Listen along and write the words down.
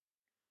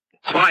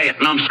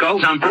Quiet,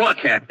 numbskulls, I'm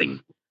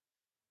broadcasting.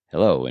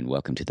 Hello, and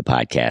welcome to the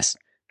podcast.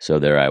 So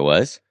there I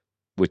was,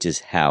 which is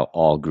how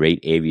all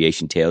great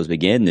aviation tales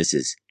begin. This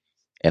is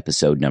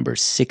episode number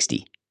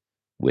 60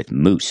 with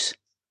Moose,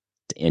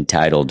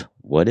 entitled,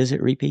 what is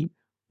it, repeat?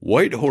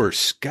 White Horse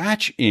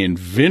Scotch and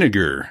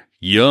Vinegar.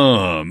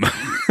 Yum.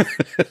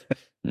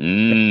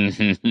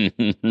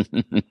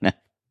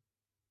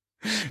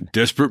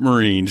 Desperate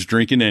Marines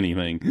drinking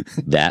anything.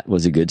 That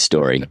was a good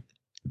story,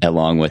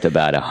 along with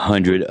about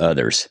 100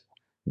 others.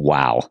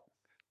 Wow.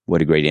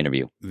 What a great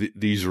interview.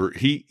 These were,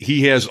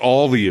 he has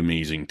all the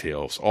amazing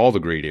tales, all the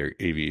great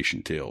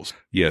aviation tales.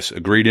 Yes, a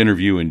great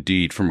interview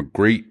indeed from a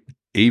great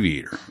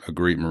aviator, a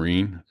great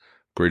Marine,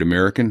 great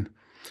American.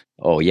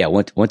 Oh, yeah.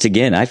 Once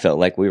again, I felt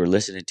like we were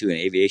listening to an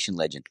aviation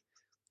legend.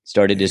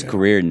 Started his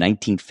career in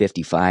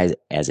 1955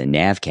 as a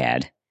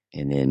NAVCAD,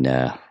 and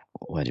then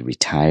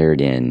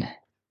retired in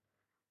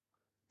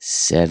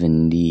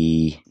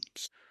 70.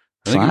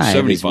 I think it was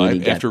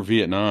 75 after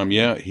Vietnam.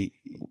 Yeah.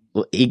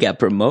 He got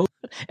promoted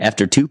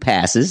after 2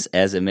 passes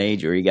as a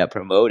major. He got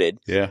promoted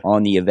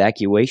on the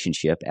evacuation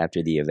ship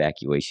after the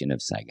evacuation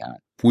of Saigon.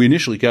 We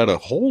initially got a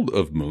hold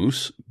of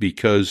Moose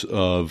because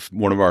of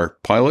one of our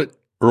pilot,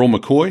 Earl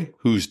McCoy,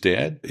 whose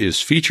dad is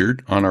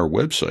featured on our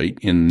website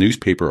in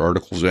newspaper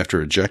articles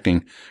after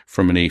ejecting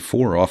from an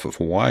A4 off of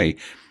Hawaii.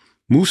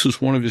 Moose was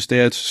one of his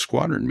dad's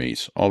squadron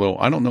mates, although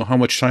I don't know how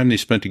much time they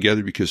spent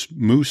together because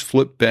Moose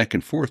flipped back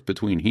and forth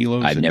between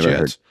helos and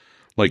jets.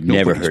 Like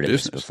never heard of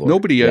this before.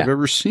 Nobody I've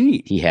ever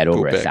seen. He had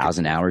over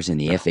 1,000 hours in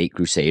the F-8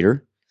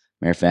 Crusader.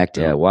 Matter of fact,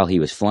 while he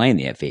was flying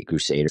the F-8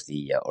 Crusader,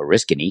 the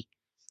Oriskany,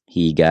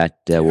 he got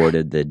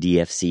awarded the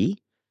DFC,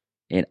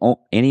 and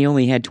he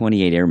only had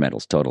 28 air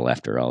medals total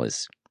after all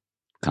his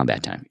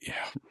combat time. Yeah.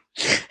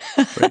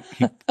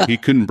 Right. He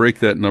couldn't break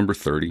that number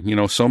 30. You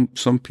know, some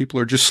people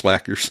are just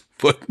slackers,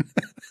 but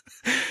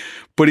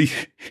he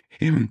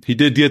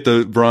did get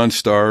the Bronze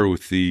Star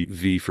with the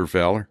V for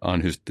Valor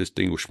on his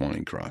Distinguished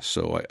Flying Cross.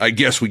 So I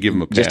guess we give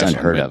him a pass. Just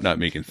unheard on of. Not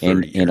making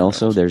 30. And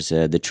also there's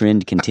the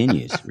trend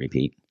continues,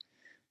 repeat,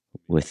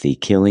 with the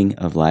killing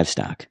of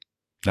livestock.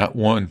 Not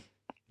one.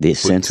 The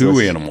senseless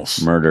 2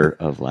 animals. Murder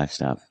of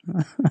livestock.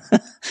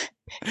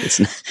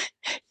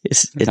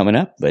 It's coming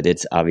up, but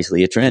it's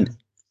obviously a trend.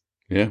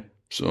 Yeah.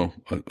 So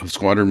a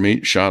squadron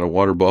mate shot a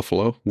water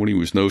buffalo when he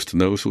was nose to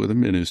nose with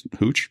him in his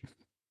hooch.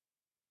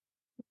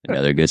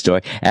 Another good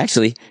story.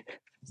 Actually,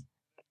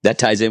 that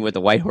ties in with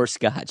the White Horse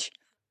Scotch.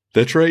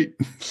 That's right.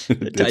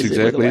 That's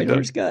exactly White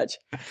Horse Scotch.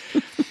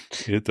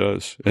 It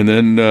does. And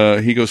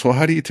then he goes, well,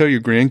 how do you tell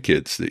your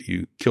grandkids that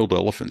you killed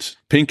elephants,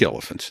 pink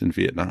elephants in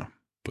Vietnam?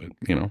 But,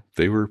 you know,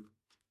 they were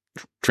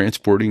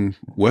transporting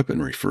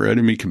weaponry for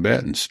enemy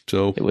combatants.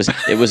 So it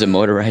was a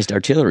motorized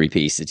artillery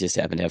piece. It just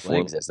happened to have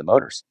flames as the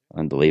motors.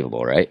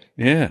 Unbelievable, right?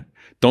 Yeah.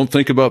 Don't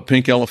think about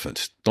pink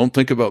elephants. Don't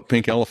think about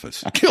pink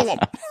elephants. Kill them.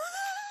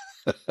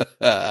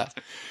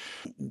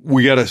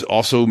 We got to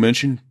also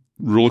mention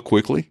real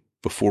quickly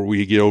before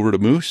we get over to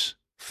Moose.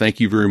 Thank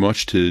you very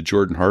much to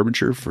Jordan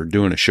Harbinger for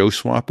doing a show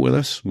swap with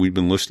us. We've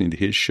been listening to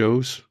his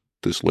shows.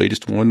 This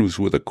latest one was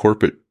with a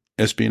corporate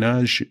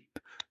espionage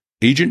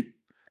agent.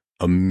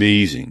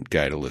 Amazing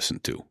guy to listen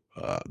to.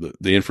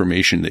 The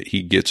information that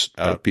he gets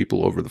out of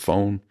people over the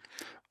phone.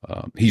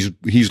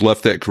 He's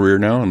left that career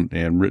now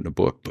and written a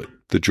book, but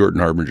the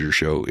Jordan Harbinger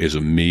show is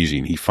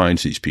amazing. He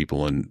finds these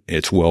people and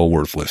it's well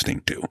worth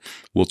listening to.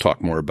 We'll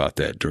talk more about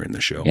that during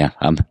the show. Yeah.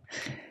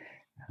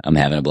 I'm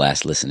having a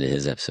blast listening to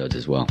his episodes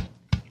as well.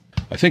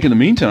 I think in the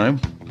meantime,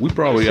 we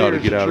probably ought to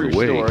get out of the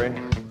way.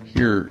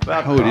 Hear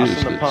how it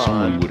is that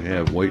someone would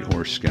have White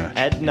Horse Scotch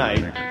at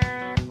night.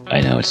 I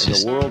know, it's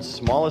just the world's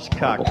smallest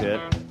cockpit.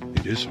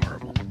 It is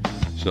horrible.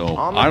 So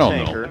I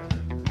don't know.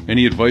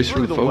 Any advice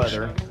for the folks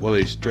while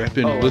they strap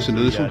in and listen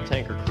to this one?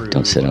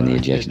 Don't sit on the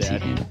ejection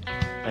seat handle.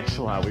 Thanks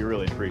a lot. We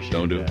really appreciate it.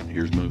 Don't do it.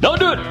 Here's Moose. Don't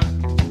do it!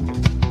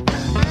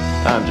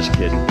 I'm just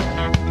kidding.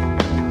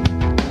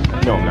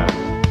 No, I'm not.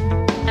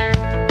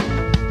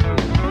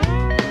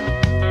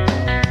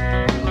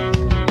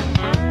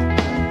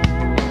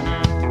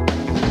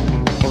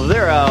 Well,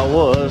 there I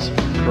was,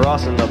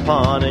 crossing the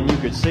pond, and you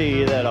could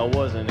see that I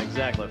wasn't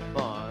exactly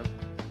fond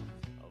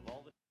of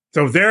all the...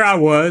 So there I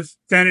was,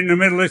 standing in the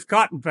middle of this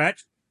cotton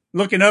patch,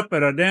 looking up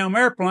at a damn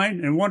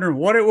airplane and wondering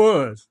what it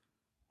was.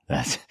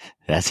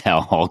 That's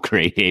how all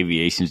great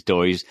aviation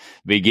stories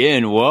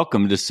begin.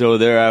 Welcome to So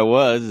There I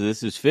Was.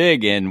 This is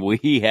Fig, and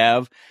we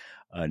have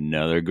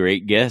another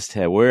great guest.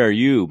 Where are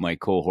you, my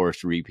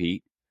co-host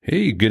repeat?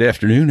 Hey, good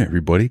afternoon,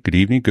 everybody. Good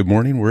evening, good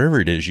morning,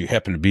 wherever it is you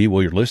happen to be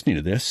while you're listening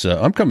to this.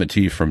 I'm coming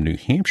to you from New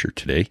Hampshire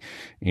today,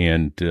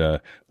 and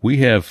we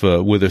have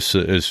with us,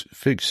 as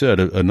Fig said,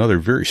 another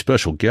very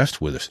special guest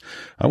with us.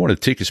 I want to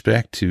take us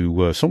back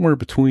to somewhere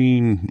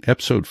between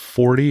episode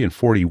 40 and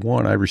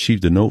 41. I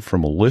received a note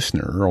from a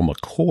listener, Earl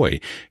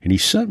McCoy, and he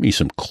sent me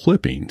some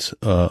clippings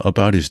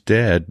about his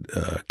dad,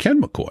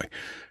 Ken McCoy,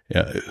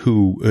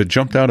 who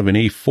jumped out of an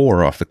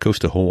A4 off the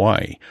coast of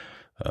Hawaii.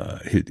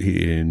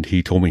 And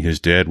he told me his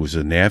dad was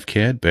a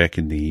NAVCAD back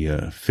in the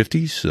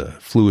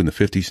 50s, flew in the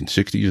 50s and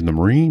 60s in the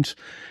Marines.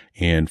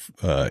 and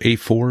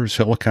A4s,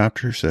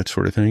 helicopters, that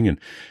sort of thing. And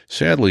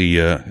sadly,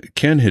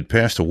 Ken had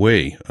passed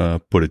away,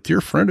 but a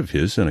dear friend of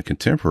his and a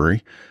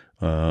contemporary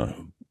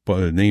by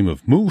the name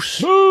of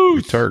Moose,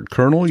 retired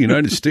colonel,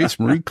 United States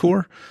Marine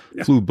Corps,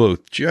 flew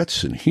both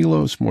jets and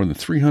helos, more than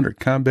 300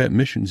 combat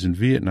missions in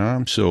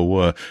Vietnam.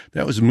 So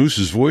that was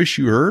Moose's voice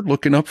you heard,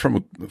 looking up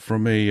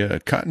from a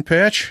cotton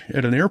patch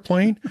at an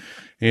airplane.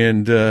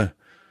 And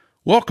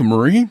welcome,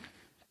 Marine.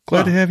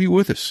 Glad to have you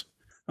with us.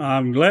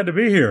 I'm glad to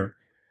be here.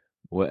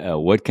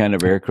 What kind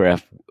of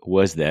aircraft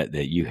was that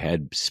you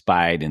had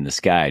spied in the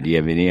sky? Do you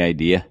have any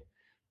idea?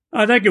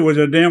 I think it was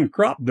a damn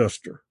crop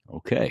duster.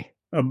 Okay.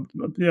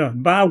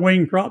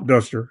 Bi-wing crop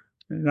duster.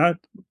 And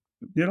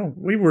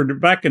we were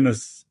back in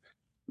the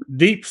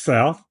deep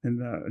South and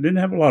didn't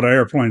have a lot of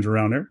airplanes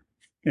around there.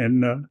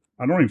 And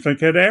I don't even think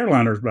they had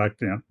airliners back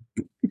then.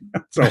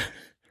 So,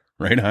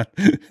 right on.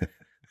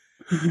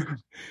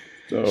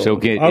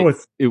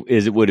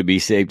 Would it be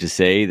safe to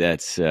say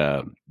that's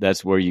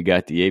where you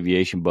got the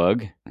aviation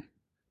bug?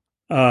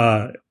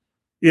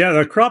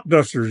 The crop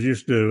dusters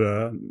used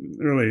to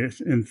really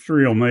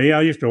thrill me.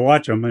 I used to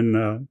watch them,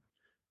 and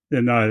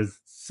then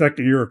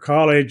second year of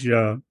college,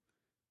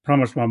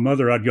 promised my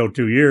mother I'd go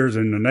 2 years,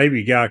 and the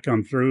Navy guy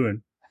come through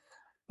and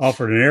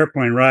offered an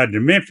airplane ride to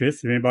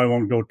Memphis if anybody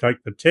wanted to go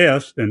take the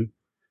test. And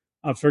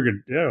I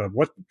figured,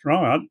 what's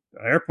wrong?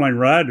 Airplane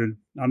ride, and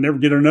I'll never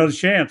get another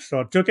chance.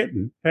 So I took it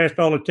and passed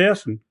all the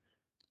tests, and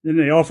then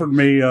they offered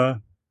me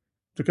to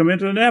come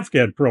into the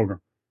NAVCAD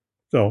program.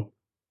 So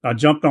I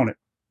jumped on it.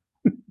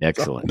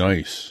 Excellent.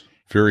 Nice.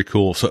 Very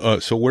cool.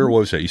 So where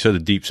was that? You said the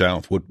Deep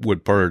South.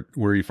 What part?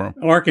 Where are you from?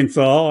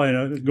 Arkansas.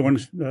 And going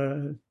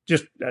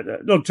just a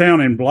little town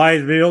in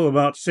Blytheville,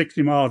 about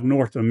 60 miles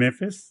north of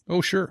Memphis.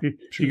 Oh, sure.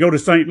 If you go to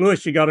St.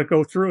 Louis, you got to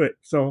go through it.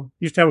 So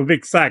used to have a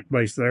big SAC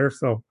base there.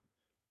 So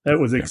that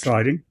was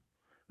exciting.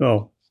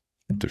 So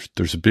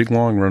there's a big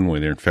long runway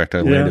there. In fact,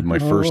 I landed my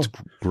first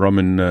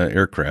Grumman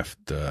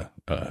aircraft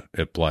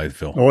at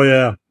Blytheville. Oh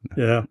yeah,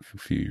 a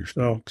few years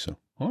back. So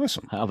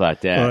awesome. How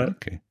about that?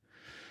 Okay.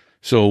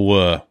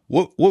 So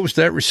what was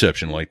that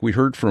reception like? We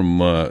heard from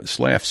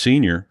Slaff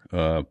Senior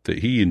that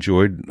he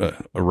enjoyed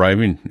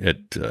arriving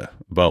at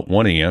about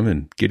 1 a.m.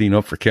 and getting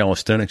up for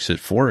calisthenics at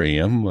 4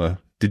 a.m.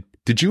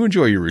 Did you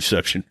enjoy your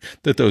reception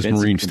that those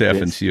Marine staff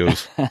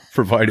NCOs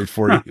provided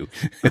for you?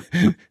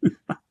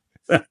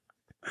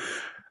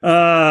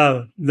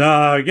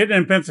 No, getting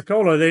in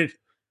Pensacola,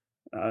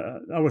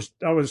 I was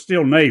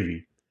still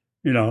Navy,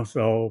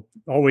 so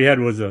all we had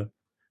was a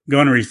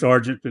gunnery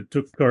sergeant that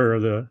took care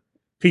of the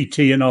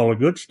PT and all the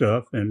good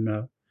stuff.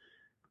 And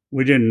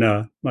we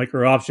didn't make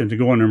our option to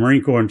go in the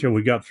Marine Corps until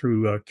we got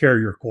through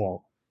carrier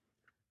qual.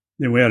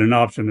 Then we had an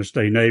option to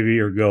stay Navy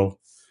or go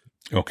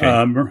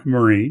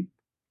Marine.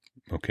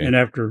 Okay. And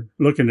after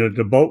looking at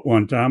the boat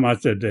one time, I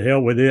said, to hell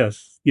with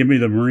this. Give me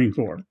the Marine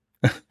Corps.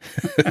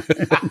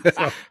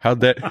 So, how'd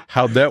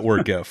that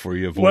work out for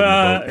you?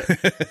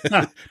 The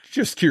boat?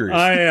 Just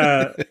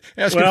curious.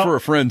 Asking for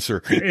a friend,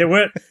 sir.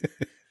 I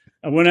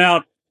went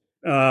out.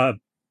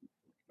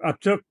 I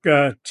took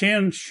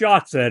 10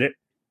 shots at it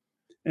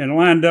and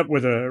lined up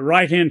with a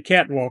right-hand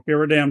catwalk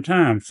every damn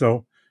time.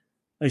 So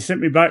they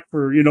sent me back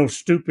for,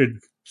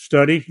 stupid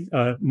study,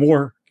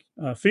 more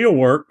field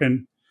work.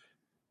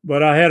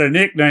 But I had a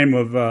nickname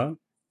of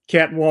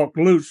Catwalk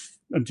Loose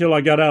until I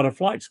got out of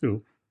flight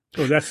school.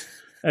 So that's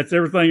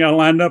everything I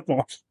lined up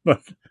on. But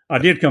I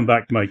did come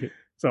back to make it.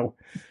 So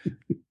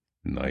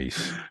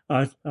nice.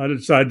 I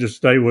decided to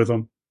stay with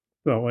them.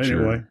 So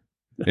anyway. Sure.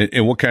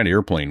 And what kind of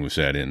airplane was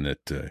that in?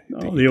 The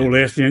old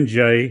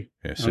SNJ.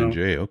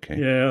 SNJ, okay.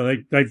 Yeah,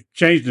 they've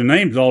changed the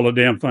names of all the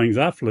damn things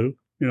I flew.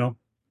 I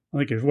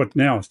think it's what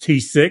now? It's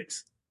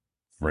T6.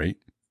 Right.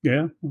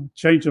 Yeah,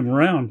 changed them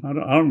around. I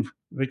don't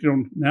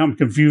now I'm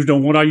confused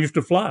on what I used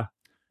to fly.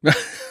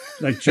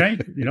 They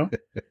changed it, I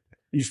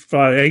used to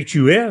fly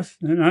HUS,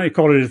 and now they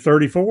call it a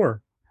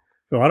 34.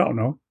 So I don't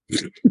know.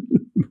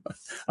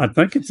 I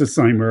think it's the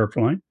same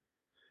airplane.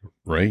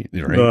 Right.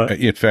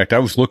 In fact, I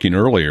was looking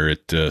earlier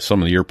at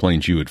some of the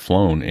airplanes you had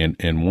flown,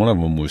 and one of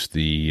them was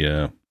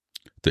the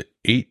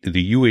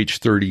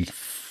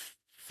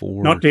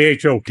UH-34. Not the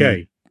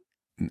HOK.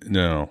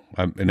 No,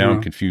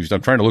 I'm confused.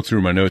 I'm trying to look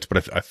through my notes,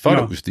 but I thought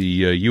it was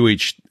the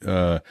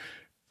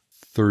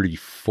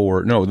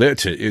UH-34. No,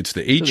 that's it. It's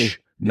the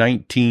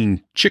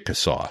H-19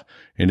 Chickasaw,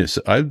 and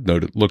I've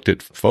looked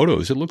at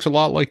photos. It looks a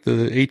lot like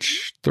the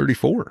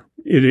H-34.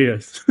 It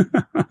is.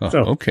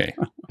 Okay.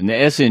 And the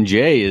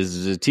SNJ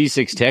is a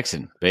T6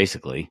 Texan,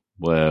 basically,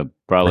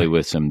 probably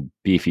with some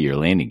beefier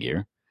landing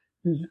gear.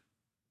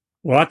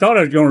 Well, I thought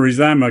I was going to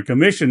resign my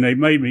commission. They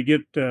made me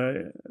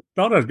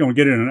thought I was going to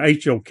get in an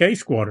HOK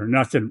squadron. And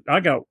I said,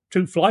 I got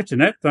 2 flights in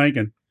that thing,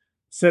 and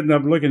sitting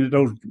up looking at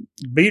those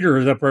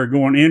beaters up there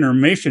going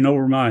intermission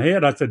over my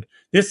head. I said,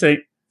 this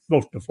ain't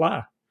supposed to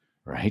fly.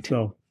 Right.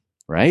 So,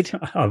 right.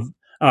 I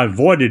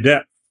avoided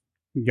that.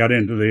 Got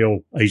into the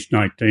old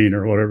H-19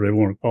 or whatever they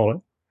want to call it.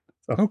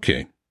 So.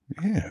 Okay.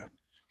 Yeah.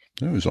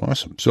 That was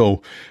awesome.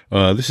 So,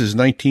 this is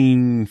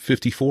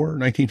 1954,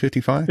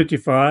 1955?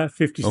 55,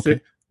 56. Okay.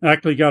 I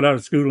actually got out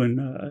of school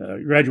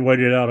and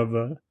graduated out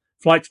of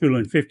flight school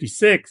in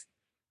 '56.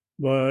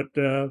 But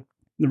the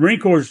Marine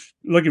Corps is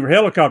looking for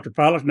helicopter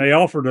pilots, and they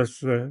offered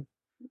us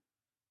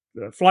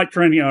flight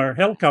training or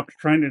helicopter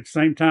training at the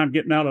same time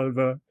getting out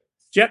of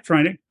jet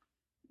training.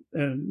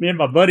 And me and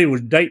my buddy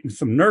was dating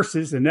some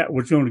nurses, and that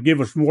was going to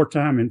give us more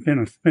time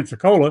in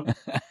Pensacola.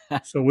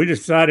 So we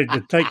decided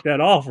to take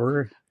that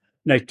offer. And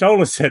they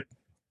told us that,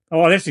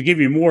 oh, this will give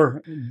you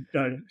more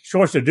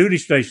choice of duty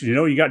stations. You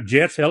know, you got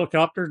jets,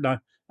 helicopters. And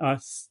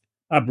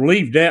I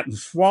believed that and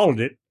swallowed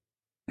it.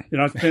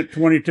 And I spent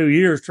 22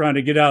 years trying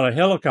to get out of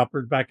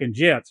helicopters back in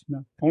jets. I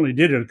only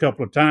did it a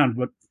couple of times,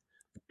 but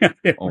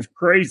it was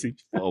crazy.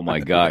 Oh my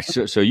gosh!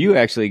 So you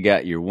actually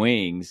got your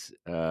wings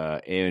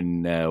as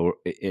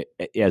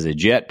a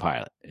jet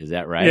pilot, is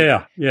that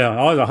right? Yeah.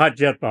 I was a hot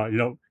jet pilot. You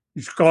know,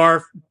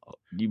 scarf,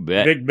 You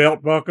bet. big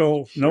belt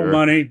buckle, Sure. no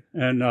money,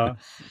 and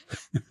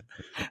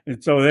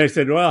and so they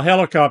said, well,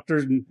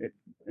 helicopters. And it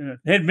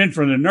had been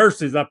for the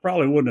nurses, I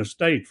probably wouldn't have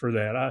stayed for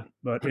that.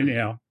 But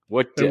anyhow,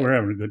 What they were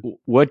having a good.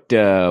 what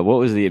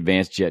was the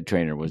advanced jet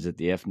trainer? Was it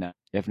the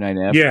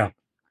F9F? Yeah,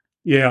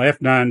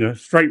 F9, the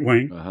straight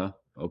wing.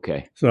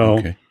 Okay. So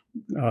Okay.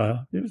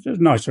 it was a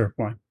nice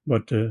airplane,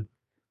 but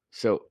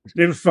So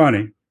it was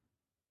funny.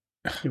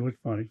 It was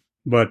funny.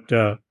 But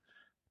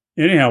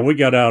anyhow, we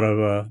got out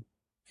of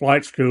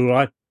flight school.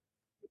 I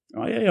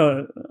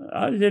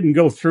didn't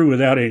go through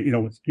without it. You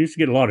know, used to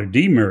get a lot of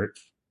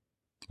demerits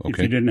if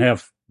you didn't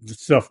have the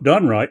stuff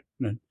done right.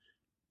 And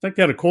I think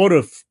I had a quota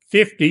of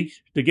 50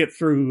 to get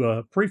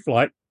through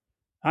pre-flight.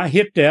 I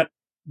hit that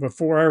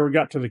before I ever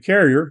got to the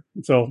carrier.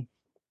 So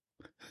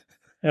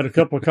had a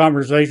couple of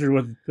conversations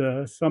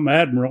with some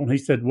admiral, and he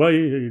said, well,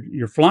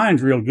 your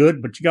flying's real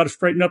good, but you got to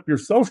straighten up your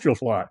social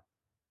fly.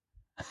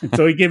 And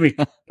so he gave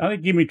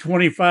me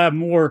 25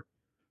 more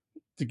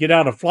to get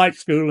out of flight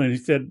school. And he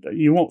said,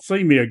 you won't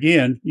see me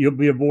again. You'll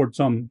be aboard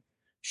some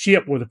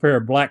ship with a pair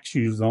of black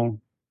shoes on.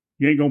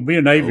 You ain't going to be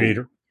an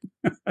aviator.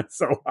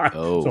 So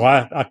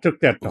I took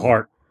that to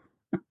heart.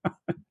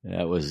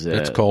 that was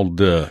That's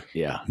called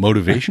yeah,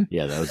 motivation.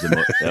 yeah. That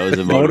was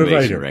a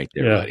motivation right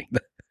there, buddy.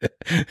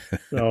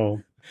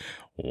 So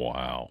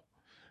Wow.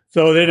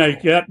 So then they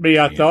got me.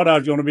 I thought I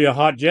was going to be a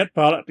hot jet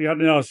pilot. Got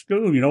me out of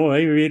school, you know,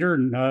 aviator,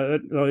 and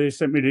they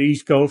sent me to the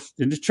East Coast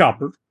in the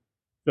chopper.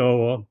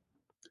 So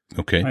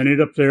Okay. I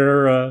ended up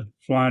there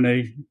flying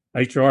a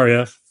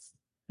HRS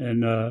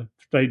and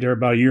stayed there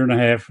about a year and a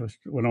half.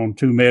 Went on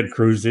 2 med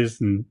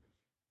cruises, and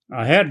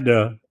I had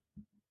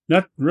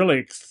not really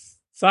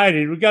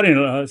excited. We got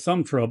in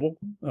some trouble.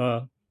 We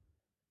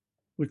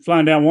were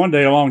flying down one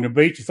day along the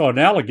beach and saw an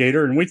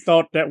alligator, and we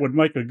thought that would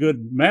make a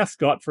good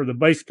mascot for the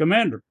base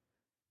commander.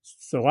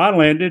 So I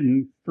landed,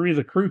 and 3 of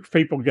the crew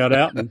people got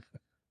out and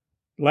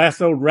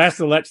wrestled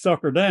that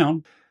sucker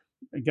down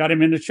and got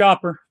him in the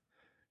chopper,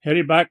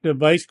 headed back to the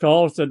base,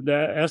 called, said,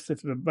 asked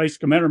if the base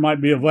commander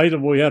might be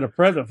available. We had a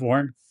present for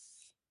him.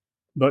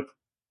 But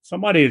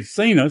somebody had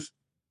seen us,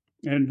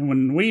 and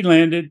when we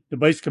landed, the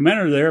base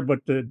commander there,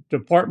 but the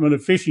Department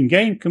of Fish and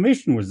Game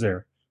Commission was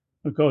there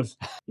because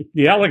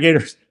the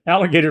alligators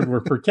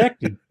were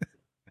protected.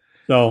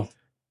 So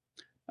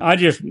I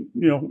just,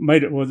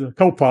 made it was a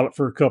co-pilot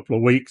for a couple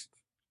of weeks.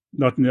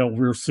 Nothing else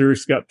real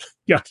serious got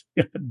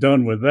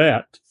done with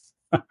that.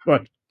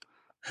 But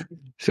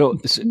So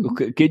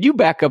could you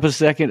back up a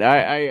second?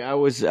 I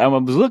was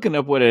looking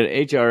up what an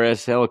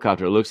HRS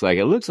helicopter looks like.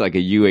 It looks like a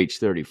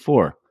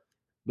UH-34.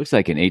 Looks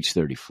like an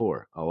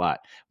H-34 a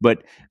lot.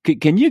 But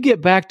can you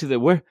get back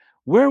to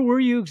where were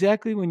you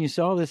exactly when you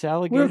saw this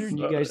alligator? And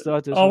you guys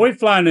thought this? We're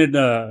flying in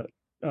out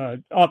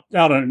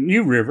on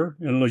New River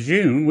in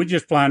Lejeune. We're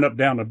just flying up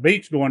down the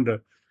beach going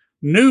to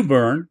New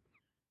Bern.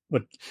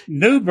 But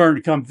New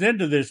Bern comes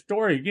into this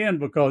story again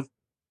because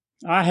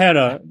I had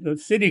the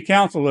city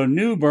council of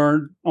New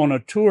Bern on a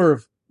tour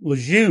of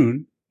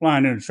Lejeune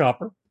flying in a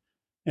chopper.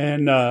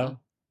 And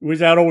we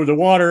was out over the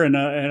water and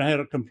I had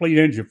a complete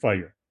engine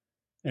failure.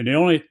 And the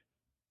only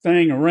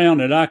thing around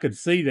that I could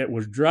see that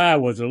was dry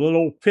was a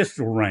little old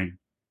pistol range.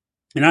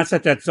 And I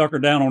set that sucker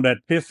down on that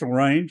pistol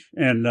range,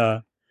 and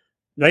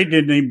they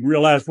didn't even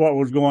realize what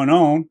was going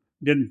on.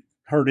 Didn't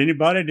hurt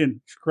anybody,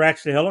 didn't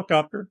scratch the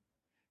helicopter.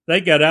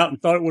 They got out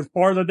and thought it was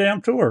part of the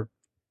damn tour.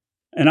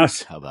 And I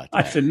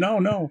said,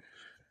 no.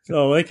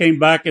 So they came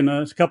back in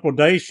a couple of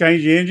days,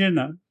 changed the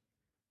engine.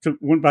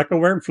 Went back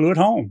over there and flew it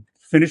home,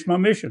 finished my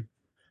mission.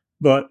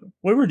 But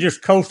we were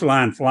just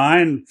coastline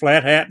flying,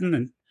 flat hatting,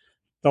 and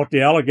thought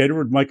the alligator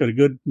would make it a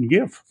good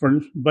gift for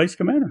the base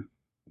commander.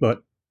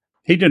 But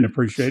he didn't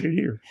appreciate it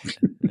here.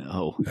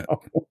 No.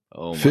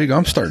 Oh, Fig,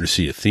 I'm starting to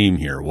see a theme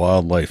here.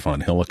 Wildlife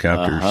on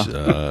helicopters.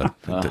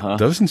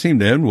 Doesn't seem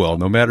to end well,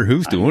 no matter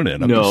who's doing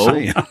it. I'm just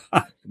saying.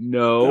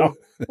 No.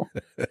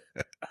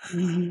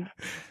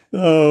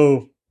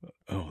 Oh,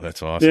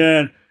 that's awesome.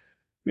 Yeah.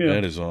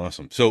 That is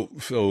awesome. So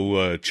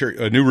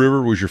New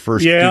River was your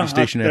first duty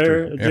station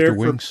after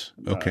Wings?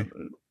 Okay.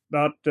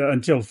 About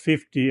until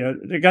 50.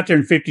 They got there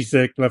in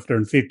 56, left there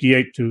in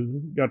 58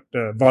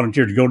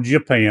 volunteered to go to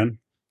Japan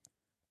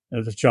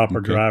as a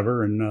chopper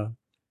driver, and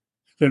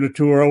did a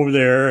tour over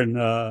there, and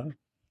the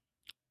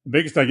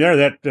biggest thing there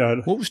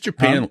that what was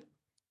Japan?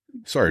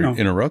 Sorry to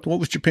interrupt. What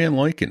was Japan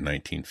like in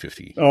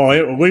 1950? Oh,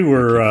 we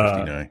were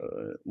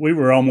 1959? we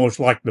were almost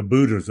like the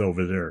Buddhas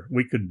over there.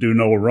 We could do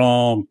no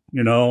wrong,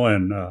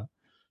 and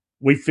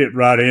we fit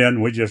right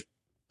in. We just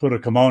put a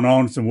kimono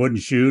on, some wooden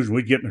shoes, and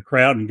we'd get in the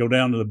crowd and go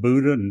down to the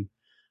Buddha and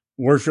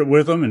worship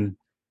with them and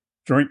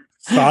drink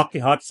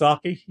sake, hot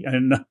sake,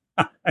 and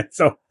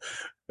so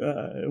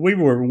we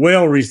were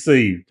well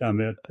received. I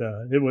mean,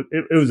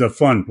 it was a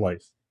fun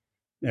place,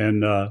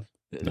 and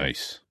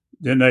nice.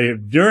 Then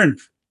during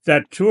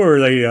that tour,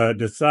 they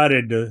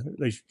decided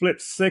they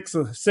split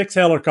six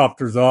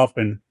helicopters off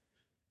and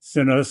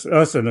sent us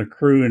and the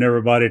crew and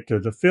everybody to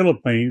the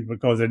Philippines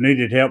because they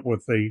needed help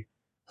with the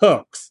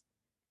Hucks,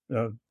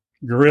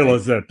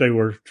 guerrillas that they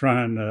were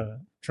trying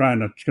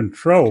to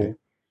control. Okay.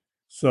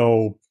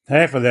 So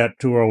half of that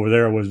tour over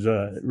there was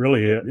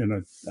really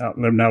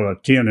living out of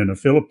a tent in the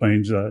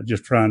Philippines,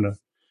 just trying to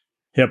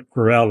help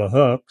corral the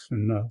Hucks,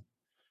 and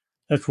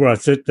that's where I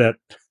sit that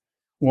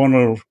one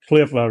little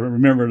cliff. I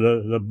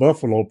remember the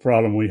buffalo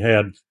problem we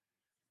had,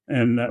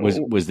 and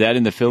was that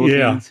in the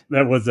Philippines?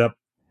 Yeah, that was the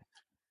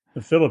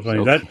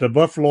Philippines. Okay. The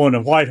buffalo and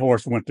the white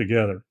horse went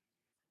together.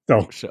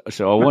 So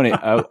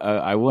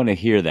I want to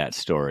hear that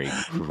story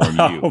from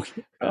you.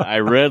 Okay. I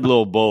read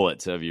little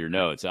bullets of your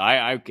notes.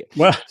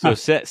 So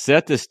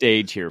set the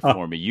stage here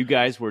for me. You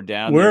guys were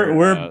down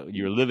there.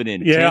 You're living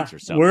in tents or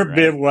something. We're right?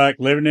 bivouac,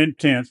 living in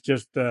tents.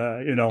 Just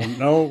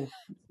no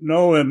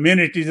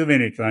amenities of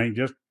anything.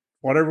 Just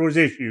whatever was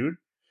issued.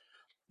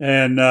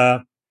 And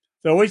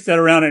so we sat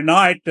around at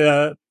night.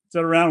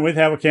 We'd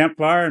have a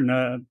campfire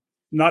and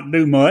not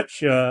do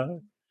much.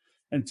 And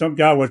some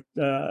guy was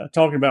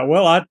talking about,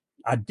 well,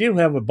 I do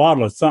have a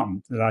bottle of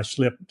something that I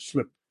slipped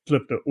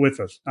it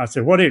with us. I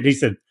said, what is it? He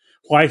said,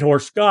 White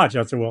Horse Scotch.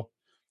 I said, well,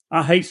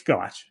 I hate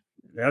Scotch.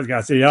 The other guy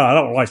said, yeah, I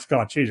don't like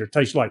Scotch either. It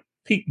tastes like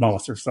peat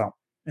moss or something.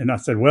 And I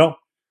said, well,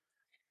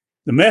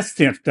 the mess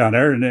tent's down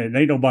there and there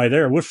ain't nobody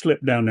there. We'll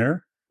slip down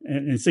there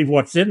and see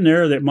what's in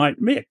there that might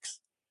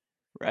mix.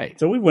 Right.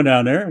 So we went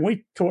down there and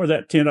we tore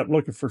that tent up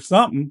looking for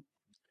something.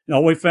 And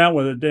all we found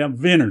was a damn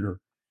vinegar.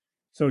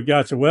 So the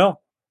guy said,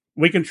 well,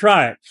 we can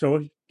try it.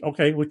 So,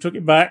 okay, we took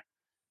it back.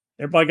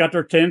 Everybody got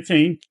their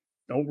canteen,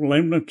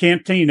 aluminum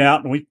canteen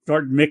out, and we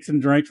started mixing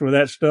drinks with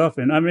that stuff.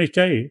 And I'm going to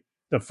tell you,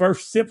 the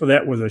first sip of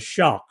that was a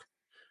shock.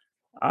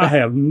 I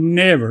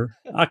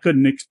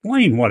couldn't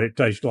explain what it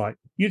tastes like.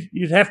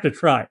 You'd have to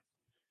try it.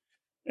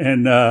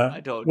 And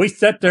we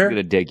sat there. I'm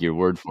going to take your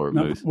word for it,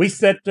 Moose. We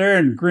sat there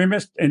and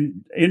grimaced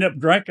and ended up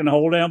drinking the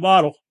whole damn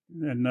bottle.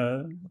 And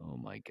oh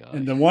my God!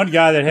 And the one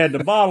guy that had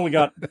the bottle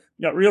got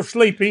real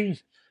sleepy,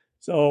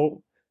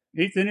 so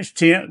he's in his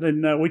tent,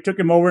 and we took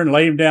him over and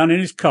laid him down in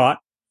his cot,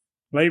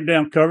 laid him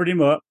down, covered him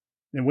up,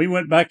 and we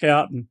went back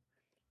out and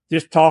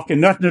just talking,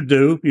 nothing to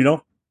do,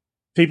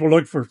 people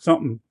looked for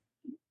something,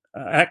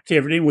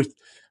 activity. We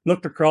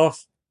looked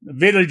across, the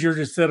villagers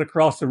that sit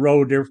across the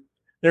road,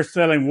 they're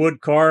selling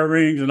wood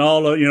carvings and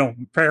all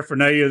the,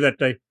 paraphernalia that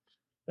they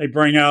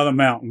bring out of the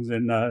mountains.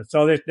 And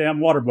saw this damn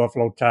water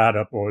buffalo tied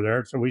up over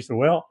there. So we said,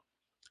 well,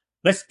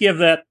 let's give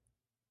that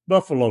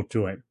buffalo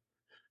to him.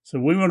 So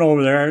we went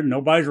over there,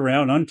 nobody's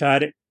around,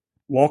 untied it,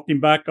 walked him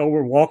back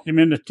over, walked him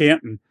in the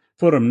tent and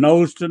put him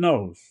nose to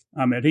nose.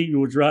 I mean, he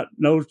was right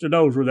nose to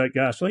nose with that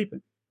guy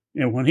sleeping.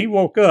 And when he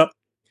woke up,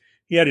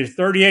 he had his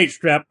 38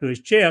 strapped to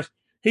his chest.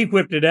 He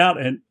whipped it out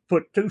and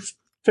put two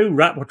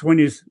right between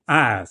his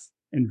eyes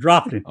and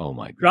dropped him. Oh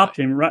my God. Dropped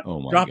him right. Oh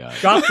my God.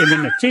 Dropped him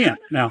in the tent.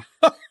 Now,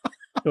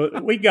 so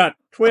we got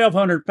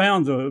 1,200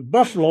 pounds of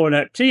buffalo in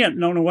that tent.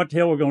 Don't know what the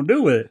hell we're going to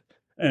do with it.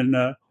 And,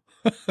 of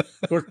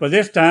course, by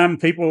this time,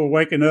 people were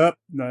waking up.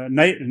 And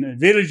the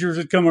villagers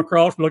had come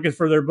across looking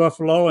for their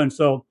buffalo. And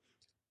so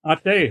I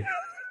tell you,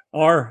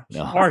 our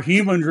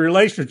human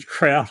relations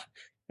crowd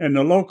and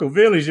the local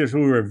villagers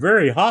who were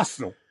very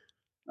hostile.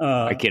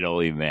 I can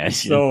only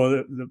imagine.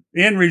 So the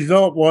end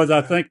result was,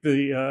 I think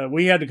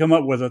we had to come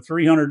up with a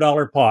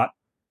 $300 pot,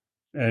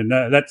 and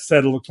that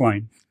settled the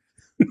claim.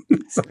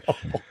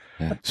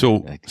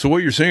 So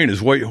what you're saying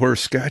is White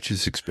Horse Scotch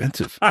is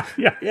expensive.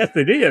 Yes,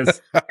 it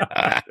is.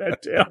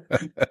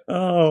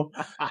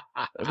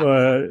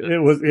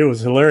 It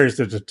was hilarious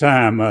at the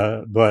time,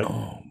 but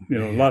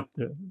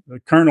the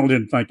colonel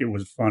didn't think it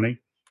was funny.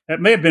 That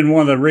may have been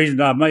one of the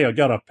reasons I may have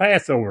got a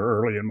pass over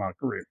early in my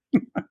career.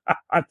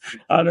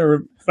 I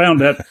never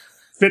found that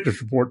fitness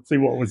report to see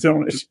what was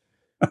on it.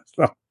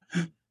 So,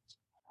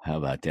 how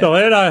about that? So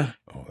then I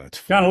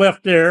kind of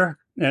left there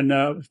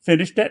and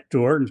finished that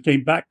tour and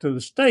came back to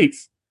the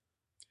States.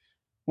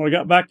 When I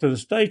got back to the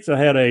States, I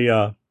had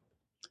they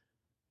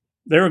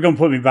were going to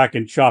put me back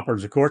in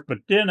choppers, of course, but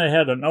then they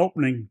had an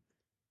opening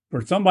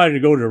for somebody to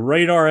go to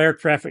radar air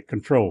traffic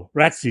control,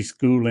 RATSI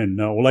school in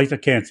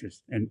Olathe,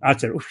 Kansas. And I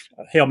said,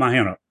 I held my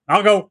hand up.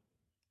 I'll go.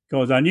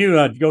 Because I knew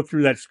I'd go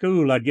through that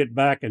school, I'd get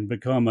back and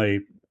become a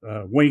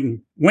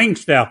wing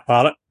staff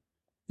pilot.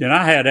 Then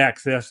I had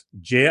access to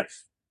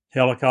jets,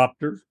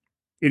 helicopters,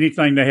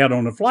 anything they had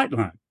on the flight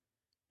line.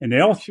 And they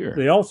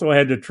also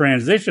had the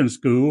transition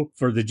school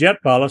for the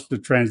jet pilots to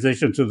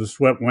transition to the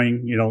swept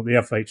wing, the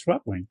F-8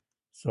 swept wing.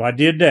 So I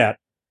did that.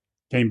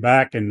 Came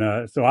back,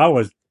 and so I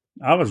was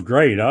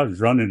great. I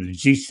was running the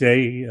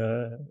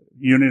GCA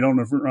unit on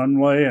the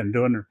runway and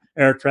doing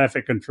air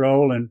traffic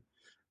control and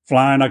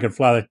flying. I could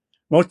fly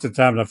most of the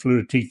time. I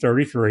flew the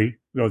T-33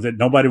 because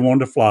nobody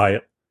wanted to fly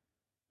it,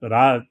 but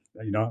I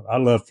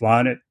love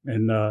flying it.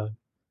 And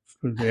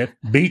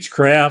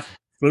Beechcraft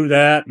flew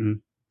that,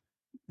 and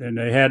then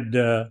they had.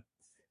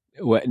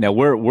 Now,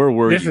 where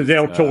were this you? This is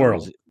El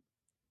Toro.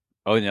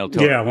 In El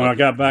Toro. Yeah, when I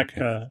got back,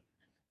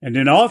 and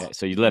then also.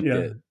 So you left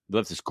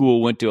the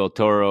school, went to El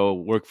Toro,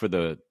 worked for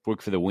the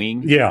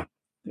wing. Yeah,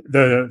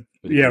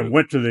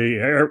 went to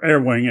the air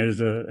wing as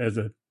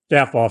a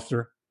staff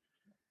officer,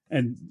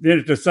 and then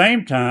at the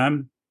same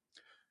time,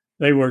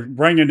 they were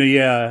bringing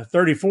the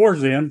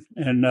 34s in,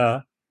 and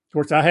of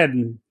course I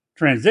hadn't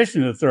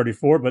transitioned to the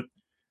 34, but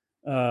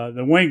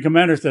the wing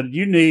commander said,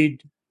 "You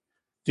need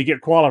to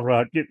get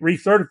qualified, get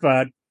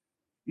recertified.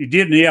 You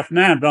did in the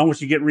F9, but I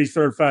want you to get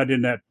recertified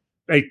in that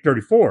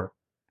 834."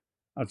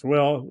 I said,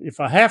 "Well, if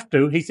I have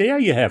to," he said, "Yeah,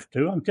 you have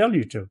to. I'm telling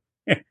you to."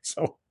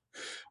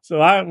 So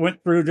I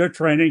went through their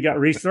training, got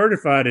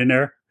recertified in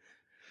there,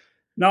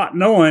 not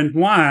knowing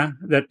why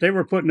that they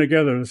were putting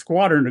together a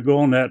squadron to go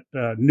on that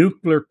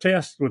nuclear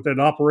test with that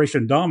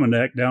Operation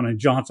Dominic down in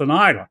Johnson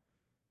Island.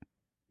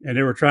 And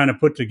they were trying to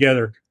put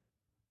together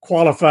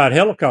qualified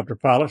helicopter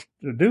pilots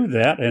to do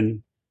that.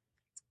 And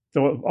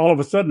so all of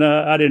a sudden,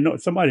 I didn't know,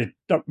 somebody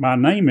stuck my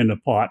name in the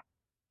pot,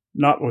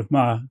 not with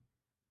my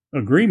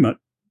agreement,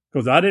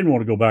 because I didn't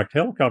want to go back to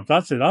helicopters. I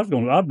said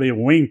I'd be a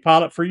wing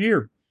pilot for a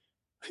year.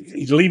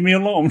 He'd leave me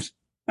alone.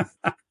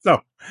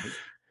 So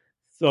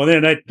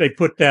then they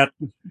put that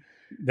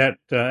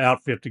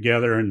outfit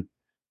together, and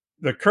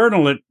the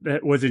colonel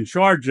that was in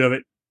charge of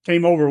it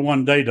came over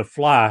one day to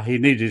fly. He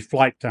needed his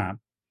flight time,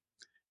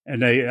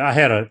 and I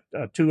had a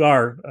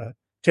 2-hour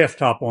test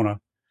hop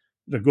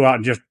to go out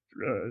and just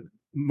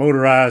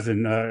motorize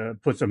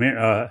and put some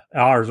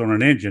hours on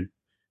an engine.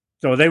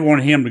 So they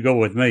wanted him to go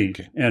with me,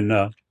 and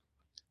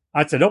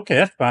I said, "Okay,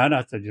 that's fine."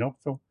 I said,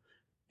 so.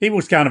 He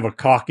was kind of a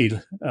cocky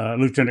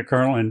lieutenant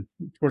colonel, and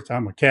of course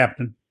I'm a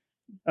captain,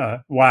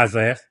 wise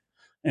ass.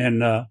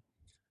 And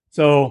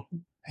so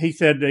he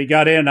said he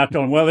got in. I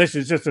told him, "Well, this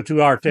is just a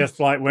 2-hour test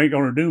flight. We ain't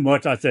going to do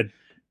much." I said,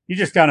 "You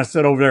just kind of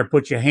sit over there,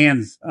 put your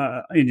hands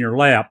in your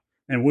lap,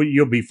 and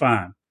you'll be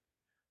fine."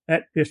 You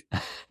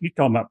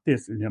talking about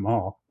pissing him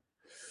off.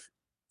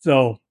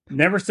 So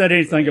never said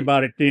anything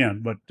about it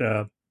then. But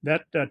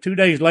that 2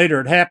 days later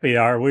at happy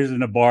hour, we was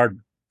in a bar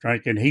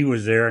drinking. He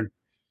was there, and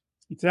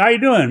he said, "How you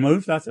doing,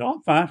 Moose?" I said, "Oh,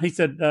 I'm fine." He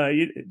said,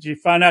 "Did you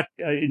find out,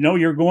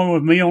 you're going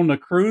with me on the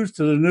cruise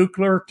to the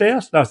nuclear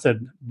test?" I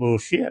said,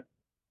 "Bullshit.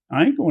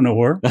 I ain't going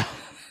nowhere."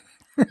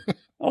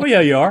 "Oh, yeah,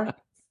 you are."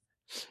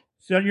 He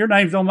said, "Your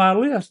name's on my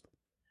list.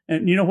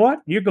 And you know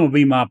what? You're going to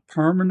be my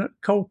permanent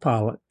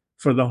co-pilot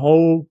for the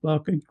whole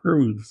fucking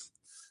cruise."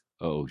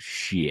 Oh,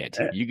 shit.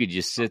 You could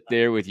just sit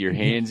there with your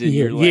hands in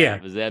your lap.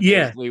 Yeah. Is that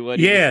basically what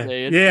he was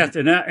saying? Yes.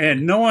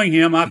 And knowing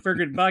him, I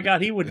figured, by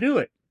God, he would do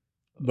it.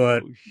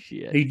 But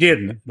he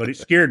didn't, but it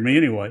scared me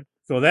anyway.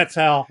 So that's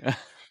how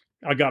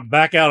I got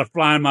back out of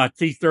flying my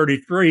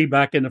T-33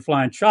 back into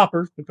flying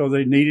choppers, because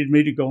they needed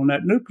me to go on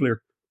that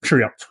nuclear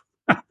trip.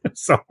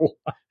 So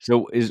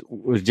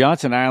was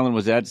Johnson Island,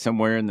 was that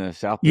somewhere in the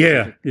South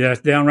Pacific? Yeah,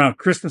 it's down around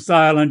Christmas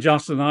Island,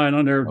 Johnson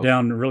Island. They're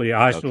down really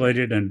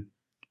isolated, and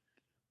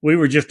we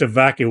were just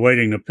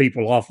evacuating the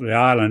people off the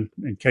island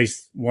in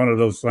case one of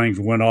those things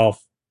went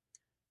off,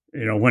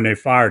 when they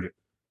fired it.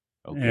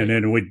 Okay. And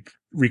then we'd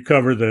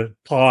recover the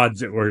pods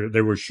that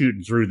they were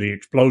shooting through the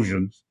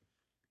explosions,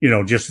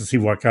 just to see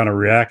what kind of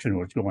reaction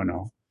was going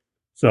on.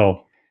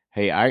 So,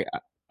 hey,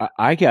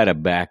 I got to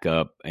back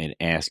up and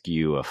ask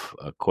you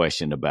a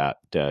question about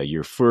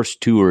your first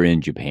tour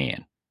in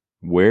Japan.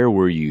 Where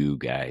were you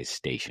guys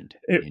stationed?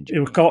 It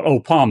was called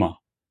Opama.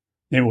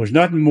 It was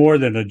nothing more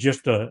than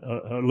just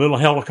a little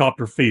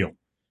helicopter field.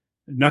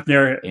 Nothing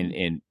there.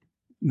 And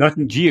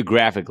nothing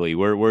geographically.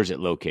 Where's it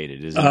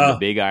located? Is it the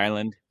Big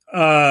Island?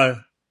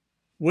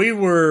 We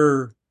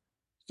were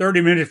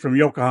 30 minutes from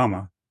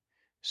Yokohama.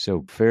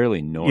 So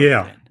fairly north.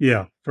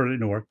 Yeah, fairly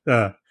north.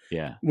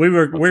 Yeah. We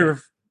were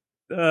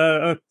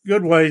a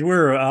good ways. We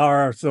were an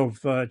hour or so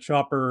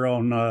chopper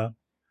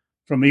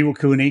from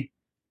Iwakuni.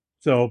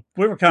 So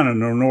we were kind of in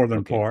the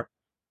northern part.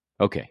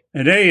 Okay.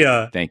 And they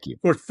thank you.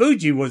 Of course,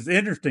 Fuji was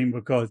interesting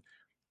because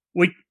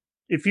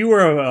if you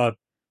were a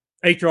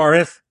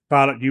HRS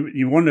pilot,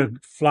 you wanted to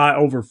fly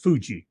over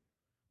Fuji,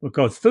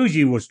 because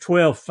Fuji was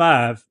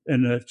 12.5,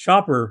 and the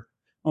chopper,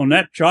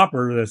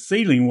 the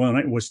ceiling one,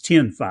 it was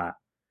 10.5.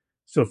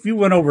 So if you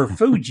went over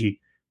Fuji,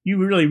 you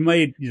really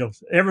made,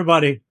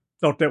 everybody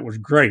thought that was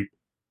great.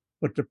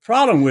 But the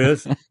problem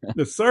was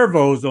the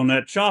servos on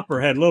that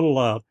chopper had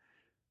the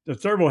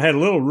servo had a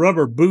little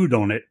rubber boot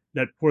on it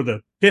where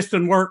the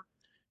piston worked.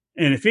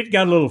 And if it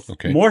got a little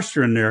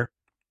moisture in there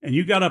and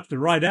you got up to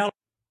right out,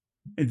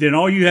 and then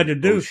all you had to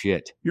do,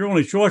 your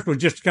only choice was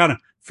just to kind of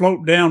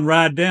float down,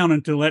 ride down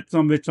until that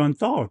some bitch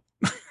unthawed.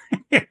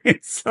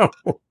 So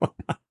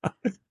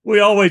we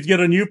always get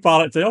a new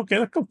pilot and say, okay,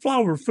 let's go fly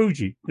over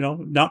Fuji,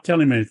 not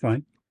tell him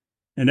anything.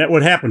 And that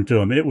would happen to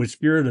him. It would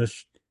scare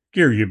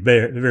you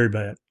very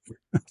bad.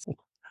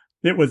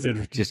 It was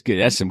interesting. Just good.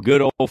 That's some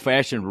good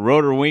old-fashioned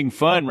rotor wing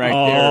fun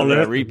right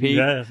there. Repeat.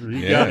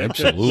 Yeah,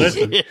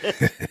 absolutely.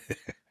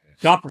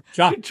 Chopper.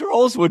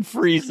 Controls would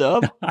freeze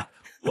up.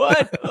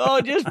 What?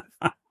 Oh, just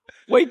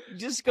wait.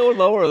 Just go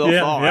lower.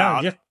 They'll fall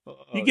out.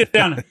 You get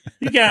down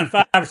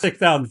 5,000 or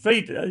 6,000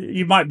 feet,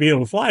 you might be able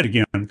to fly it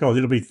again because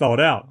it'll be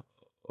thawed out.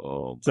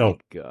 Oh my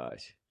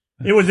gosh!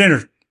 It was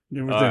interesting.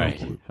 All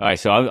right.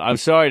 So I'm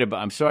sorry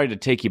to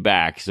take you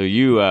back. So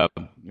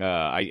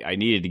I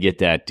needed to get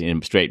that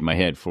straight in my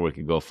head before we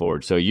could go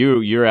forward. So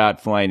you're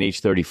out flying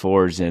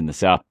H-34s in the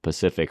South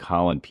Pacific,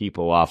 hauling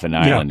people off an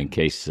island in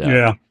case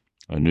a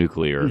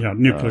nuclear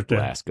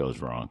blast goes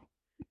wrong.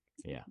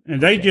 Yeah,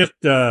 and they just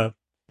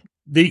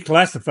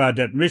declassified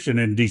that mission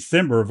in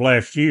December of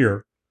last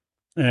year,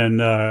 and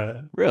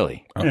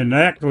really, and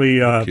actually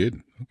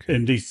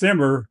in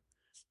December.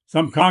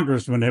 Some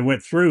congressmen they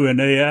went through and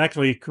they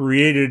actually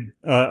created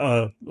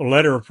a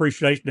letter of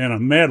appreciation and a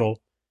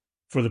medal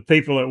for the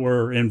people that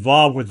were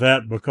involved with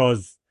that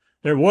because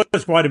there was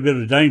quite a bit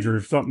of danger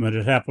if something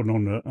had happened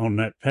on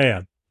that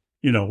pad.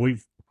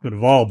 We could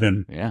have all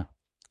been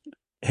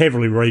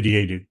heavily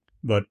radiated,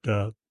 but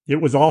it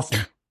was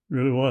awesome. It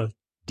really was.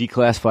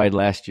 Declassified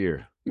last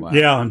year. Wow.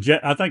 Yeah,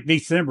 I think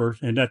December,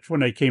 and that's when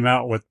they came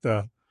out with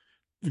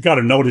got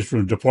a notice from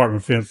the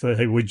Department of Defense that,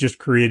 hey, we just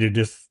created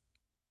this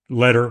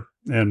letter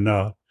and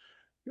a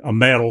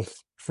medal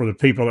for the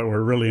people that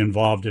were really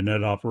involved in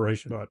that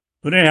operation.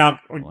 But anyhow,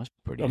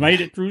 I made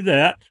it through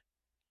that.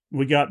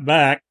 We got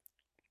back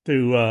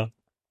to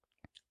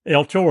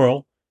El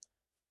Toro,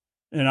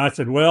 and I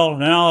said, well,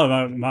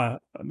 now my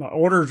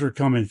orders are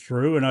coming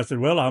through. And I said,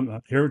 well,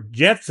 I'm here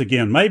jets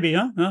again, maybe,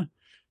 huh?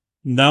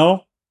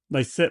 No,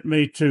 they sent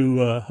me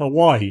to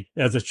Hawaii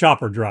as a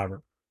chopper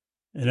driver.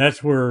 And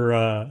that's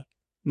where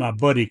my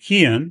buddy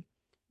Ken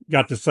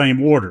got the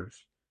same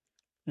orders.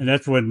 And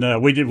that's when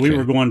we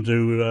were going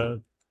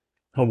to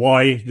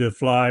Hawaii to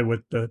fly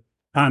with the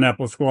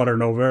Pineapple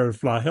Squadron over there to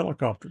fly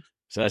helicopters.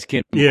 So that's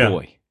Ken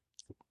McCoy.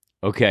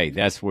 Okay,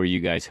 that's where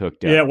you guys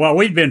hooked up. Yeah, well,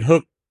 we'd been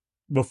hooked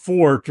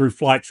before through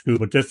flight school,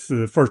 but this is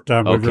the first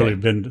time we've really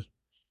been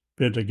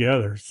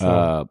together.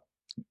 So.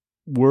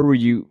 Where were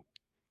you?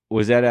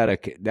 Was that out of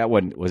that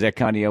one? Was that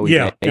Kaneohe Bay?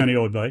 Yeah,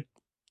 Kaneohe Bay.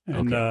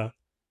 And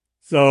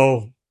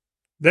so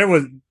there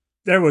was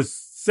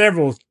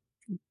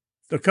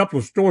a couple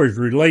of stories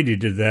related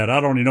to that.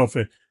 I don't even know if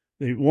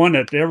the one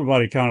that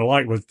everybody kind of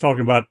liked was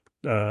talking about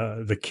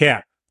the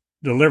cat,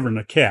 delivering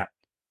the cat.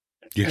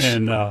 Yes.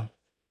 And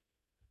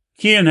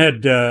Ken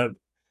had a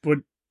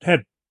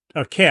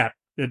cat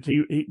that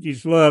he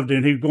just loved,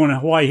 and he was going to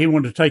Hawaii. He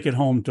wanted to take it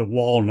home to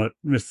Walnut,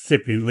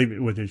 Mississippi, and leave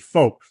it with his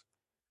folks.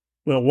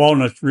 Well,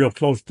 Walnut's real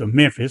close to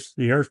Memphis,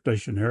 the air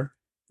station there.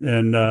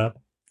 And of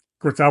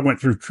course, I went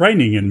through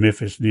training in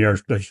Memphis, the air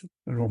station.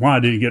 I don't know why I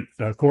didn't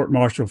get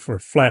court-martialed for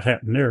flat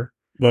hatting there.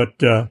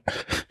 But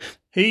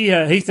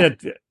he said...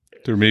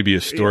 There may be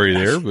a story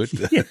there, but...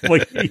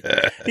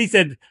 he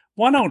said,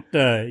 why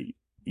don't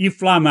you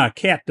fly my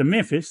cat to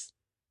Memphis,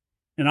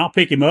 and I'll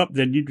pick him up,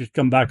 then you just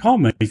come back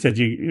home. And he said,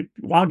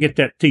 I'll get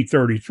that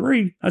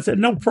T-33. I said,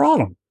 no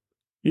problem.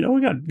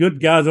 We got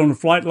good guys on the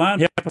flight line,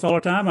 help us all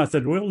the time. I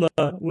said, we'll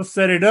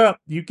set it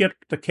up. You get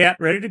the cat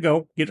ready to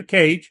go, get a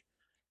cage.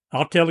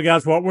 I'll tell the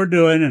guys what we're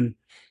doing, and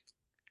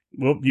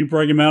you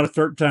bring him out a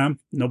certain time.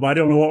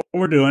 Nobody will know what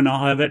we're doing.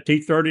 I'll have that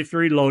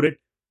T-33 loaded,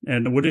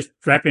 and we'll just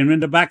strap him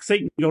in the back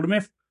seat and go to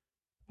Memphis.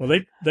 Well,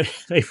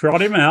 they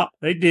brought him out.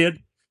 They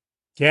did.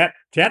 Cat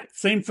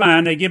seemed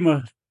fine. They gave him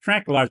a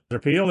tranquilizer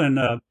pill,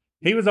 and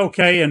he was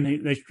okay,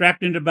 and they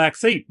strapped him in the back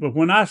seat. But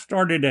when I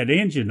started that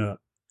engine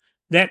up,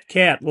 that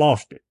cat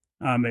lost it.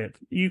 I mean,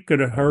 you could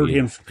have heard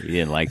him. He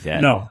didn't like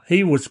that. No,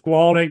 he was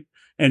squalling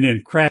and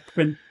then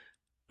crapping.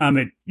 I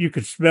mean, you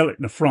could smell it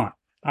in the front.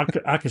 I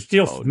could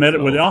still smell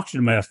it with the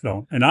oxygen mask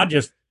on. And I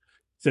just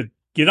said,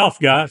 get off,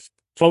 guys.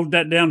 Closed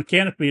that down the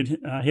canopy and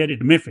I headed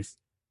to Memphis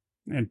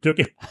and took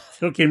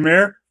him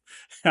there.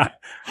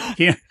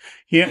 Ken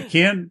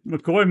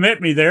McCoy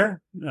met me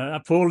there. I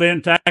pulled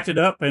in, taxied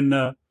up,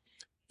 and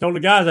told the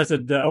guys, I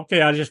said,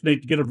 okay, I just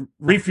need to get a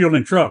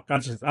refueling truck. I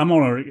said, I'm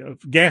going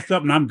to gas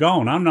up and I'm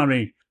gone. I'm not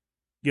going to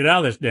get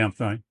out of this damn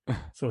thing.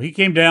 So he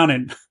came down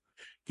and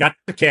got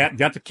the cat,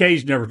 got the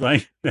cage and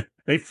everything.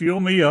 They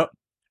fueled me up,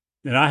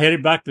 and I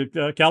headed back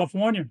to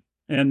California.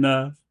 And,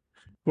 of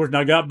course, when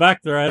I got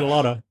back there, I had a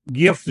lot of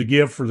gifts to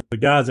give for the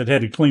guys that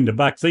had to clean the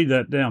back seat of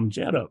that damn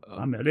jet up.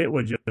 I mean, it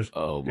was just,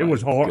 it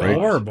was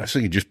horrible. I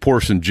think you just pour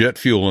some jet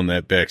fuel in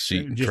that back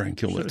seat and try and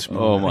kill that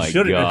smoke. Oh, my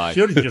God.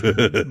 Should have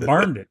just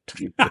burned it.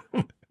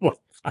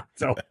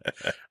 So,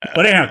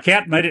 but anyhow,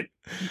 Cat made it.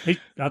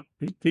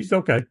 He's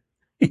okay.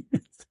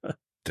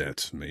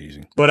 That's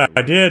amazing. But I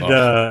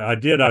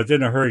was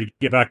in a hurry to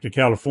get back to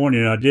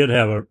California, and I did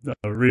have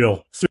a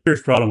real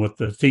serious problem with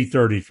the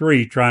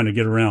T-33 trying to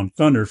get around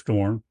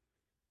thunderstorm.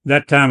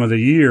 that time of the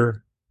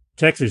year,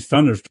 Texas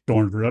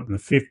thunderstorms were up in the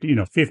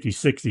 50,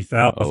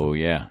 60,000. Oh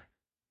yeah.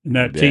 And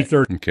that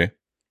T-30, Okay.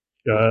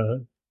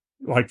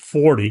 like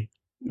 40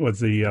 was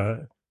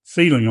the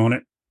ceiling on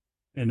it.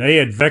 And they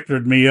had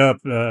vectored me up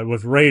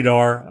with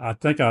radar. I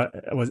think I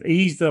was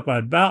eased up at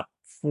about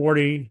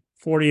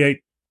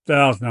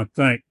 48,000, I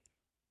think,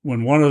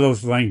 when one of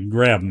those things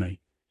grabbed me.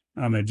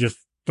 I mean, just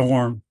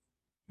storm,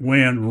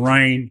 wind,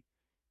 rain,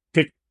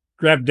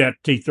 grabbed that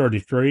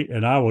T-33,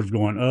 and I was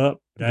going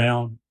up,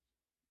 down,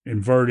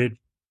 inverted.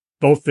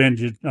 Both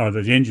engines,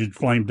 the engine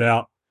flamed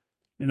out.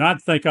 And I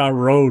think I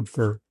rode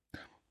for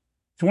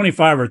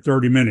 25 or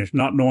 30 minutes,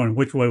 not knowing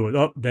which way was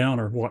up, down,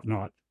 or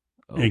whatnot.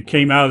 And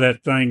came out of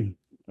that thing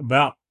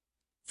about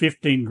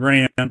 15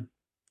 grand,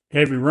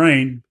 heavy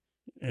rain.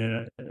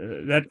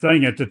 That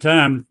thing at the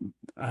time,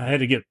 I had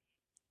to get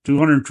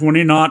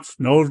 220 knots,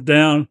 nose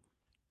down.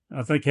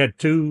 I think had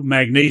 2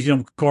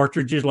 magnesium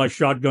cartridges like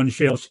shotgun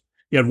shells.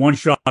 You had 1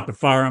 shot to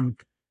fire them.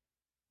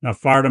 I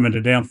fired them and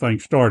the damn thing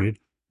started.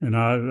 And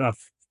I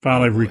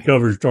finally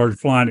recovered and started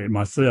flying it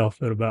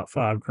myself at about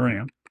 5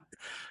 grand.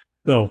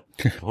 So,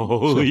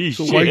 holy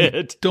so why you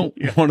shit! don't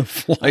want to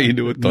fly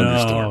into a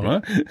thunderstorm, huh?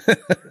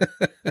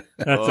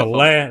 That's the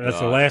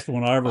last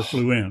one I ever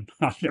flew in.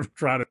 I never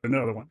tried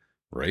another one.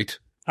 Right.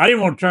 I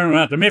didn't want to turn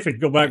around to Memphis,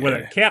 go back with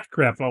that cat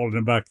crap all in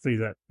the back to see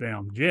that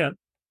damn jet.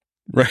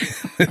 Right.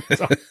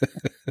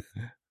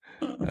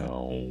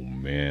 Oh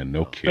man,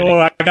 no kidding. So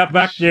I got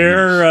back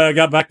there,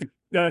 got back to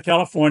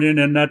California, and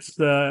then that's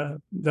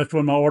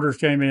when my orders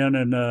came in,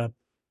 and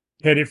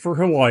headed for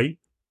Hawaii.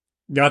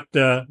 Got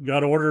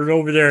orders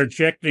over there and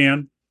checked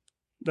in.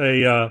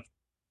 A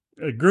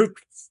group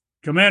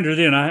commander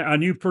then I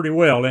knew pretty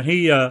well, and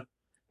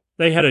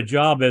they had a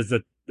job as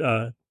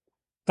a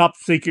top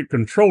secret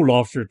control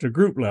officer at the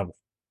group level,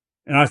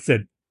 and I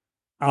said,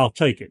 I'll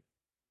take it.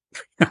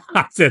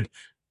 I said,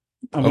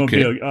 I'm going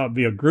to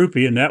be a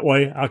groupie, and that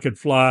way I could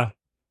fly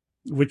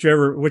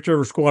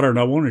whichever squadron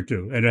I wanted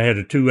to. And I had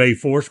a 2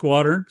 A4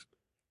 squadrons.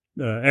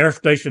 The air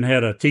station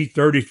had a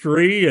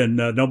T-33, and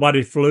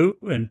nobody flew,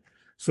 and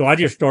so I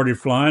just started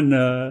flying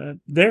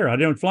there. I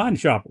didn't fly in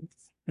Chopper,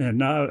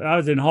 and I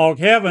was in hog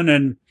heaven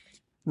and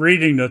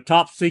reading the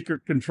top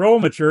secret control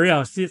material.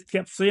 I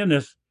kept seeing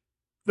this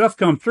stuff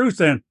come through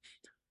saying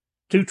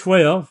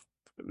 212,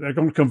 they're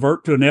going to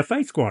convert to an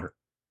F8 squadron.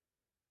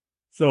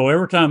 So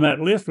every time that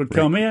list would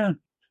come in,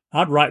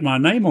 I'd write my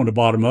name on the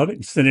bottom of it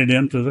and send it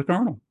in to the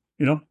colonel.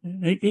 You know,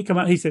 he come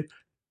out, he said,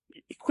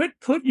 quit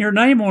putting your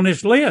name on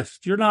this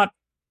list. You're not,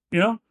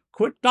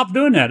 stop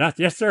doing that. I said,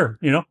 yes, sir.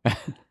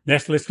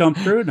 Next list come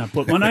through and I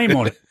put my name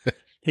on it.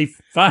 He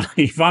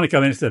finally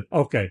come in and said,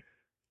 okay,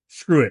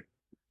 screw it.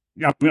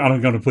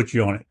 I'm going to put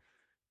you on it.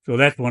 So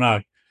that's when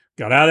I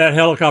got out of that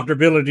helicopter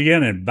billet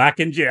again and back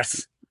in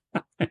jets.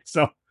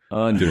 So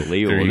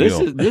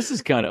unbelievable. This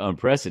is kind of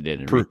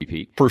unprecedented,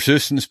 Pete.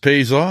 Persistence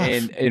pays off.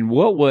 And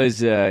what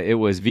was it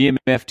was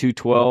VMF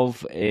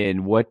 212,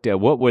 and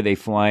what were they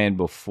flying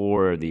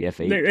before the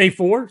F8?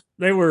 A4s.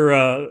 They were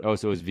so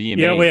it was VMA.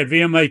 Yeah, we had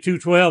VMA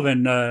 212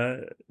 and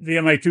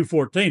VMA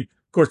 214. Of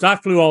course, I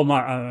flew all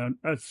my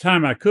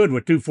time I could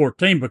with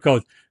 214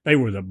 because they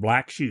were the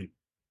black sheep.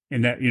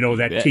 And that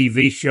that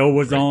TV show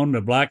was on, the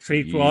Black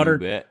Sheep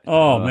Squadron.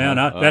 Oh man,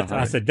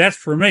 I said that's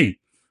for me.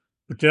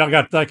 But then I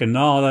got thinking,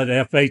 no,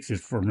 that F8 is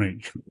for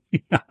me.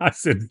 I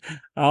said,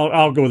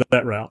 I'll go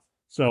that route.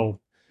 So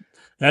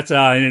that's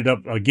how I ended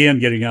up again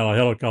getting out of a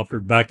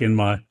helicopter back in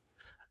my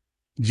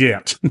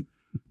jet.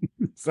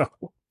 So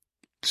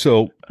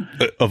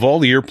of all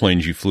the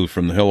airplanes you flew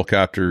from, the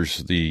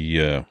helicopters,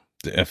 the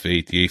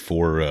F8, the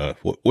A4,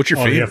 what's your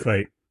favorite?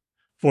 The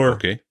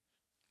F8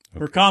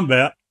 for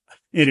combat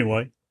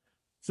anyway.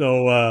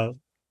 So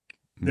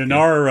then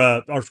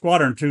our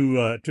squadron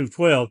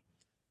 212.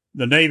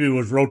 The Navy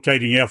was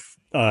rotating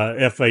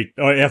F8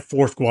 or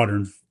F4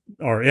 squadrons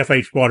or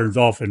F8 squadrons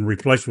off and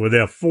replaced with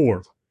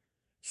F4.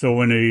 So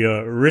when the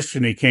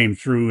Oriskany came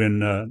through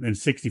in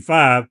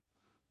 65,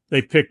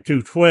 they picked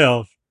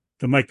 212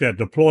 to make that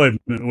deployment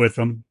with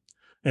them,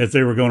 as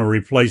they were going to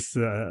replace,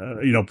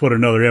 put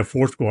another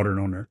F4 squadron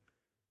on there.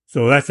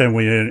 So that's how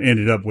we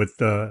ended up with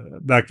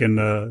back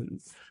in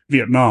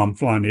Vietnam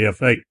flying the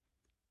F8.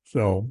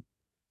 So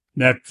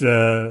that's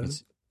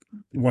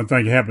one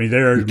thing that happened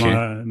there is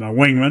my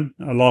wingman.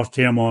 I lost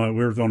him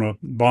we were on a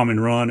bombing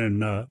run,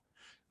 and I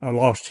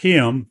lost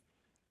him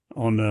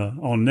on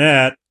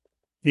that.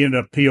 He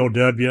ended up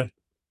POW.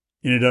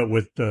 Ended up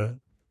with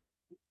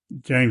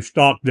James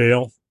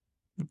Stockdale.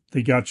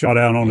 He got shot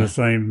out on the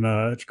same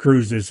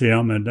cruise as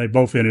him, and they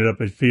both ended up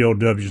as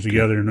POWs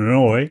together in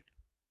Illinois.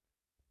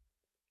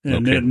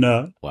 And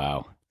then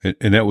wow,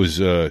 and that was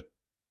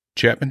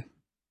Chapman,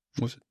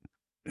 was it?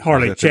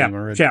 Harley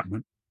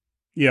Chapman.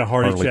 Yeah,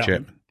 Harley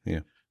Chapman.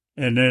 Yeah.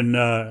 And then,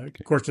 of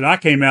course, I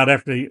came out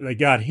after they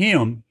got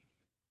him.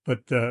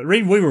 But the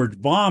reason we were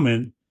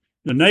bombing,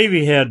 the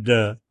Navy had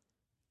a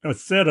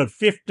set of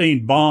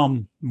 15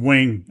 bomb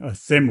wing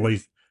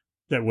assemblies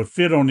that would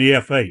fit on the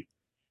F8.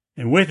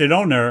 And with it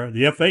on there,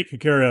 the F8 could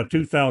carry a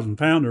 2,000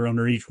 pounder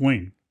under each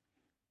wing.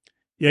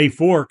 the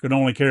A4 could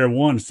only carry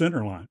one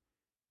center line.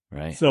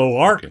 Right. So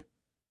our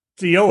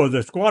CO of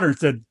the squadron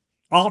said,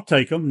 I'll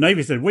take them.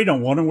 Navy said, we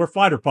don't want them. We're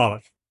fighter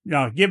pilots.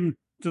 Give them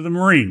to the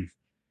Marines.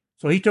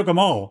 So he took them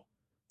all.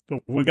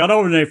 But when we got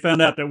over there, they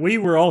found out that we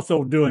were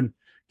also doing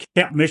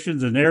cap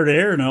missions and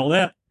air-to-air and all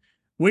that.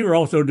 We were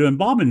also doing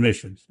bombing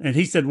missions. And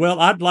he said, well,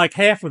 I'd like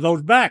half of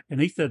those back. And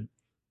he said,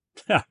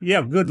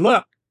 yeah, good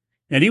luck.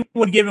 And he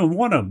wouldn't give him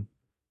one of them.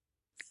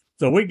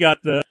 So we got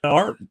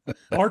our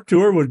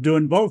tour was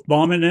doing both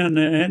bombing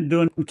and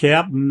doing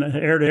cap and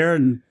air-to-air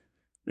and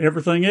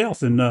everything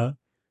else. And but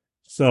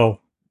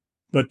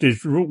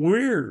it's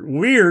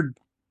weird.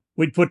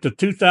 We'd put the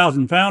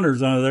 2,000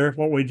 pounders under there.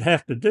 What we'd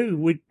have to do,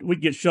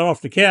 we'd get shut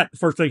off the cat. The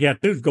first thing you have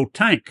to do is go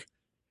tank,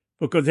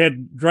 because they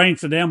had drained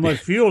so damn much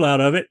fuel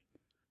out of it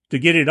to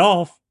get it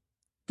off.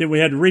 Then we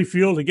had to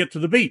refuel to get to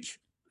the beach.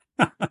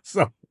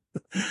 so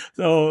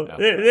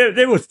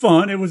it was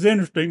fun. It was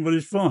interesting, but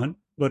it's fun.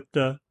 But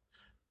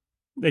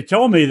they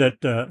told me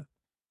that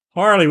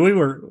Harley, we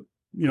were,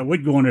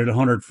 we'd go in at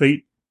 100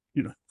 feet,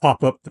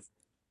 pop up to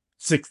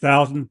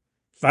 6,000,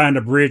 find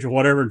a bridge or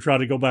whatever, and try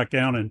to go back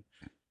down. And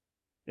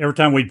every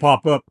time we'd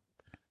pop up,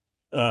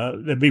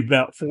 there'd be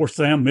about 4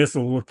 SAM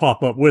missiles would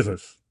pop up with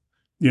us,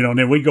 and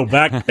then we'd go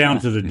back down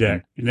to the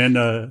deck. And then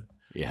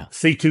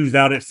C2's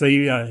out at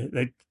sea.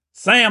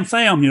 Sam,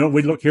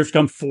 we'd look, here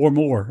comes 4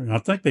 more. And I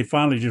think they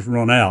finally just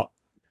run out.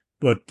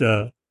 But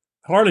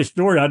Harley's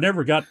story, I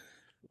never got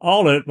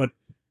all of it, but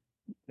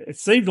it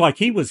seemed like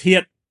he was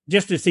hit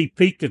just as he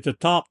peaked at the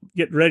top,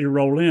 getting ready to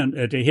roll in.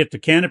 They hit the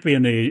canopy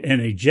and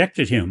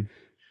ejected him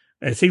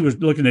as he was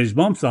looking at his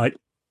bomb sight.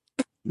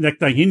 Next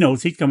thing he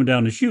knows, he's coming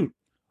down to shoot.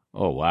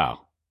 Oh,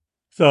 wow.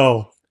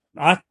 So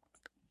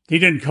he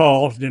didn't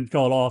call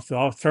off. So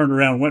I turned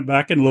around, went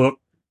back and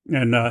looked,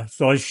 and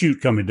saw his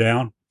chute coming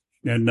down.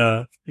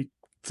 And he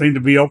seemed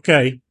to be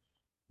okay.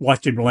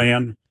 Watched him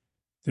land.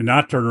 Then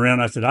I turned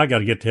around. I said, I got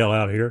to get the hell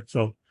out of here.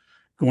 So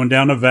going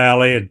down the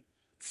valley, and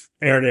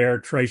air-to-air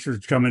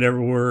tracers coming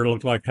everywhere. It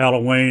looked like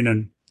Halloween.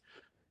 And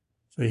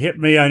so he hit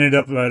me. I ended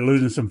up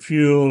losing some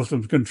fuel,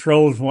 some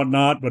controls and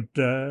whatnot. But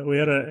we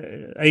had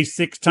a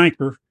A6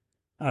 tanker.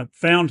 I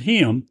found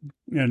him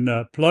and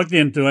plugged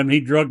into him.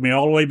 He drugged me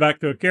all the way back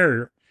to a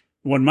carrier.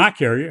 It wasn't my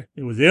carrier.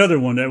 It was the other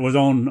one that was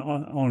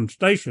on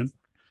station.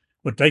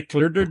 But they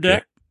cleared their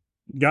deck,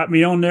 got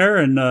me on there,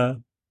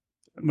 and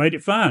made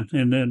it fine.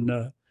 And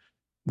then,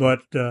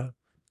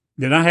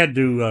 then I had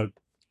to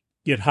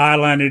get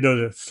highlighted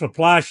to the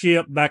supply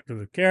ship, back to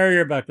the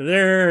carrier, back to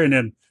there, and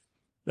then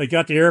they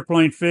got the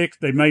airplane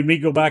fixed. They made me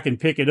go back and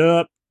pick it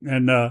up,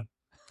 and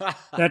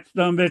that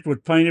sumbitch was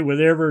painted with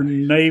every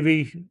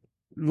Navy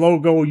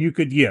logo you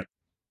could get.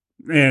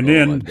 And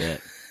then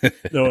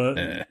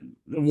the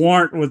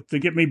warrant was to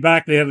get me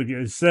back. They had to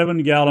get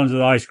 7 gallons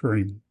of ice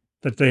cream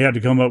that they had to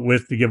come up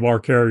with to give our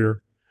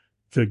carrier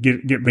to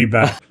get me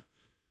back.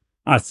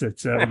 I said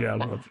 7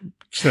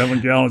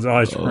 gallons of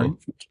ice cream.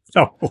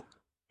 So,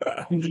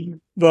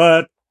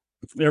 but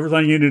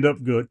everything ended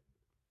up good.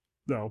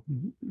 So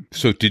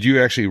did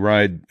you actually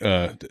ride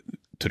to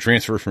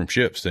transfer from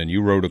ships? Then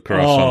you rode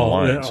across on the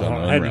lines.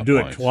 I had to do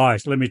it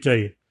twice. Let me tell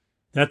you,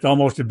 that's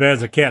almost as bad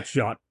as a cat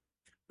shot.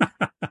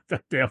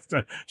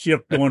 The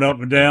ship going up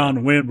and down,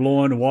 the wind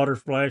blowing, the water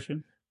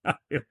splashing. So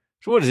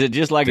what is it?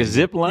 Just like a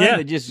zip line? Yeah.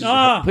 They just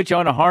put you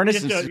on a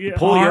harness and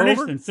pull you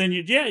over? And send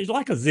you. Yeah, it's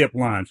like a zip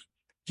line.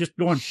 Just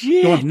going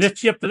from this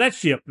ship to that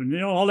ship,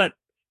 and all that,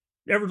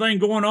 everything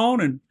going on,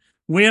 and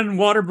wind and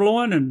water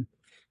blowing, and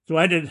so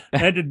I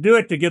had to do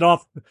it to get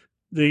off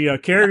the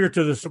carrier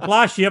to the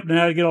supply ship, and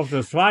I had to get off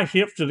the supply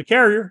ship to the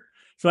carrier.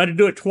 So I had to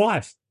do it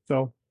twice.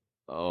 So.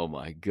 Oh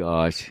my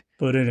gosh!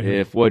 But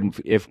anyway,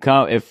 if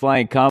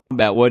flying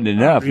combat wasn't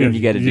enough, then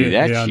you got to do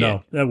that shit.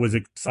 No, that was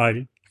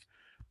exciting.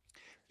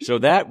 So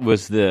that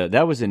was in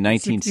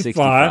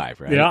 1965,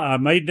 right? Yeah, I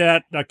made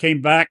that. I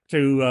came back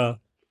to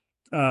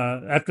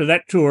after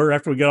that tour,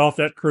 after we got off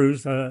that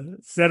cruise,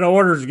 set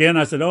orders again.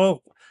 I said,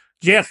 "Oh,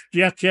 Jess,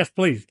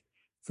 please."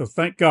 So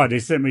thank God they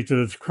sent me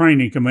to the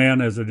training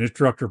command as an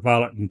instructor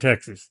pilot in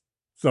Texas.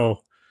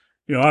 So,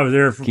 I was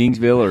there for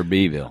Kingsville or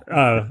Beeville?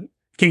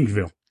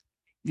 Kingsville.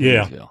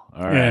 Yeah. Kingsville.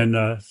 All right. And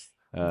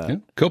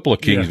a couple of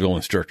Kingsville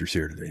instructors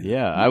here today.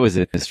 Yeah, I was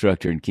an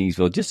instructor in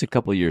Kingsville just a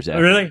couple of years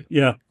after. Really?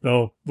 Yeah.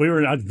 So we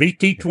were at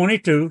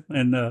VT-22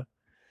 and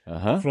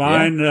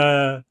flying.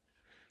 Yeah.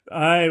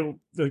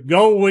 The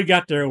goal we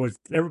got there was,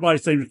 everybody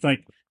seemed to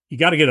think you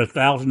got to get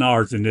 1,000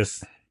 hours in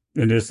this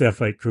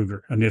F8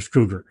 Cougar,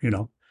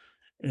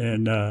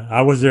 And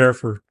I was there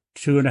for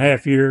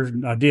 2.5 years,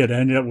 and I did. I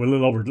ended up with a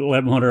little over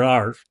 1,100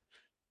 hours,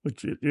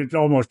 which it's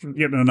almost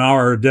getting an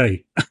hour a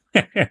day.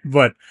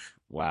 But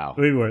wow,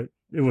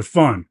 it was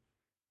fun.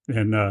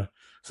 And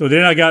so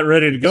then I got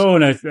ready to go,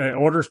 and I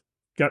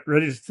got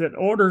ready to set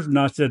orders, and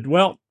I said,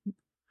 well,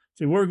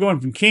 see, we're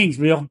going from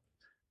Kingsville.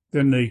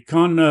 Then the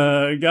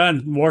guy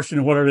in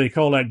Washington, whatever they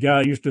call that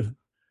guy, used to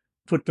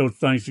put those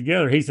things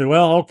together. He said,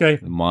 well, okay.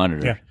 The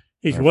monitor. Yeah.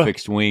 He said, well,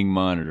 fixed wing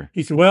monitor.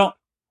 He said, well,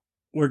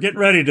 we're getting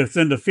ready to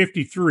send the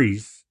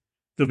 53s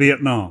to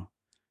Vietnam.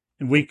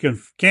 And we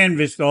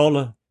canvassed all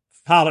the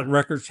pilot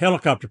records,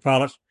 helicopter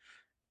pilots,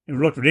 and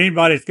we looked at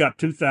anybody that's got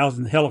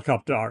 2,000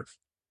 helicopter hours,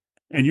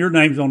 and your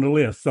name's on the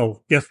list.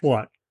 So guess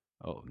what?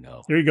 Oh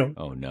no. There you go.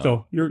 Oh no.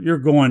 So you're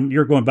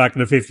going back to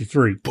the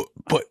 53. But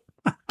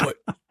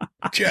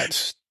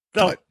jets.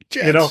 So, But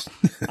jets. you know,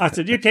 I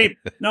said, you can't,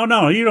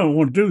 no, you don't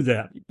want to do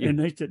that. And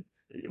they said,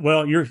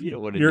 well, you're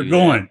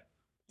going.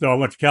 So I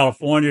went to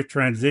California,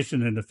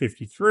 transitioned into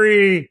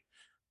 53,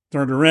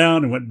 turned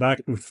around and went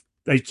back with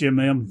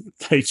HM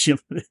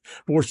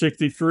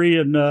 463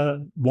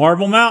 in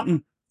Marble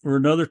Mountain for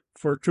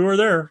a tour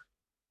there.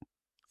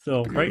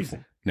 So crazy.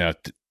 Now,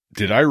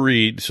 did I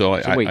read? So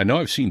wait. I know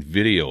I've seen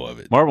video of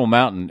it. Marble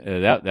Mountain,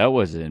 that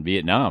was in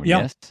Vietnam, Yeah.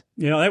 yes?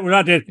 Yeah, that was,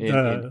 I did.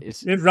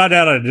 It's right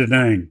out of Da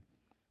Nang.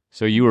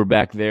 So you were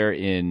back there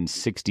in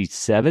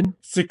 67?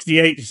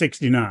 68 to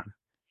 69.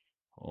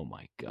 Oh,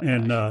 my God.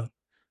 And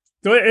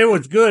so it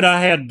was good.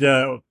 I had,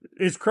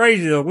 it's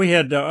crazy though. We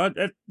had,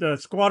 the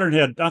squadron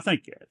had, I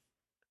think,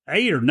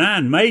 8 or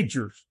 9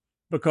 majors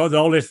because of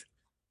all this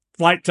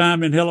flight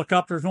time in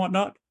helicopters and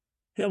whatnot.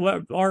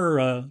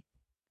 Our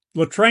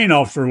Latrine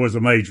officer was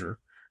a major.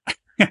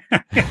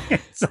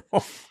 so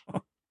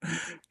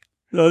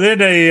then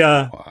they,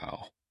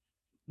 Wow.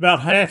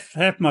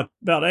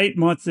 about 8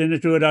 months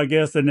into it, I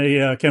guess, and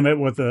they came up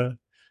with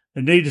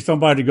they needed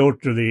somebody to go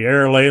to the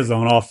air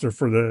liaison officer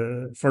for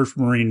the 1st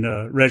Marine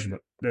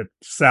Regiment that's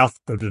south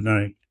of Da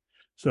Nang.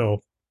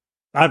 So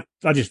I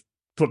just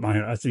put my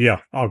hand. I said,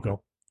 yeah, I'll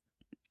go.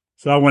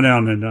 So I went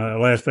down and the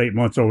last 8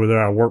 months over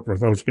there, I worked with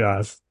those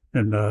guys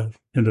in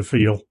the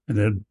field, and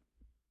then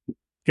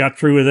got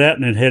through with that,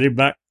 and then headed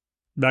back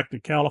to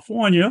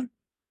California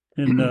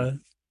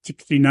in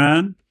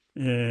 69,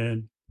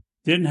 and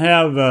didn't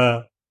have.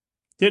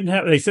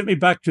 They sent me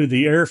back to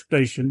the air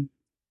station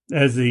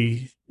as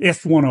the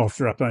S1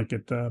 officer, I think,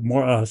 at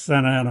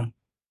Santa Ana,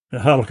 the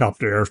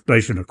helicopter air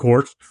station, of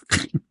course.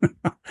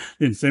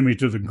 Didn't send me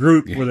to the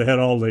group where they had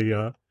all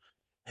the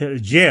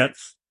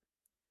jets.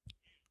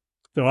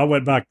 So I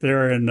went back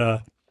there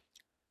and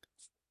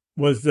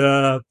was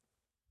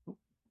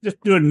just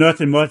doing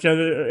nothing much.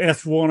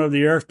 S1 of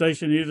the air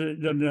station, he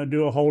didn't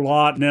do a whole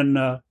lot. And then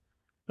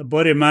a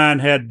buddy of mine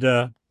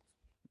had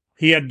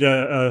he had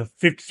a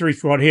 53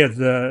 squad. He had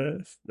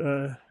a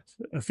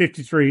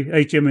 53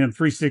 HMM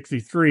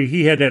 363.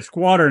 He had that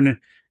squadron. And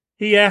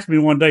he asked me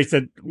one day, he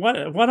said, why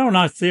don't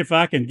I see if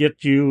I can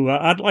get you,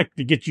 I'd like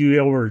to get you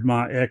over as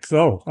my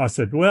XO. I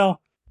said,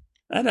 well,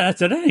 that ain't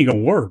going to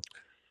work.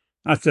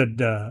 I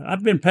said,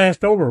 I've been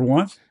passed over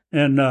once.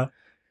 And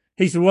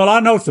he said, well, I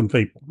know some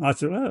people. I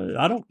said, well,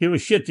 I don't give a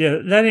shit.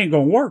 That ain't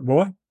going to work,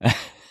 boy.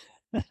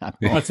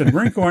 I said,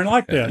 Marine Corps ain't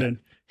like that. And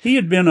he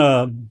had been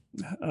one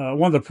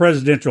of the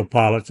presidential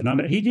pilots,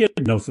 and he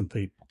did know some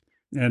people.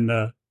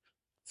 And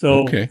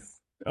so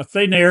I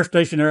stayed in the air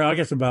station there, I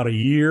guess, about a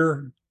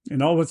year.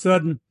 And all of a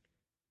sudden,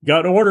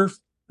 got orders.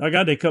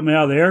 They cut me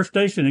out of the air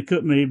station and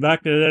put me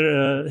back to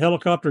that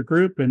helicopter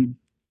group and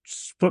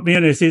put me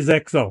in as his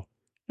XO.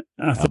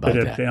 I thought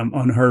that's damn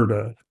unheard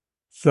of.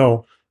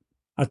 So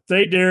I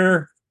stayed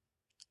there.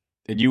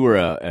 And you were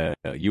a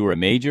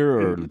major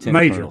or lieutenant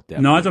major?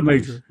 Colonel? No, I was a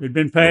major. It'd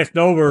been passed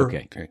over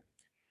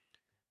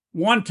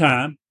one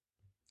time,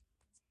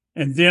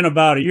 and then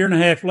about a year and a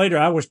half later,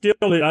 I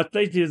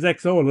stayed his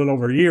XO a little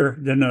over a year.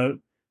 Then the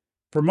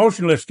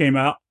promotion list came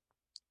out.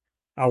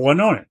 I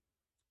wasn't on it,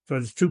 so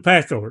it's 2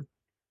 passed over.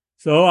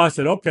 So I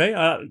said, okay,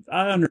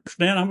 I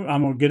understand.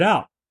 I'm going to get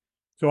out.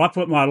 So I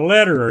put my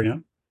letter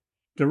in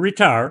to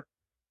retire.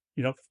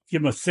 Give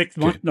them a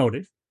 6-month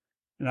notice.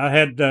 And I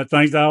had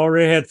things I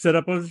already had set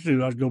up as to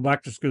do. I'd go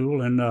back to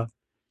school. And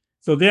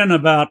so then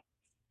about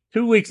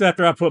 2 weeks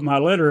after I put my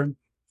letter in,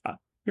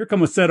 here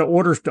come a set of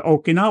orders to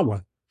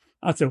Okinawa.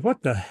 I said,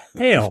 what the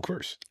hell? Of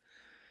course.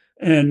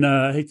 And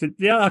he said,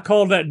 yeah, I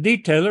called that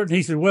detailer. And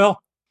he said,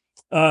 well,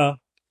 our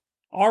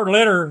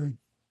letter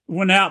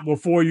went out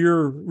before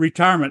your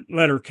retirement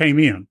letter came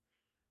in.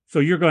 So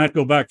you're going to have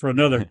to go back for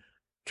another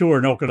tour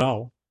in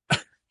Okinawa.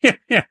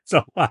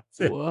 So I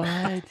said,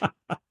 what?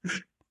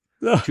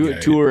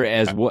 Tour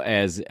as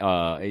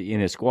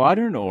in a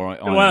squadron or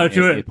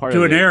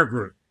to an air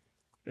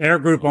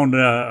group on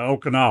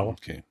Okinawa.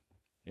 Okay.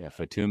 Yeah,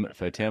 Fatima.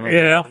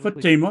 Yeah,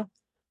 Fatima.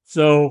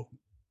 So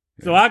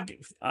I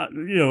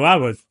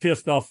was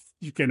pissed off.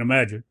 You can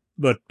imagine.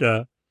 But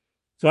so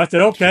I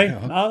said, okay,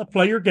 I'll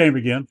play your game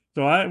again.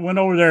 So I went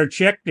over there and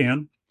checked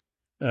in.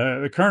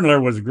 The colonel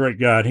there was a great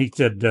guy. And he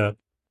said,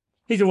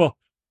 well,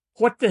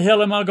 what the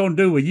hell am I going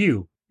to do with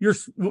you? You're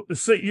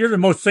the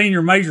most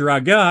senior major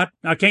I got.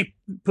 I can't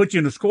put you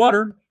in a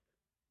squadron.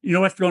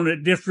 That's going to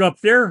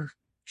disrupt their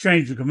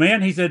change of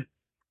command. He said,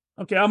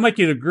 okay, I'll make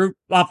you the group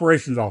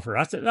operations officer.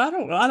 I said, I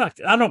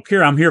don't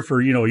care. I'm here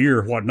for, a year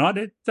or whatnot.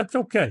 That's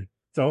okay.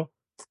 So,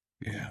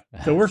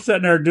 so we're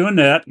sitting there doing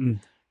that.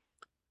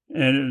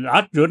 And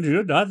I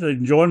was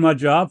enjoying my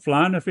job,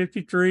 flying the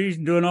 53s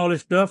and doing all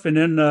this stuff. And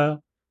then,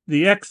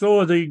 the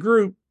XO of the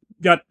group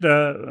got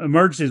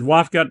emergency. His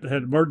wife had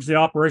emergency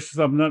operation,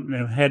 something,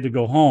 and had to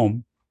go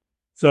home.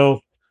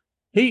 So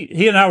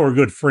he and I were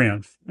good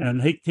friends.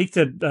 And he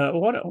said,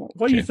 what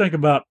do you think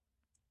about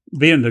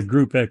being the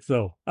Group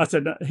XO. I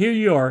said, here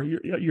you are.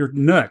 You're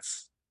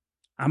nuts.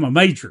 I'm a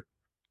major.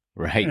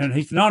 Right. And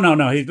he said, no.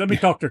 Let me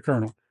talk to the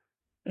colonel.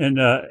 And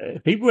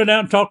he went out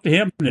and talked to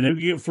him. And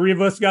then three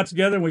of us got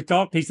together and we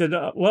talked. He said,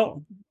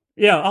 well,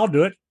 yeah, I'll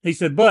do it. He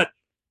said, but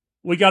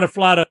we got to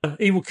fly to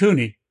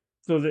Iwakuni.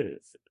 So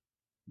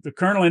the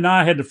colonel and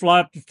I had to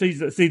fly up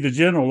to see the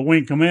general, the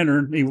wing commander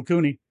in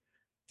Iwakuni.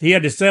 He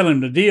had to sell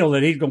him the deal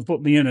that he's going to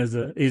put me in as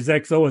his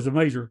XO as a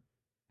major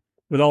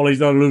with all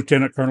these other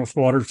lieutenant colonel,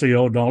 squadron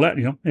CO and all that,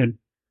 And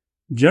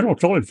general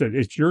told him, said,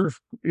 it's your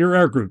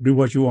air group. Do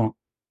what you want.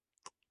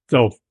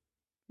 So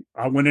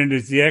I went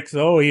into the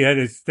XO. He had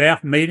his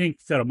staff meeting,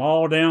 set them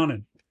all down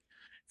and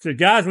said,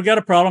 guys, we got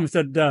a problem. He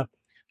said,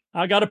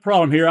 I got a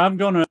problem here. I'm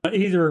going to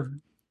either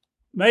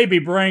maybe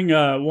bring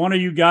one of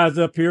you guys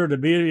up here to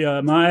be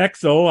my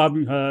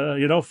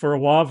XO, for a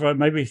while, for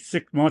maybe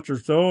 6 months or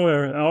so,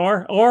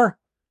 or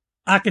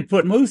I could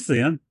put Moose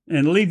in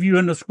and leave you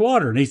in the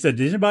squadron. He said,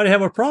 does anybody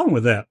have a problem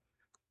with that?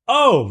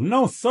 Oh,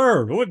 no,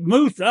 sir.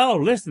 Moose,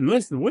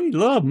 listen, we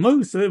love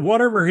Moose.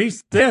 Whatever he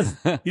says,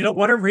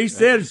 whatever he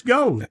says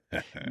goes.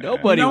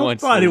 Nobody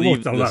wants to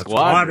leave the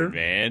squadron,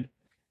 man.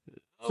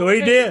 So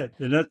he did.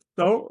 And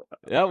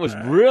that was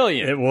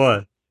brilliant. It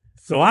was.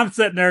 So I'm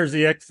sitting there as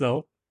the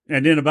XO.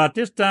 And then about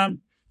this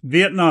time,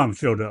 Vietnam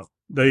showed up,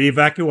 the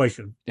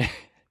evacuation.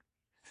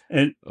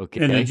 And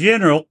the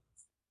general,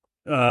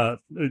 I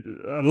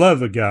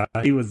love the guy.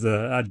 He was,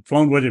 I'd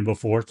flown with him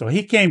before. So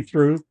he came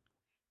through,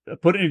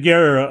 putting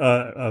together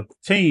a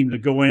team to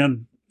go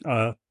in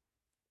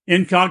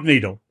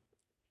incognito,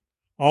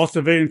 all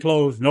civilian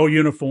clothes, no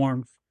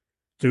uniforms,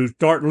 to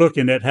start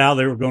looking at how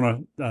they were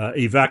going to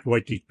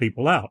evacuate these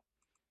people out.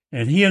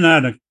 And he and I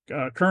and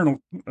the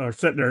colonel are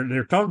sitting there,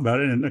 they're talking about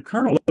it. And the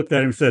colonel looked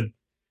at him and said,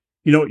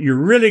 you're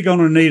really going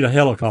to need a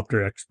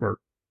helicopter expert.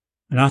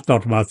 And I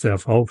thought to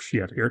myself, oh,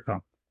 shit, here it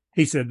comes.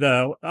 He said,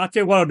 I'll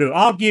tell you what I'll do.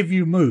 I'll give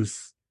you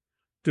Moose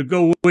to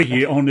go with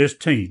you on this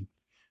team.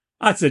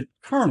 I said,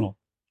 Colonel.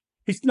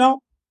 He said,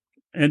 no.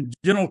 And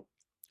General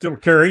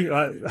Kerry,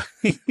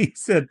 he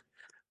said,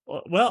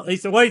 well, he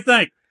said, what do you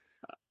think?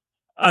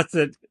 I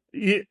said,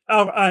 yeah.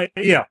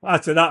 I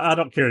said, I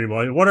don't care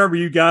anymore. Whatever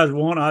you guys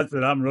want, I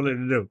said, I'm ready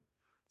to do.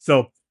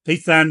 So he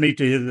signed me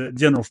to his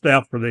general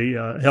staff for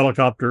the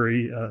helicopter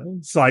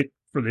site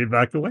for the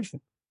evacuation.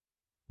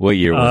 What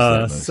year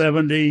was that?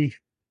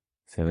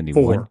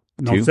 74.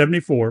 No,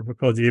 74,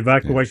 because the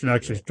evacuation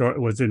actually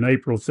was in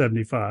April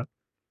 75.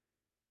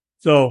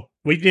 So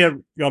we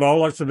got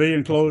all our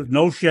civilian clothes,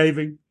 no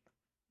shaving.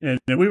 And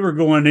we were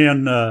going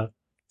in,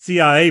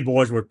 CIA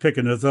boys were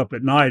picking us up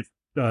at night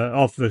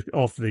off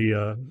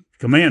the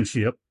command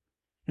ship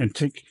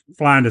and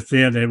flying us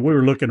in. And we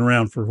were looking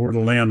around for where to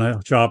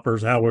land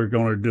choppers, how we were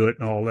going to do it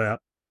and all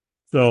that.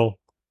 So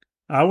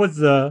I was,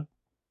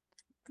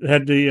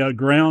 had the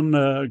ground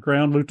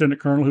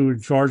lieutenant colonel who was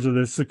in charge of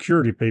the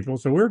security people.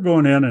 So we were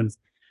going in, and so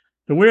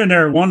we were in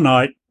there one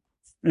night,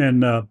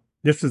 and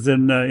this was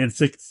in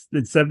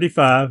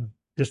 75,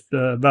 just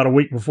about a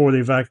week before the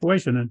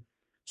evacuation. And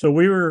so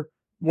we were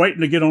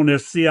waiting to get on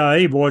this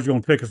CIA boys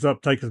going to pick us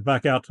up, take us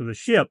back out to the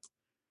ship.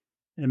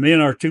 And me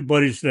and our two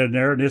buddies sitting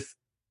there, and this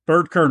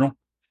third colonel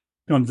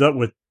comes up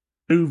with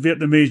two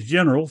Vietnamese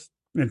generals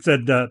and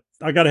said,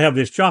 I got to have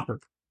this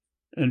chopper.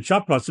 And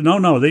chopper said, no,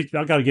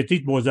 I got to get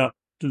these boys out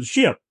to the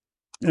ship.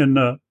 And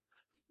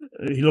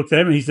he looked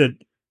at him and he said,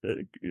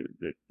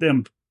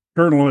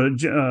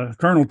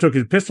 Colonel took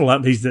his pistol out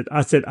and he said,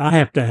 I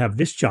have to have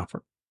this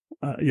chopper.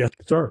 Yes,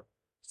 sir.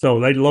 So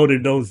they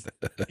loaded those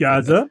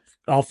guys up.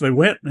 Off they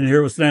went. And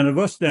here was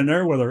us standing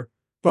there with our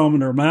thumb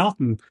in our mouth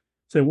and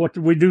said, what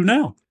do we do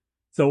now?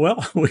 So,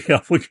 well, we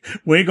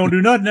ain't going to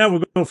do nothing now.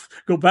 We're going to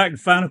go back and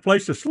find a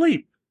place to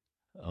sleep.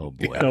 Oh,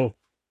 boy. So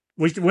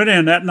we went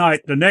in that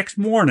night. The next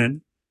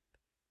morning,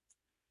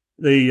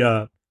 they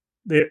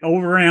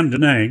overran Da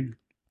Nang,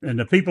 and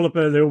the people up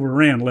there they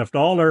overran left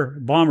all their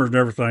bombers and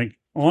everything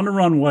on the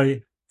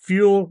runway,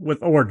 fuel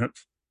with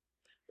ordnance.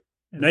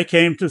 And they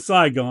came to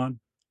Saigon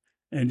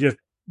and just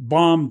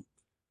bombed,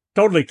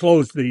 totally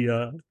closed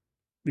the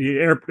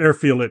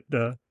airfield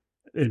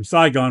in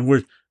Saigon,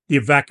 where the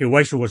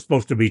evacuation was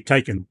supposed to be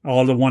taken.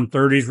 All the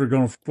 130s were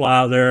going to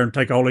fly there and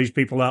take all these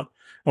people out.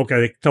 Okay,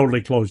 they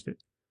totally closed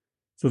it.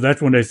 So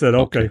that's when they said,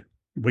 okay,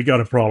 we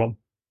got a problem.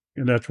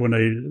 And that's when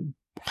they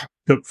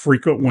took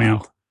frequent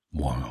wind.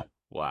 Wow.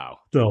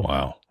 So,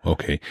 wow.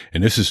 Okay.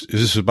 And is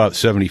this about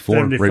 74,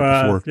 75,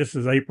 right before? This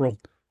is April.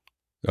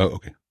 Oh,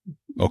 okay.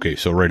 Okay.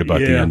 So right about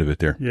the end of it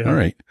there. Yeah. All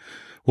right.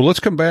 Well,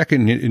 let's come back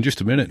in just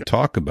a minute and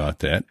talk about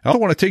that. I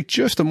want to take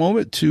just a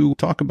moment to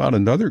talk about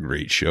another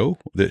great show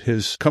that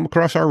has come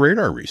across our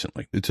radar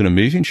recently. It's an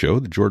amazing show,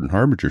 the Jordan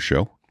Harbinger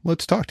Show.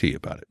 Let's talk to you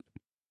about it.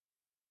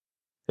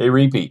 Hey,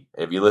 Repeat,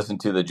 have you listened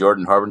to the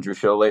Jordan Harbinger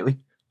Show lately?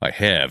 I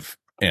have,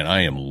 and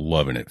I am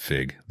loving it,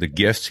 Fig. The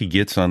guests he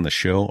gets on the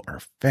show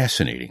are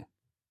fascinating.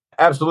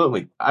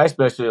 Absolutely. I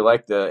especially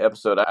like the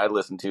episode I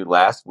listened to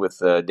last with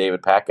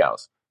David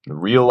Packhouse, the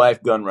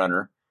real-life gun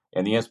runner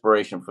and the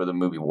inspiration for the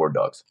movie War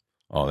Dogs.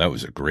 Oh, that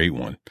was a great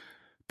one.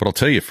 But I'll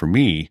tell you, for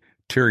me,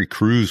 Terry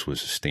Crews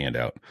was a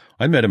standout.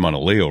 I met him on a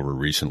layover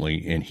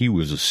recently, and he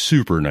was a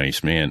super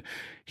nice man.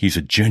 He's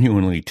a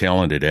genuinely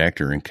talented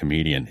actor and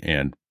comedian,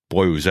 and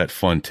boy, was that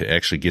fun to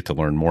actually get to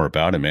learn more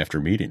about him after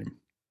meeting him.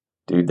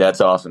 Dude, that's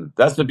awesome.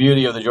 That's the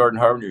beauty of the Jordan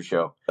Harbinger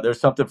Show. There's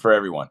something for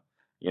everyone.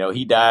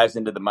 He dives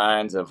into the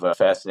minds of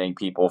fascinating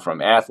people, from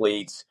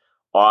athletes,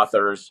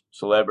 authors,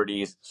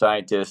 celebrities,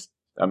 scientists.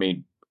 I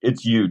mean,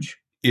 it's huge.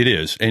 It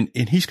is. And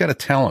he's got a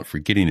talent for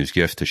getting his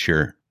guests to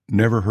share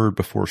never heard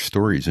before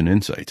stories and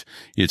insights.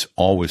 It's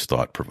always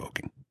thought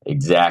provoking.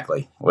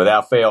 Exactly.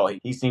 Without fail,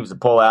 he seems to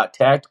pull out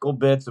tactical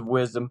bits of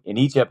wisdom in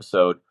each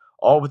episode,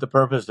 all with the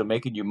purpose of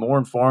making you more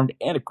informed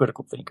and a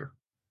critical thinker.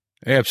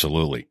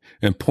 Absolutely.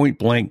 And point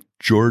blank,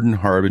 Jordan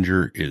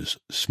Harbinger is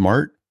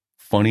smart,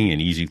 funny,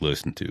 and easy to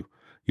listen to.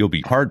 You'll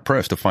be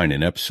hard-pressed to find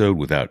an episode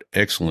without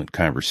excellent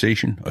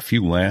conversation, a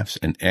few laughs,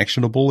 and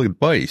actionable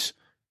advice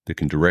that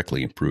can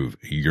directly improve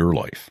your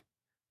life.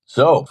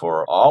 So,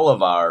 for all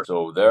of our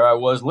So There I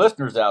Was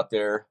listeners out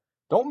there,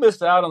 don't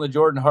miss out on the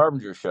Jordan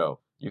Harbinger Show.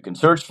 You can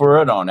search for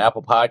it on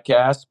Apple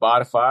Podcasts,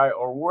 Spotify,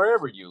 or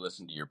wherever you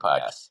listen to your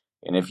podcasts.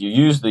 And if you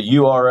use the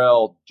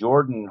URL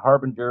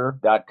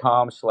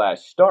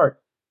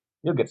jordanharbinger.com/start,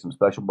 you'll get some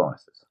special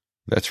bonuses.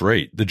 That's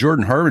right. The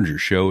Jordan Harbinger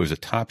Show is a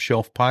top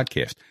shelf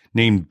podcast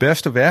named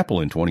Best of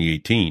Apple in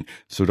 2018.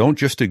 So don't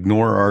just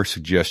ignore our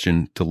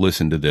suggestion to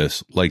listen to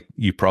this like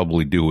you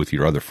probably do with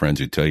your other friends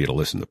who tell you to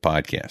listen to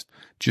podcasts.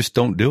 Just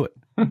don't do it.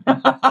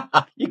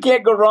 You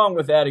can't go wrong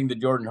with adding the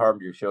Jordan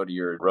Harbinger Show to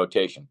your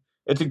rotation.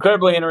 It's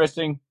incredibly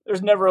interesting.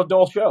 There's never a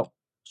dull show.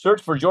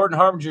 Search for Jordan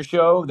Harbinger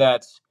Show.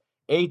 That's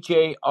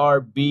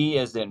HARB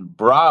as in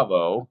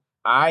Bravo,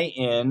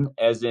 IN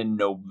as in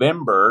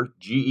November,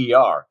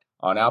 GER,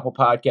 on Apple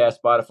Podcasts,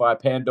 Spotify,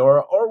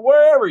 Pandora, or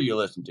wherever you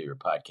listen to your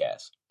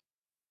podcast.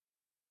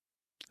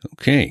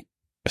 Okay.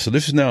 So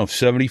this is now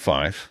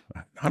 75.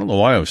 I don't know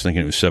why I was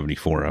thinking it was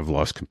 74. I've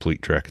lost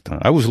complete track of time.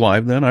 I was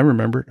live then. I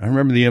remember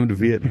the end of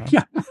Vietnam.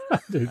 Yeah,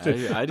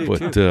 I do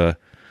But too.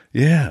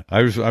 yeah, I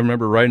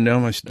remember riding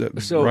down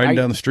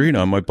down the street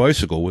on my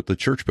bicycle with the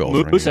church bells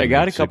ringing. Moose, I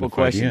got a couple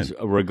questions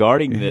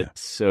regarding this.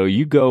 So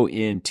you go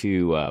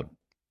into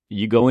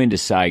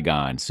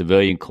Saigon,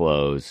 civilian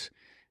clothes,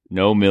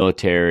 no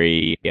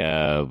military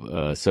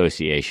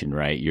association,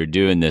 right? You're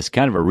doing this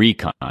kind of a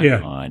recon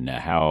on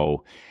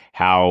how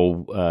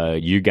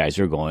you guys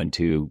are going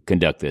to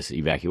conduct this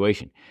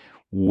evacuation.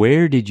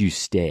 Where did you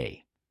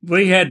stay?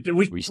 We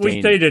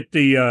stayed at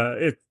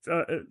the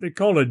they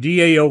call it a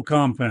DAO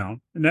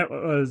compound, and that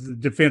was the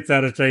Defense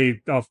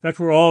Attaché. That's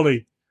where all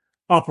the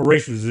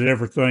operations and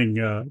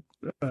everything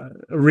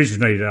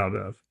originated out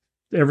of.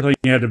 Everything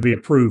had to be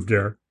approved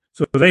there.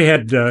 So they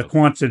had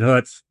Quonset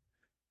huts,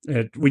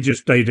 and we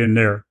just stayed in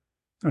there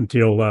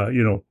until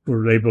we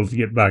were able to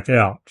get back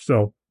out.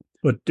 So,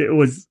 but it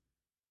was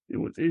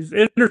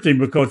interesting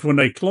because when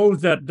they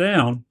closed that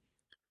down,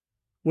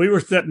 we were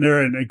sitting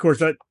there, and of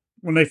course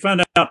when they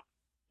found out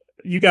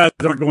you guys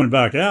aren't going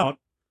back out,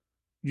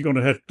 you're going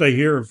to have to stay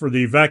here for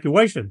the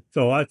evacuation.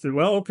 So I said,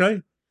 well,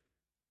 okay,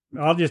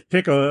 I'll just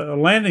pick a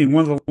landing,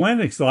 one of the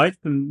landing sites.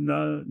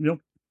 And,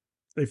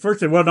 they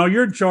first said, well, no,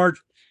 you're in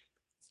charge.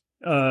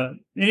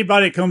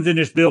 Anybody that comes in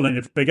this building,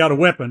 if they got a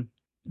weapon,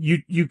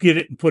 you get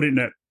it and throw it in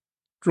that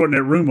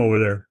room over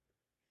there.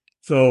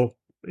 So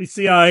the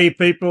CIA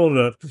people,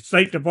 the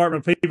State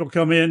Department people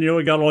come in,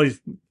 we got all these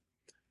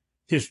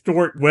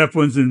historic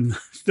weapons and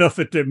stuff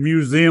at the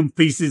museum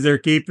pieces they're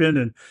keeping,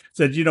 and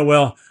said,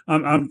 well,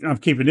 I'm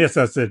keeping this.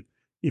 I said,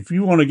 if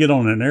you want to get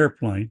on an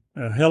airplane,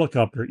 a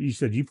helicopter, you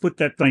said, you put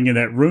that thing in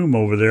that room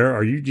over there,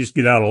 or you just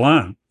get out of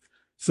line.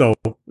 So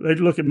they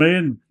look at me,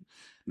 and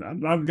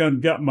I've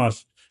got my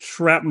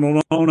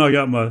shrapnel on. I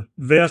got my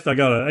vest. I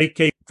got an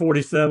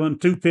AK-47,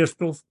 2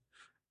 pistols.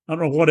 I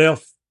don't know what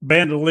else,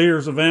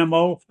 bandoliers of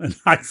ammo. And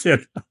I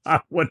said,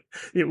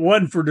 it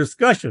wasn't for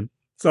discussion.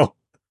 So,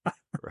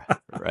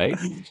 right?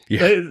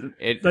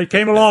 They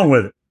came along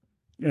with it.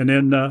 And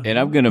then, and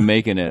I'm going to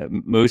make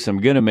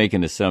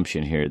an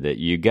assumption here that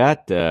you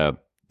got to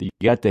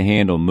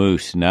handle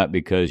Moose, not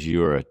because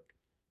you're a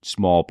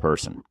small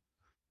person.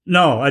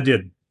 No, I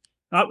didn't.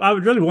 I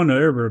was really wasn't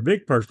ever a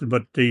big person,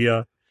 but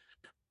the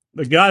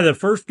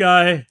first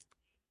guy,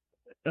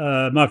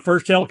 my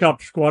first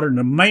helicopter squadron,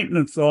 the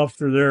maintenance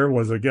officer there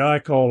was a guy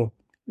called,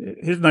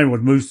 his name was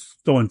Moose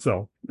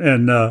so-and-so.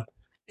 And,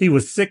 he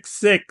was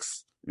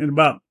 6'6" and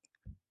about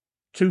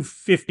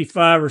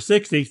 255 or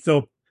 60.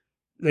 So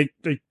they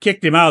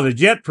kicked him out of the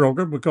jet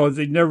program because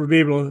he'd never be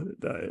able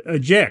to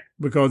eject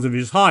because of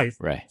his height.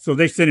 Right. So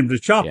they sent him to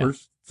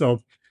choppers. Yeah.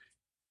 So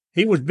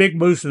he was Big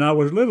Moose and I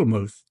was Little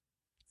Moose.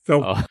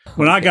 So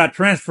when I got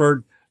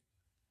transferred,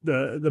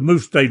 the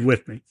Moose stayed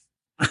with me.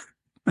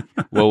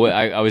 Well,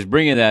 I was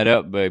bringing that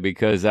up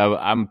because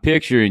I'm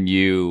picturing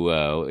you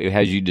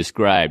as you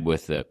described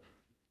with the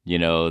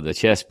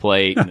chest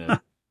plate and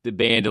the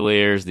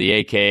bandoliers, the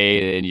AK,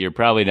 and you're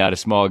probably not a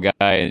small guy,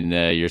 and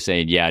you're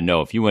saying, yeah,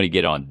 no, if you want to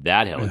get on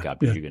that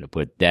helicopter, you're going to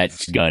put that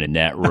gun in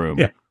that room.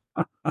 Yeah.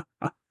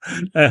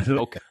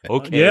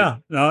 Okay. Yeah,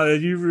 no,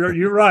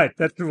 you're right.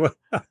 That's what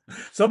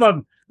some of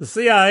them. the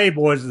CIA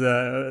boys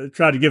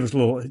tried to give us a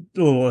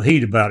little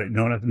heat about it.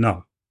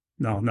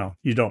 No,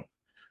 you don't.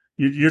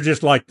 You're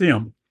just like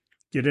them.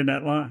 Get in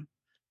that line.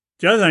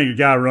 The other thing, the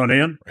guy run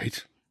in.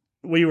 Right.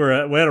 We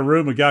had a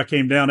room. A guy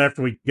came down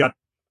after we got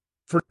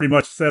pretty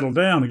much settled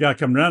down. The guy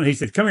come down. And he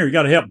said, "Come here. You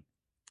got to help."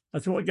 I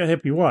said, "What? Got to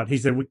help you? What?" He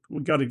said, "We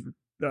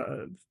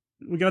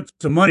got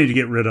some money to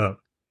get rid of."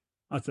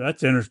 I said,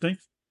 "That's interesting."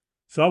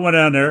 So I went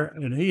down there,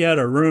 and he had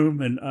a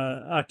room, and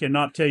I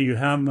cannot tell you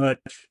how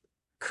much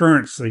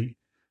currency,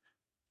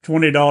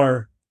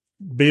 $20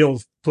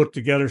 bills put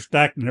together,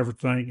 stacked and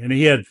everything. And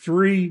he had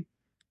three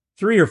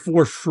or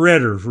four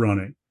shredders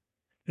running.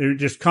 They were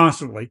just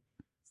constantly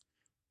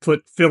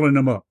filling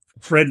them up,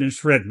 shredding.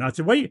 I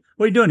said, what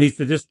are you doing? He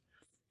said, this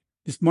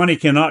money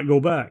cannot go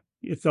back.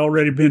 It's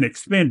already been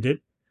expended.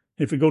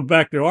 If it goes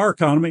back to our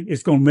economy,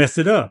 it's going to mess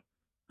it up.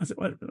 I said,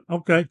 well,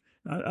 okay.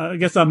 I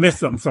guess I missed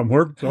something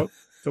somewhere. So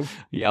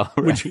yeah,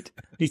 right.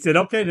 He said,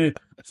 okay. Then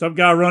some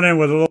guy run in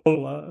with a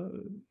little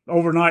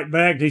overnight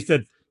bag. He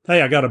said,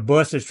 hey, I got a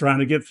bus that's trying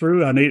to get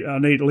through. I need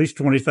at least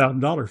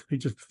 $20,000. He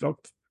just throw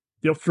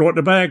it in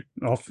the bag.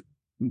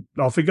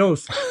 Off he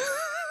goes.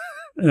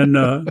 And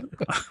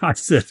I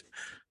said,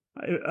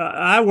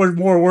 I was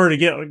more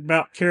worried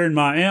about carrying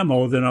my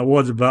ammo than I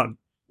was about,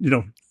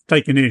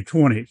 taking any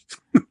 20s.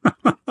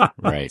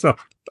 Right. So,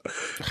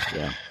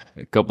 yeah.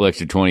 A couple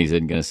extra 20s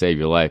isn't going to save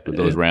your life with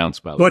those rounds.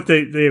 But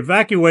they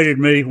evacuated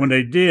me when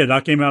they did.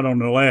 I came out on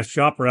the last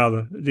chopper out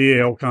of the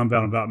DAL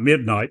compound about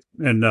midnight,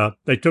 and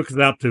they took us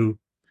out to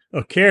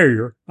a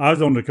carrier. I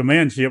was on the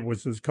command ship,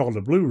 which is called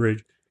the Blue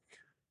Ridge.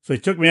 So they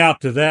took me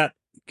out to that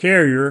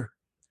carrier,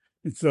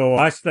 and so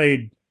I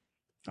stayed,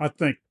 I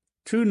think,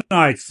 2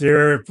 nights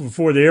there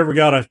before they ever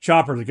got a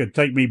chopper that could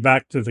take me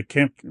back to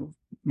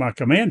my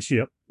command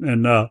ship.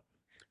 And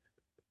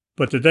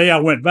but the day I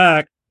went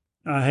back,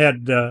 I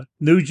had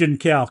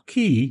Nugent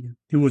Key,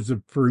 who was the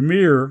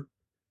premier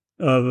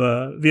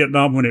of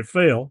Vietnam when it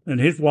fell, and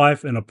his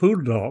wife and a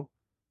poodle dog.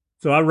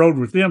 So I rode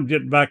with them,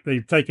 getting back.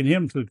 They've taken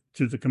him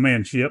to the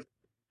command ship.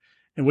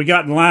 And we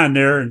got in line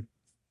there and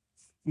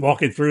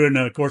walking through, and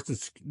of course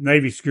the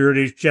Navy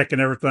security is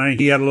checking everything.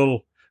 He had a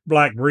little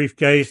black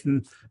briefcase,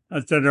 and I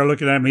was sitting there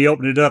looking at him. He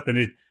opened it up, and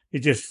it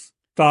just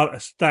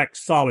stacked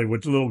solid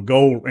with little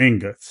gold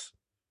ingots.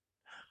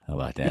 How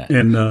about that?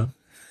 And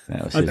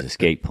that was his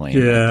escape plan.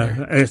 Yeah,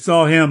 right, I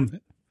saw him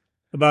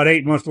about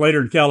 8 months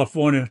later in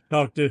California.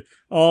 Talked to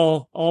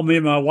all me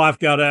and my wife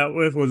got out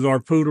with was our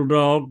poodle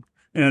dog,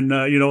 and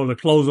the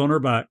clothes on her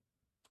back.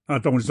 I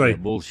told him to say,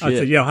 bullshit. I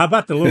said, yeah, how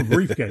about the little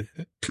briefcase?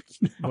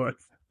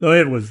 So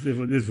it was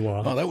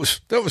wild. Oh, that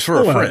was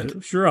for a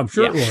friend. Sure, I'm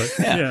sure it was.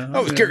 Yeah, I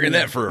was carrying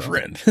that for a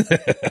friend.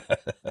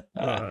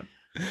 I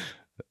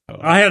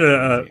had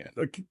a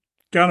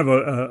kind of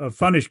a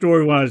funny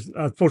story when I was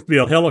supposed to be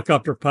a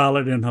helicopter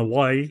pilot in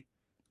Hawaii.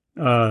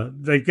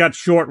 They got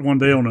short one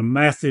day on a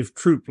massive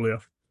troop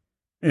lift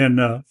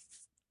and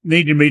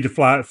needed me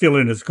to fill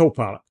in as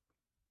co-pilot.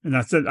 And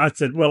I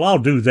said, well, I'll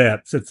do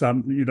that since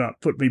you're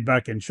not putting me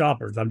back in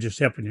choppers. I'm just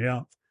helping you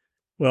out.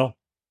 Well,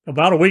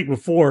 about a week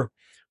before,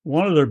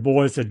 one of their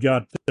boys had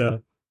got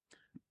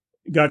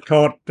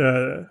caught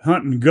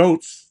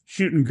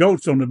shooting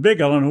goats on the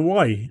Big Island of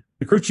Hawaii.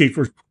 The crew chief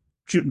was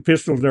shooting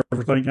pistols and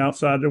everything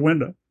outside the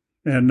window.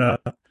 And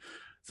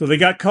so they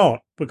got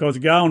caught because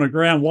the guy on the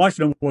ground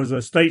watching them was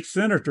a state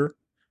senator.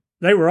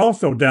 They were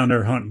also down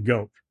there hunting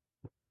goats.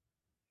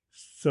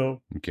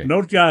 So when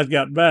those guys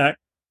got back,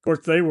 of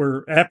course, they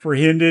were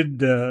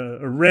apprehended,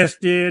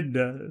 arrested,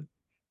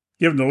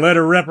 given a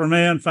letter of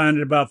reprimand,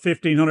 fined about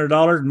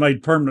 $1,500, and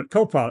made permanent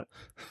co-pilot.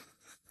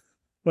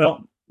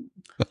 Well,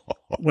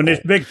 when this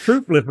big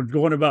troop lift was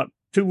going about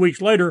 2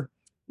 weeks later,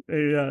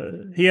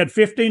 he had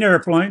 15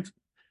 airplanes,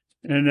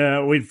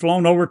 and we'd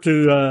flown over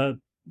to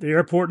the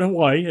airport in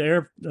Hawaii,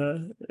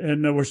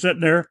 and we're sitting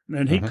there,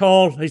 and he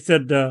called. He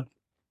said,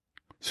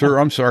 "Sir,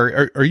 I'm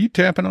sorry. Are you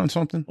tapping on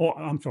something?" Oh,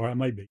 I'm sorry. I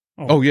may be.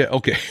 Oh yeah.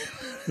 Okay.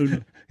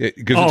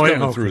 Because it's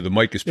coming through. The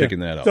mic is picking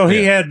that up. So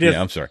he had this.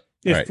 Yeah, I'm sorry.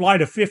 This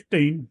flight of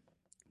 15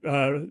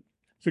 to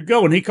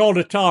go, and he called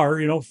a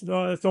tower.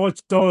 So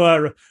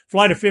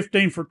flight of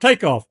 15 for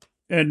takeoff.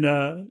 And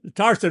the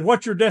tower said,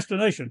 "What's your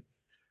destination?"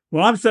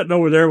 Well, I'm sitting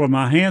over there with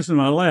my hands in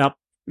my lap,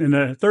 and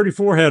the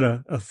 34 had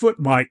a foot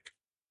mic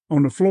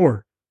on the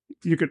floor.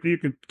 You could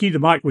key the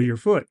mic with your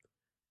foot.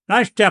 And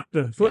I tapped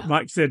the foot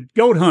mic, said,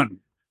 "Goat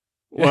hunting."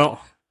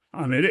 Well,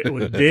 I mean, it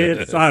was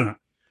dead silent.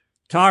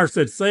 Tower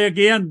said, "Say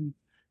again."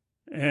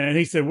 And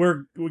he said,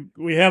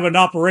 we have an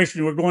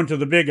operation. We're going to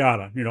the Big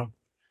Island,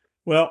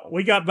 Well,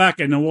 we got back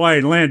in Hawaii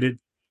and landed.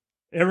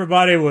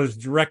 Everybody was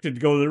directed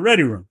to go to the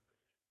ready room.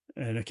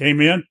 And it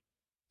came in.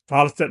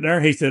 Pilot sitting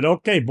there. He said,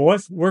 "Okay,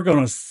 boys, we're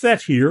going to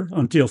sit here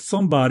until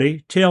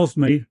somebody tells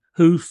me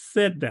who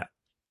said that."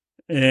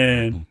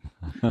 And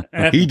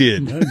he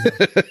did.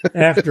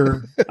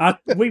 After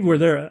we were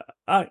there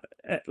at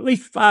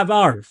least 5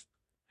 hours.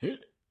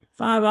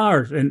 5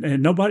 hours,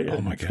 and nobody.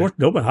 Oh my God. Of course,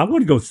 nobody. I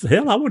wouldn't go.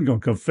 Hell, I wouldn't go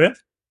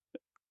confess.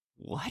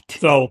 What?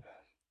 So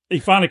he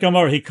finally come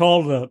over. He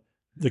called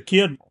the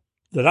kid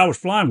that I was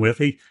flying with.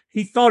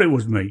 He thought it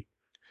was me.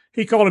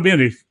 he called him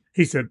in.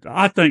 He said,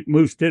 I think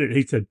Moose did it.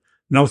 He said,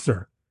 no,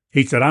 sir.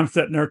 He said, I'm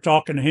sitting there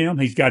talking to him.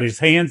 He's got his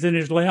hands in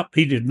his lap.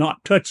 He did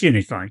not touch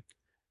anything.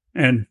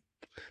 And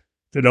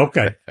said,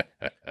 okay.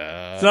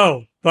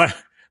 So, but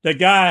the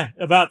guy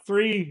about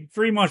three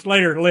months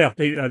later left.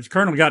 The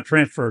colonel got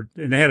transferred,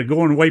 and they had a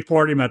going away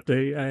party at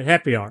the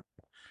happy hour.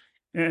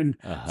 And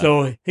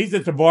so he's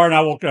at the bar, and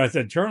I walked out. I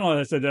said, Colonel,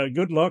 I said,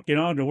 good luck, where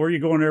are you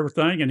going and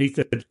everything? And he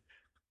said,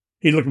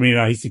 he looked at me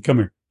and he said, come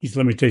here. He said,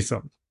 let me tell you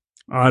something.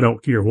 I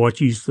don't care what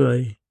you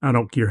say. I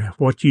don't care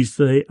what you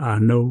say. I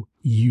know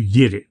you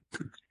did it.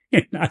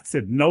 And I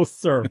said, no,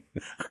 sir.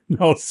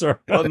 No, sir.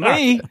 Wasn't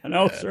me.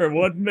 No, sir. It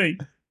wasn't me.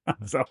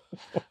 So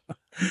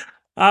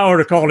I ought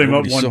to call him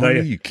up one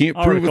day. You can't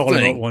I ought to prove a call him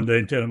thing. up one day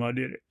and tell him I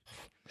did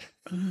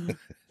it.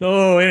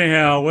 So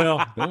anyhow,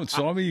 well. No one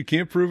saw me. You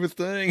can't prove a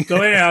thing.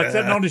 So anyhow,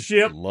 sitting on the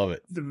ship. Love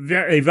it.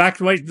 The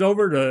evacuation's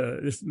over.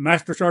 This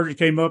master sergeant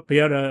came up. He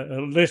had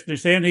a list in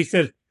his hand. He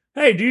said,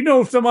 hey, do you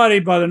know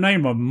somebody by the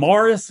name of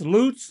Morris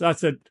Lutz? I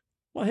said,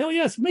 well, hell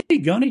yes, me,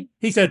 Gunny.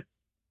 He said,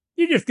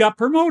 you just got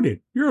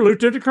promoted. You're a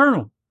lieutenant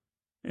colonel.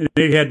 And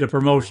he had the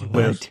promotion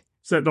list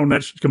sitting on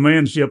that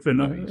command ship.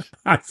 And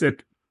I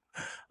said,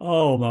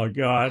 oh, my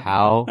God.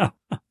 How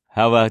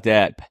about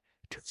that?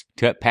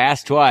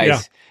 Passed twice.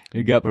 Yeah.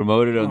 You got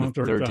promoted on the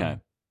third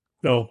time.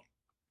 So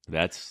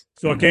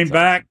I came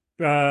back.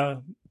 I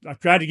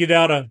tried to get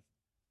out of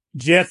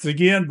jets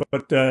again,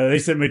 but they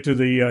sent me to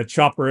the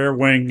Chopper Air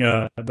Wing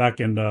back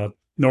in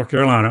North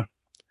Carolina.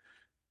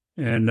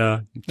 And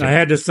I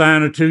had to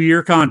sign a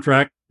 2-year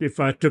contract if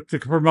I took the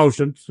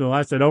promotion. So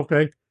I said,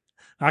 okay,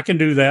 I can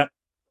do that.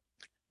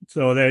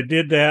 So they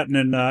did that. And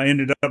then I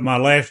ended up my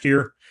last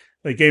year.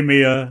 They gave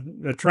me a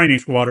training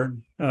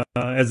squadron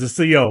as a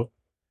CO.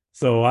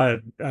 So I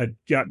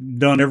got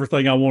done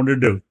everything I wanted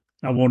to do.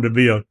 I wanted to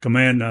be a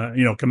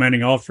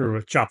commanding officer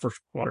of a chopper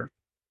squadron.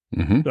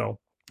 Mm-hmm.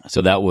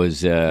 So that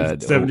was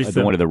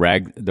one of the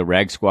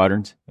rag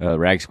squadrons,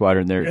 rag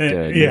squadron there.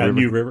 At,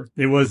 New River.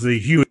 It was the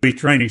Huey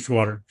training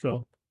squadron.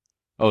 So,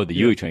 the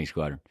Huey training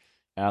squadron,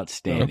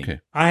 outstanding. Okay.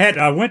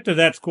 I went to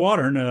that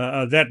squadron,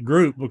 that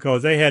group,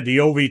 because they had the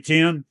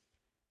OV-10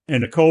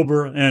 and the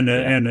Cobra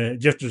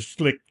and just a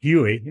slick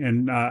Huey,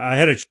 and I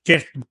had a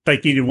chance to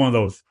take either one of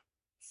those.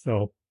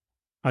 So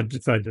I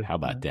decided. How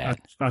about that?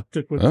 I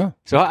took with.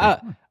 So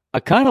I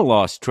kind of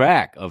lost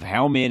track of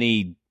how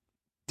many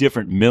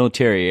different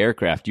military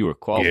aircraft you were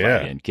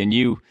qualified in. Can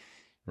you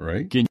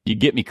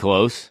get me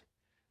close?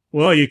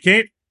 Well, you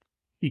can't.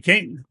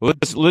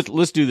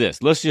 Let's do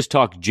this. Let's just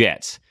talk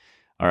jets.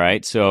 All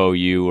right. So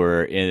you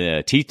were in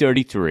a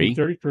T-33.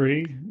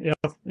 T-33,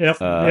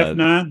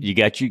 F9. You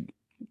got your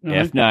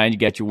F9. You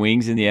got your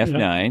wings in the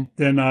F9.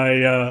 Then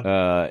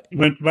I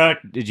went back.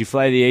 Did you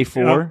fly the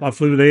A4? I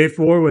flew the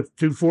A4 with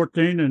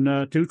 214 and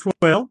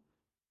 212.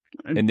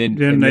 And then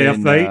the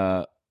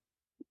F8.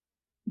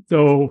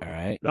 So all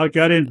right. I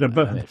got into I'm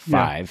at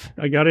 5.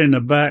 I got in the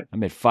back.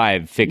 I'm at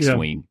 5 fixed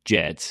wing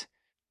jets,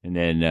 and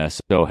then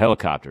so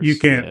helicopters. You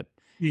can't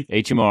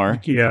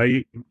HMR. Yeah,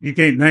 you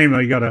can't name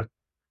it. You got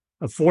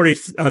a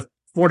 46,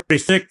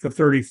 a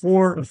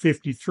 34, a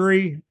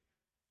 53,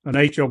 an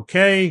HOK,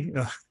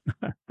 a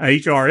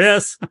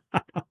HRS.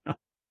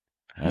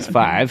 That's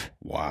 5.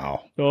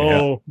 Wow.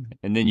 So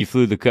and then you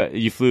flew the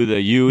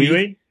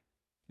Huey,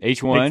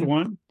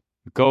 H1,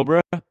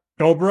 Cobra.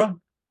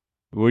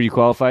 Were you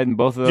qualified in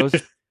both of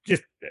those?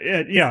 Just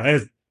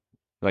as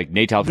like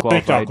NATOP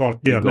qualified.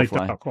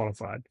 NATOP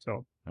qualified.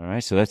 So all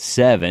right, so that's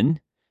 7.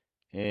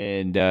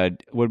 And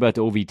what about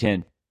the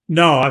OV-10?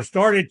 No, I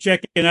started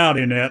checking out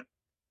in that.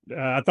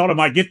 I thought I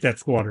might get that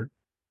squadron,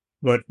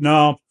 but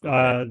no,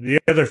 the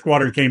other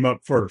squadron came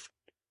up first.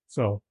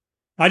 So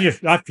I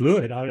flew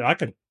it. I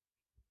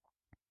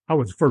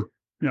was first.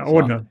 I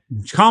wasn't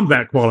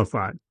combat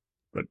qualified,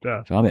 but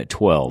so I'm at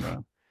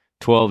 12.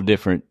 12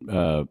 different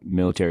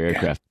military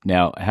aircraft.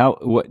 Now,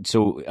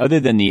 so other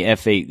than the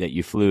F-8 that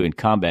you flew in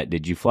combat,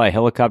 did you fly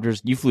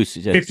helicopters? You flew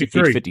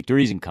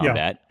 53s in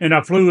combat. Yeah. And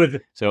I flew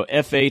with... So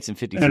F-8s and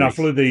 53s. And I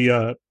flew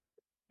the...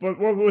 But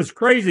what was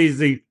crazy is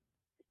the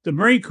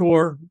Marine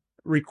Corps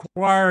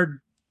required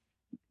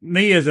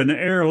me as an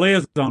air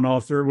liaison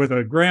officer with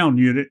a ground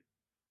unit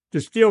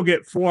to still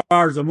get 4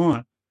 hours a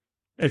month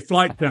at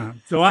flight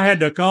time. So I had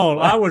to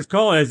call... I was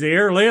called as the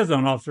air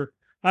liaison officer.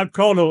 I'd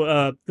call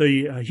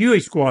the Huey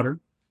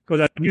squadron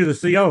because I knew the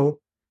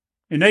CO,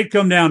 and they'd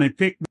come down and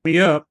pick me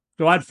up.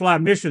 So I'd fly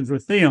missions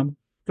with them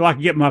so I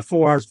could get my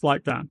 4 hours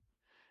flight time.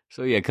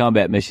 So you had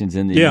combat missions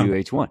in the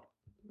UH-1.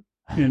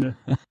 And,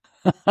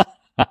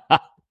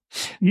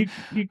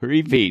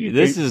 Repeat.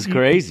 This is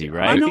crazy,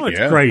 right? I know it's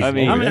crazy. I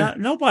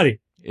mean, nobody.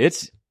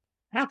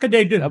 How could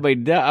they do?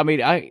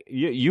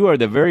 You are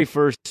the very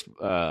first.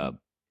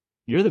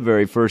 You're the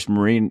very first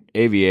Marine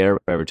aviator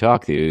I ever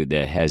talked to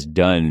that has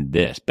done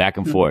this back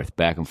and forth.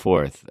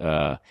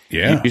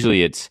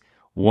 Usually it's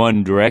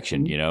one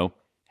direction,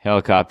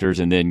 helicopters,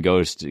 and then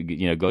goes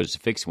to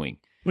fixed wing.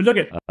 But look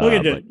at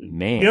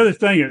the other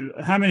thing.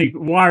 How many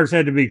wires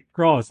had to be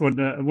crossed when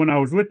I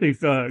was with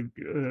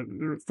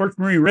the First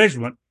Marine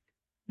Regiment?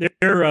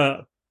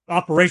 Their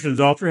operations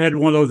officer, had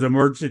one of those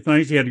emergency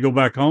things. He had to go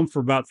back home for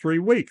about 3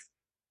 weeks.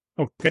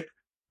 Okay.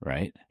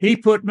 Right. He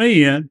put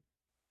me in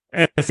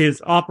as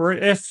his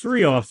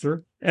S3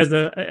 officer as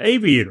an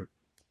aviator.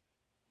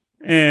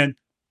 And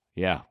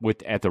Yeah,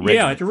 at the regiment.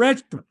 yeah, at the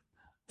regiment.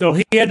 So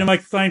he had to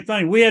make the same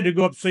thing. We had to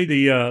go up see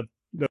the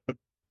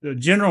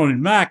general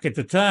in Mac at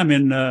the time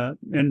in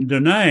Da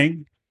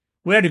Nang.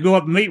 We had to go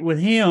up and meet with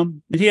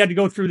him, and he had to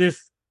go through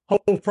this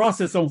whole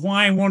process on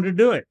why he wanted to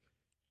do it.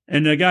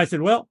 And the guy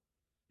said, "Well,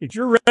 it's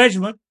your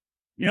regiment.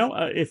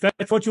 If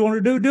that's what you want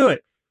to do, do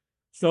it."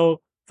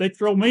 So they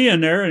throw me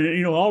in there,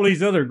 and all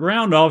these other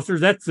ground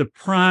officers. That's the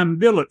prime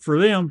billet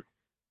for them.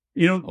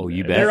 Oh,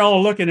 you bet. They're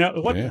all looking at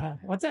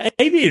what's that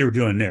aviator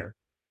doing there?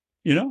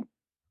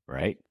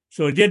 Right.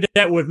 So he did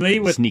that with me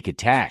with sneak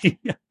attack.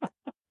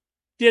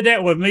 Did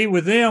that with me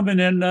with them, and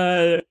then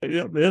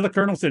the other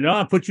colonel said,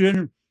 "I'll put you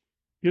in.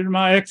 You're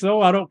my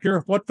XO. I don't care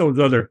what those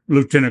other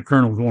lieutenant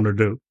colonels want to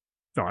do."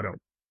 So I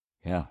don't.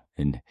 Yeah,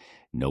 and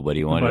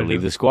nobody wanted to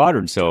leave the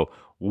squadron, so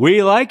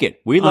we like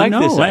it. We like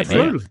this idea.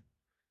 Absolutely.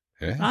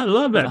 Yeah. I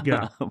love that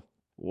guy.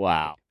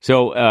 Wow.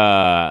 So,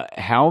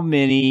 how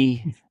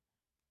many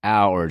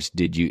hours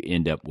did you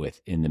end up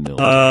with in the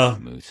military,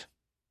 Moose?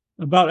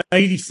 About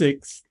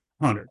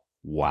 8,600.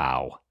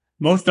 Wow.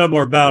 Most of them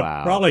are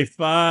about probably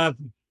 5.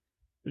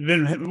 It's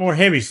been more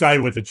heavy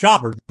sided with the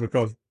choppers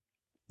because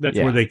that's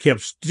where they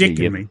kept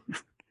sticking me.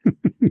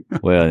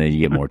 Well, then you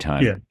get more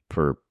time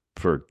per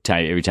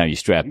time. Every time you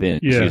strap in,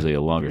 it's usually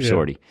a longer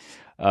sortie.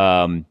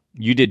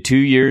 You did 2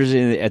 years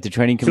at the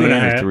training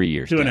command, or 3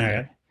 years?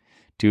 2.5.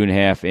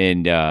 2.5,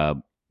 and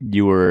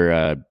you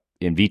were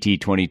in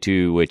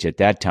VT-22, which at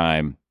that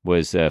time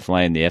was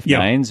flying the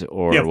F9s,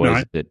 or F9.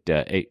 was it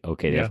the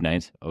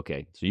F9s?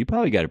 Okay, so you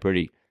probably got a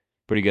pretty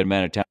good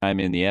amount of time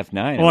in the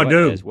F9. Oh, I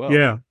do as well.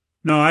 Yeah,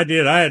 no, I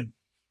did. I'd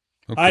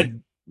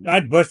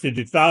busted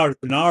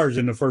 1,000 hours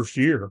in the first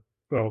year.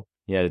 So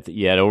you had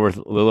a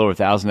little over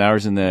 1,000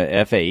 hours in the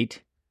F8.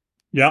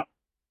 Yeah.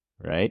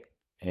 Right,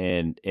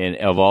 and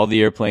of all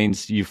the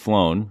airplanes you've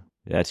flown,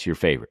 that's your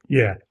favorite.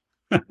 Yeah.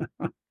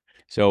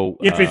 So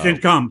if it's in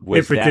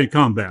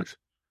combat.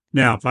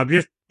 Now,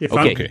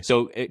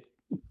 so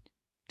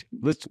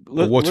let's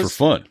what's for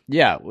fun?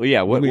 Yeah, well,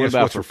 yeah. What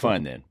about for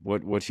fun then?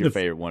 What's your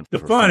favorite one? The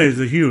fun is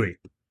the Huey,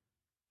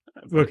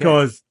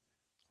 because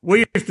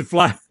we used to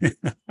fly.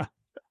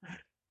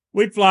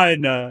 We'd fly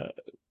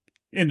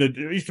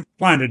used to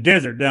fly in the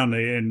desert down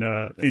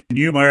in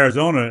Yuma,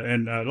 Arizona,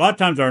 and a lot of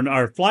times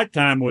our flight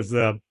time was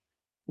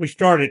we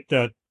start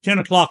at 10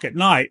 o'clock at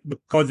night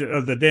because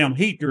of the damn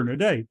heat during the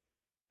day.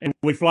 And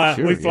we fly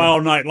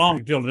all night long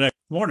until the next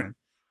morning.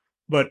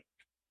 But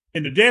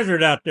in the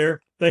desert out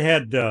there, they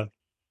had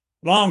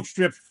long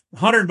strips,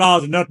 100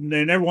 miles of nothing,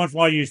 and every once in a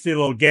while you see a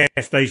little gas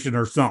station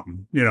or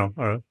something,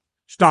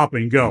 stop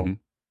and go. Mm-hmm.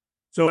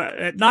 So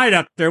at night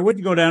out there,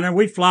 we'd go down there,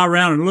 we'd fly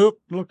around and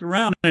look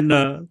around, and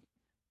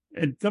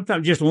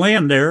sometimes just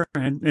land there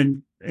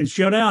and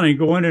shut down and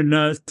go in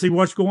and see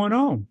what's going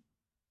on.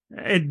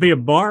 It'd be a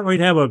bar, we'd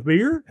have a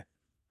beer.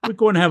 We'd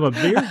go and have a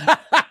beer.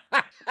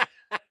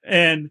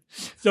 And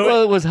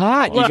so it was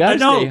hot. You got to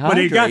stay hydrated. But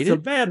it got so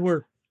bad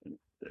where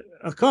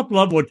a couple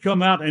of them would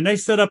come out and they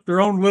set up their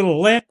own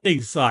little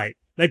landing site.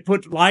 They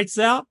put lights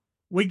out.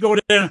 We go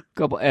down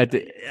at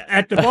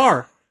the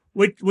bar.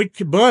 We'd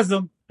buzz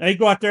them. They'd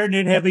go out there and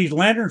they'd have these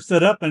lanterns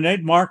set up and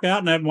they'd mark out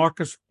and they'd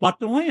mark a spot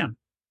to land.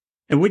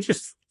 And we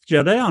just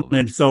shut down.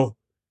 And so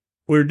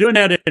we were doing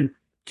that in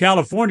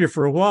California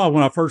for a while.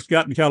 When I first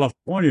got in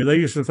California, they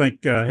used to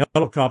think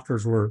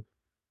helicopters were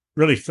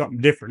really something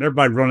different.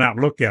 Everybody run out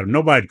and look at them.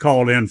 Nobody'd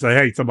call in and say,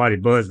 "Hey, somebody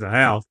buzzed the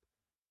house."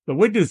 But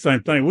we'd do the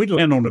same thing. We'd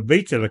land on the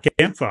beach at a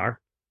campfire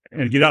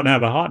and get out and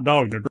have a hot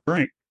dog and a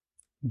drink,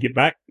 get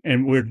back,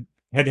 and we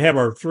had to have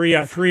our 3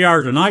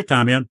 hours of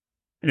nighttime in.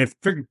 And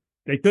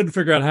they couldn't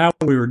figure out how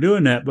we were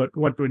doing that. But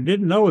what we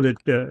didn't know that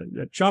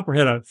the chopper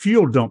had a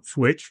fuel dump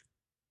switch.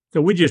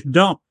 So we just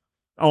dumped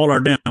all our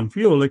damn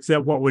fuel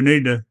except what we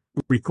need to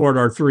record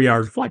our 3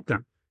 hours of flight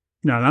time.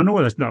 Now, I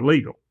know that's not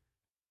legal.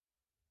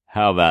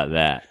 How about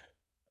that?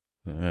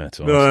 That's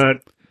awesome.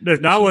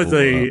 But I was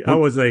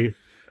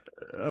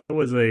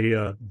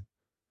a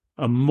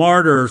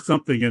martyr or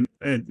something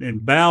in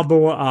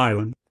Balboa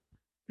Island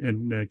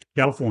in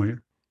California.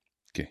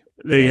 Okay.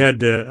 They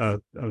had a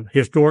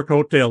historic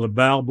hotel, the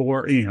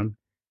Balboa Inn.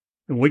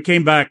 And we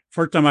came back,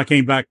 first time I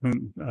came back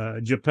from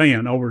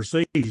Japan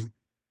overseas,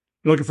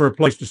 looking for a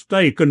place to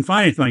stay, couldn't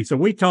find anything. So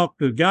we talked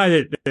to the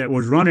guy that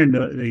was running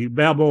the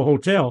Balboa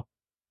Hotel,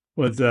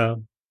 was a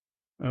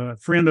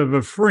friend of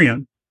a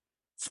friend.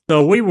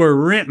 So we were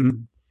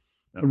renting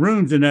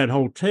rooms in that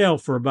hotel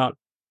for about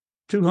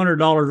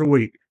 $200 a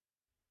week.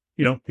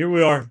 Here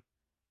we are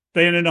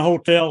staying in the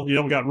hotel.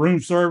 We got room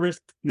service.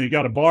 And you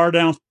got a bar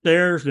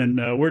downstairs, and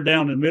we're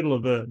down in the middle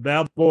of the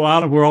Balboa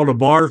Island where all the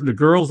bars and the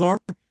girls are.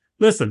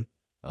 Listen,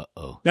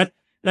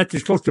 that's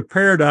as close to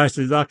paradise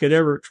as I could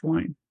ever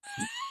explain.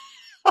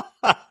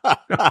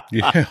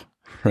 Yeah,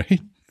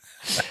 right.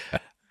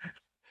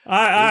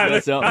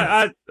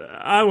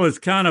 I was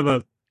kind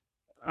of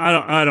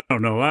I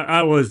don't know.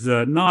 I was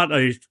not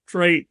a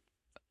straight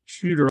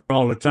shooter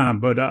all the time,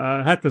 but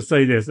I have to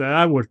say this: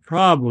 I was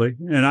probably,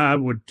 and I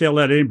would tell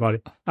that to anybody,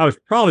 I was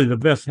probably the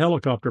best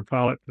helicopter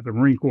pilot that the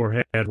Marine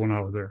Corps had when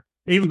I was there.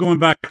 Even going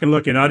back and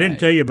looking, I didn't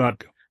tell you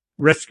about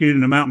rescuing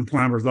the mountain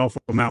climbers off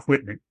of Mount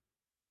Whitney,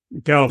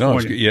 in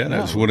California. No, yeah,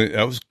 that's what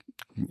I was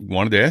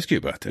wanted to ask you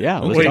about that. Yeah,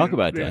 let's talk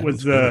about that. It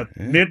was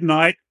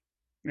midnight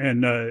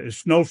and a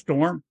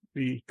snowstorm.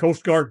 The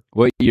Coast Guard.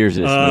 What year is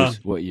this, Moose?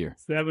 What year?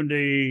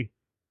 70.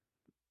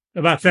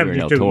 About You were in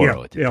 72. El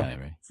Toro at the yeah. time,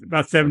 right?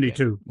 About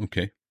 72.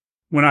 Okay.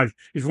 When I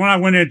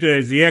went into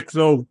as the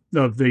XO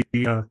of the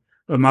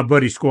of my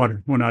buddy's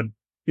squadron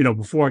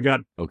before I got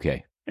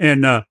Okay.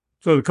 and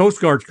so the Coast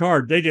Guard's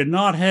card, they did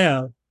not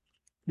have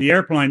the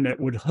airplane that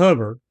would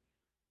hover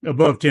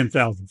above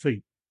 10,000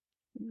 feet.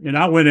 And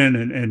I went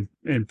in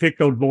and picked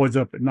those boys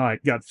up at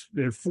night.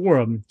 There's 4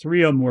 of them.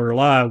 3 of them were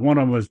alive. One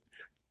of them was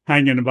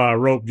hanging by a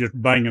rope, just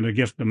banging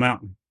against the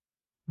mountain.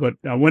 But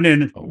I went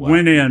in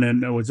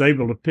and I was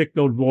able to pick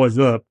those boys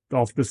up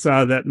off the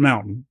side of that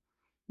mountain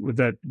with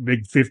that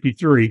big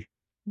 53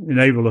 and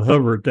able to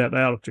hover at that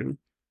altitude.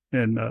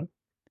 And it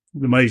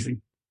was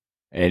amazing.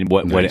 And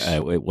what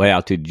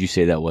altitude did you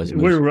say that was?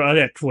 We were right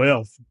at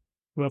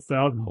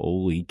 12,000.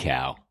 Holy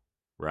cow.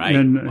 Right.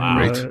 And,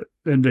 wow.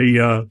 And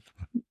the,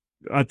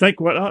 I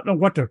don't know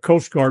what the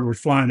Coast Guard was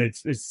flying.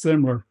 It's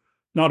similar,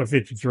 not a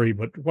 53,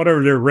 but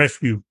whatever their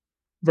rescue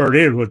bird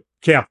is was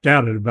capped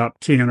out at about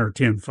 10 or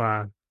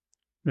 10.5.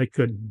 They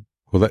couldn't.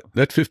 Well,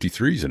 that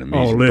 53 is an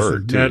amazing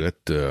bird too.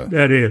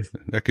 That is.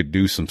 That could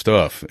do some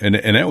stuff. And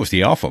that was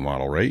the Alpha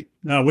model, right?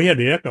 No, we had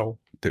the Echo.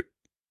 You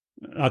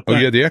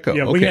had the Echo.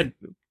 Yeah, okay. We had.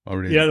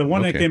 Already, yeah, the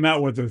one that came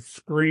out with the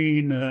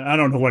screen. I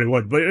don't know what it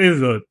was, but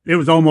it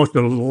was almost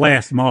the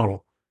last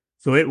model,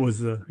 so it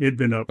was it'd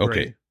been upgraded.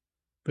 Okay.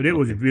 But it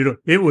was a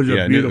beautiful. It was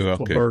a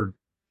beautiful bird.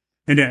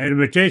 And let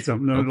me tell you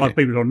something. A lot of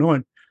people don't know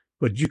it,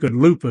 but you could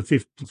loop a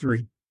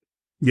 53.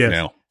 Yes.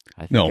 Now,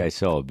 I think I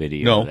saw a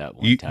video of that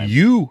one time.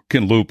 You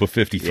can loop a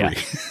 53.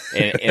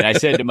 Yeah. and I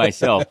said to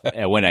myself,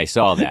 when I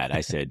saw that,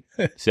 I said,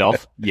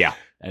 yeah.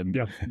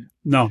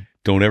 No.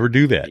 Don't ever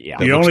do that.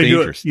 Yeah. You only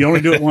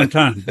do it one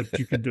time, but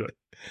you can do it.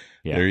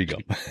 Yeah. There you go.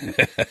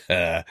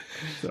 How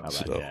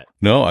about that?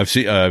 No, I've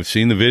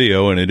seen the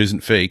video, and it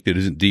isn't faked. It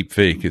isn't deep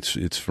fake.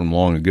 It's from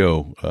long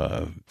ago.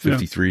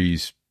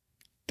 53s,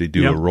 they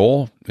do a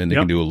roll and they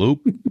can do a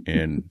loop,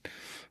 and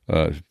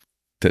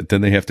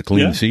then they have to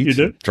clean the seats.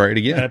 And try it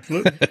again.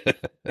 Absolutely.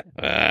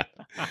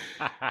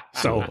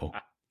 So.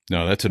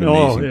 No, that's an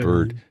amazing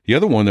bird. The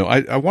other one, though,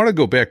 I want to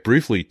go back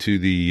briefly to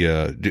the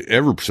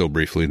ever so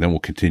briefly, and then we'll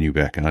continue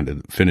back on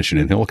to finishing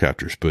in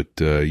helicopters. But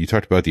you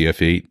talked about the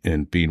F-8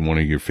 and being one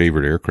of your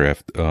favorite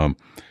aircraft. That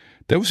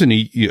was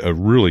a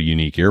really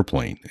unique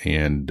airplane,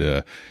 and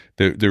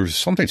there was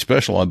something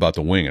special about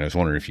the wing. And I was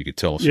wondering if you could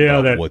tell us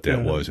about what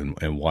that was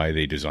and why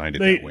they designed it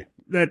that way.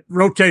 That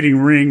rotating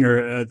ring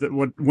or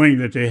what wing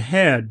that they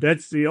had,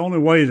 that's the only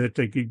way that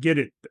they could get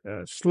it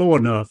slow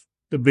enough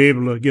to be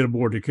able to get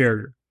aboard the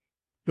carrier.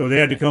 So they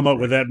had to come up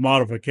with that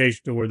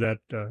modification to where that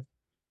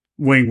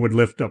wing would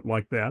lift up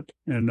like that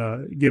and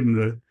give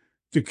them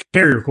the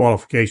carrier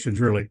qualifications,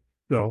 really.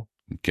 So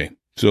okay.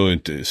 So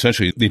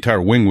essentially, the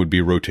entire wing would be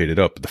rotated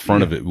up. But the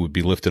front of it would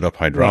be lifted up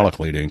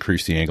hydraulically to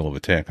increase the angle of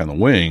attack on the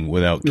wing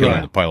without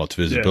killing the pilot's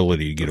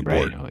visibility to get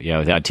aboard. Right. Yeah,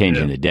 without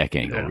changing the deck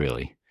angle,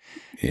 really.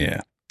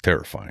 Yeah,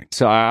 terrifying.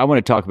 So I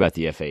want to talk about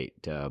the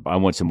F-8. I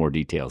want some more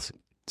details.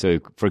 So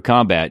for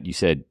combat, you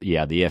said, the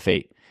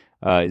F-8.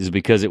 Is it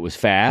because it was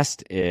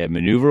fast,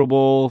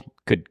 maneuverable,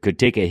 could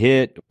take a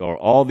hit, or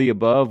all the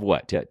above?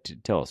 What?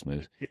 Tell us,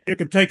 Moose. It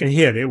could take a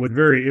hit. It was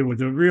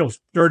a real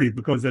sturdy,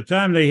 because the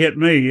time they hit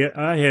me,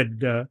 I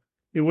had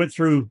it went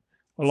through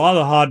a lot of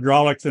the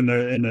hydraulics and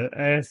the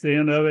ass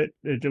end of it.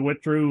 It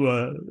went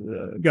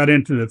through, got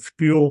into the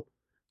fuel,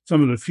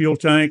 some of the fuel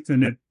tanks,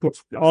 and it put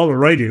all the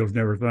radios and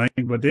everything.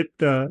 But it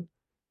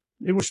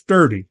was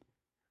sturdy.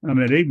 I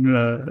mean,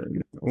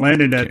 even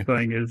landing that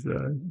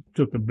thing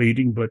took a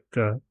beating, but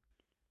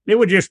it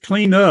would just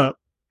clean up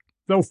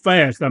so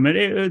fast. I mean,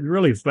 it was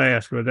really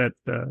fast for that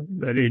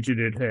engine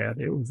it had.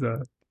 It was.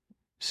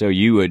 So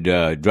you would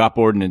drop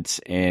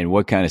ordnance, and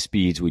what kind of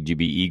speeds would you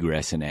be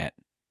egressing at?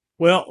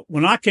 Well,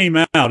 when I came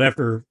out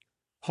after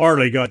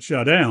Harley got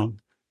shut down,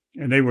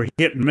 and they were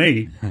hitting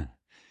me,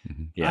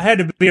 I had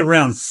to be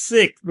around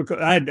 6 because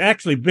I had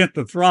actually bent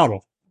the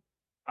throttle.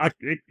 I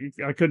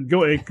couldn't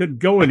go. It couldn't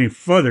go any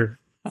further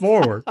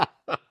forward.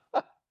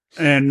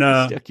 And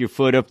stuck your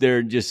foot up there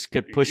and just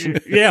kept pushing.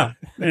 Yeah,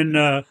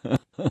 and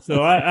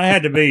so I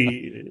had to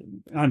be,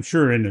 I'm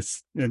sure, in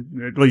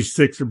at least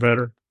 6 or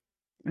better.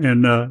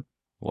 And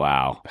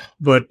wow!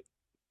 But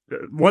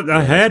what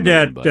I had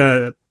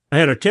I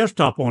had a test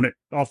top on it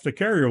off the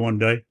carrier one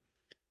day,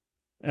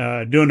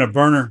 doing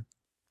a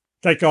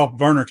takeoff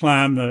burner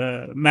climb,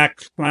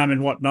 max climb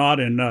and whatnot,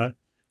 and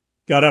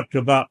got up to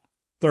about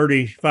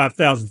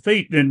 35,000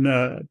 feet, and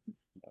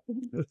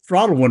the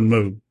throttle wouldn't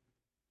move.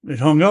 It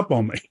hung up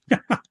on me.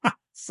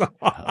 So,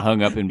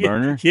 hung up in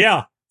burner?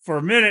 Yeah, for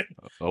a minute.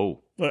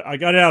 Oh. But I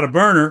got out of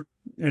burner,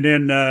 And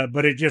then,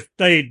 but it just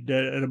stayed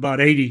at about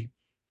 80%.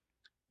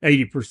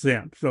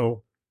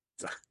 So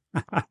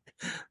the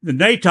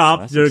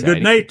NATOP, the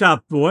good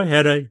NATOP boy,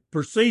 had a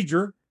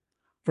procedure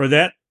for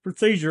that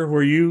procedure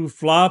where you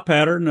fly a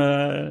pattern,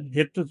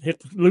 hit the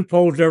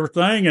loopholes,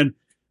 everything, and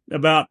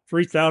about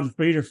 3,000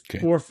 feet or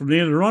more from the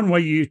end of the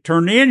runway, you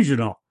turn the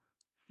engine off.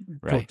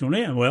 Right. On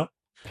in. Well,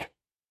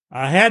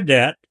 I had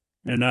that,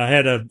 and I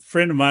had a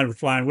friend of mine was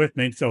flying with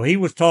me, so he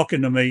was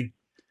talking to me.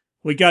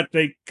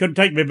 They couldn't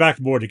take me back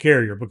aboard the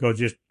carrier because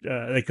just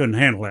they couldn't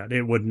handle that.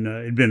 It wouldn't.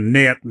 It'd been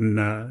net and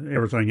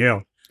everything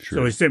else. Sure.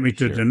 So he sent me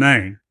to Da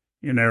Nang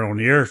in there on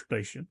the air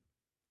station,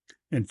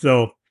 and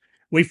so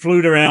we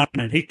flew around.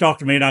 And he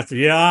talked to me, and I said,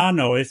 "Yeah, I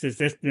know. It's here's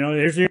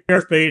the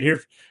airspeed.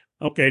 Here's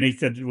okay." And he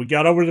said, "We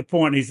got over the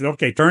point." And he said,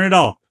 "Okay, turn it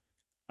off."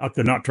 I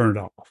could not turn it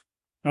off.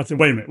 I said,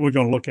 "Wait a minute. We're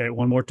going to look at it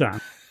one more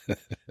time."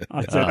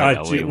 I said,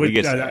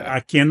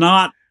 I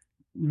cannot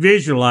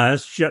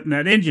visualize shutting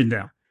that engine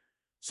down.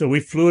 So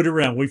we flew it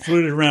around. We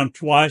flew it around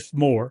twice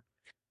more.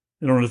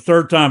 And on the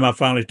third time, I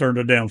finally turned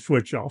the damn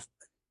switch off.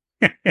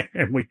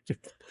 And we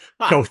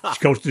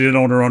coasted in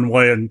on the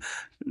runway and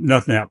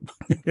nothing happened.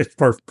 It's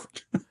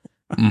perfect.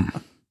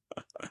 Wow,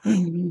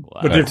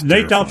 but the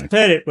NATOP's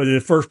had it, but the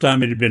first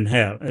time it had been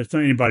had. It's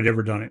not anybody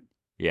ever done it.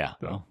 Yeah.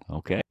 So.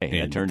 Okay. And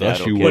it turned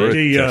out you okay. were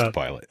a test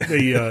pilot.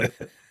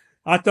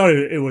 I thought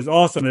it was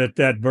awesome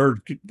that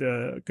bird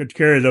could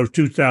carry those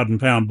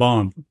 2,000-pound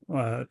bombs,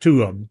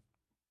 two of them,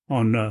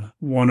 on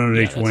one on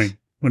each wing.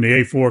 When the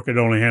A4 could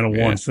only handle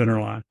one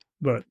center line.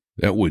 But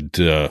that would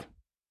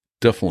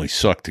definitely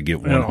suck to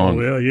get one hung.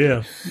 Well,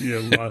 yeah,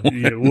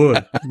 it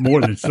would more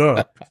than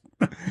suck.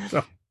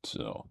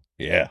 So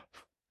yeah,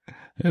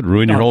 it'd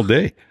ruin your whole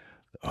day.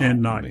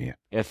 And night. Man.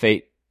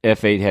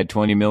 F8 had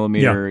 20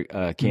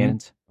 millimeter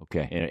cannons.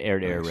 Okay, and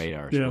air-to-air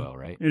radar as well,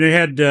 right? And they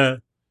had,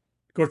 of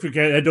course, we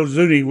had those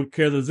Zuni. We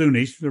carry the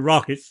Zunis, the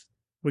rockets.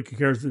 We could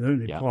carry the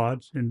Zuni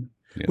quads, and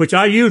which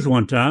I used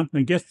one time.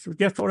 And guess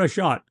what I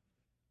shot?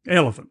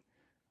 Elephant.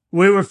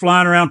 We were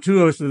flying around,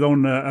 two of us was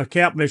on a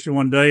cap mission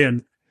one day,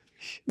 and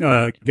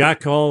a guy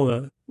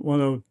called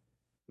one of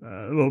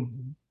those little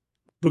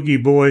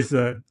boogie boys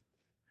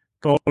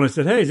called and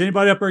said, "Hey, has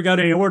anybody up there got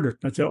any orders?"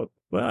 I said,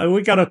 "Well,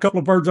 we got a couple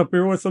of birds up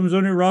here with some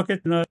Zuni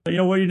rockets, and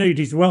what do you need?"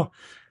 He said, "Well,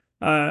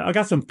 I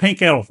got some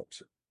pink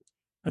elephants."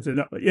 I said,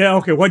 "Yeah,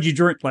 okay. What'd you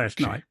drink last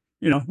night?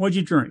 What'd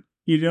you drink?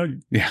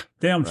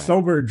 Damn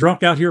sober,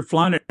 drunk out here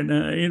flying it, in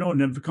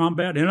the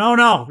combat." And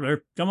no,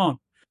 come on.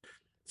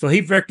 So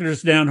he vectored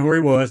us down to where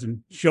he was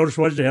and showed us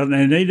what it was.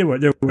 And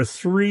there were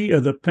three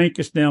of the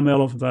pinkest damn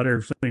elephants I'd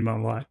ever seen in my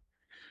life.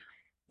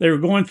 They were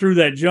going through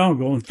that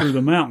jungle and through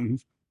the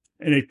mountains,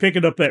 and they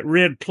picking up that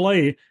red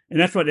clay, and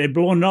that's what they're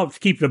blowing up to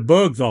keep the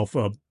bugs off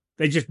of.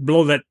 They just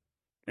blow that,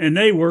 and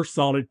they were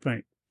solid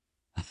pink.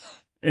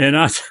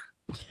 And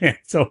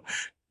so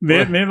me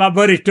and my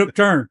buddy took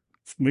turns.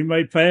 We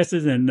made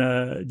passes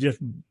and just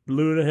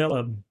blew the hell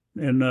up.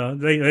 And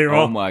they were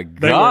all, my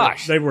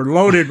gosh, they were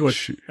loaded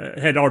with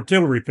had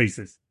artillery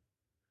pieces.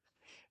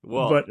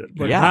 Well,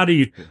 but how do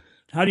you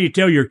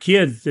tell your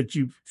kids that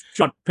you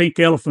shot pink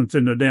elephants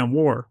in the damn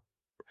war?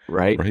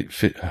 Right.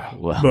 Fishing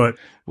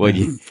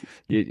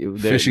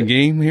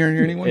game here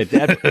anyone? At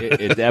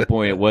that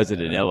point, it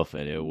wasn't an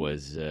elephant. It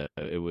was a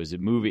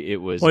movie. It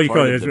was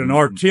it's an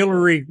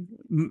artillery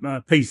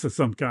piece of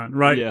some kind,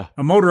 right? Yeah,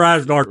 a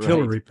motorized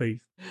artillery piece.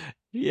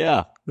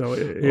 Yeah. So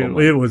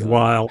it was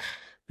wild.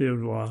 It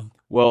was wild.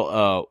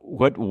 Well,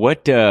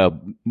 what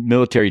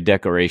military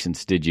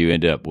decorations did you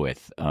end up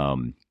with?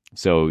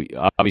 So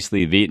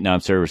obviously Vietnam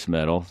Service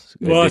Medal.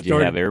 Did you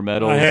have air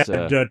medals? I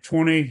had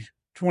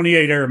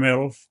 28 air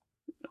medals.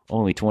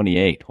 Only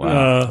 28.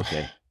 Wow.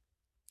 Okay.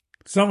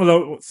 Some of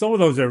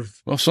those are.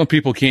 Well, some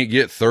people can't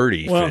get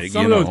 30. Well,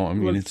 some of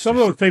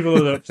those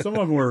people. Some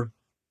of them were.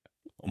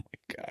 Oh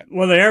my God.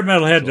 Well, the air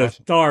medal had the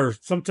stars.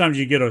 Sometimes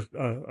you get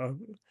a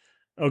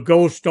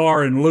gold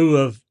star in lieu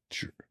of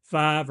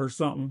 5 or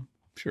something.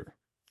 Sure.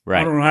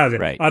 Right. I don't know how they.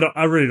 Right.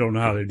 I really don't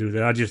know how they do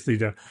that. I just see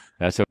that.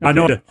 That's okay. I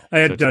know I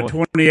had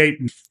 28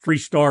 and 3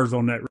 stars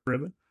on that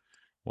ribbon.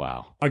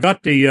 Wow. I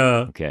got the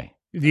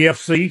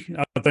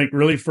FC. I think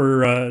really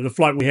for the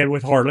flight we had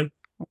with Harley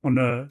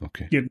on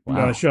getting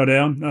shut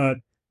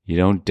down. You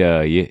don't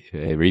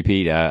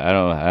repeat. I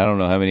don't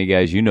know how many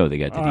guys you know that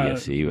got the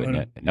DFC,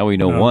 but now we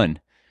know one.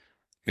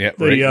 Yeah,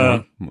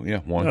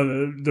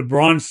 one. The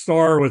Bronze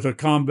Star with a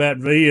Combat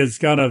V is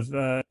kind of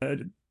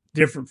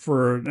different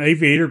for an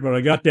aviator, but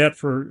I got that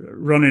for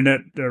running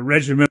that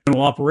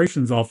regimental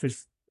operations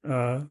office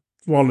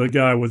while the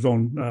guy was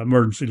on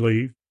emergency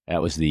leave.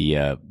 That was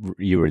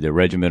you were the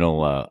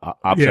regimental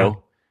opso. Yeah.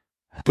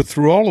 But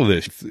through all of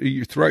this,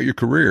 throughout your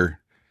career,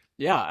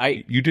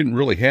 you didn't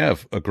really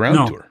have a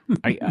ground tour.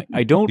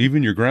 I don't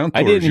even your ground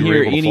tours. I didn't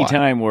hear any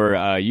time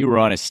where you were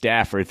on a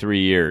staff for 3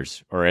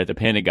 years or at the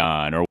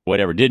Pentagon or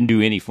whatever. Didn't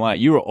do any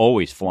flying. You were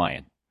always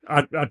flying.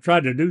 I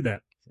tried to do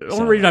that. The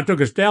only reason I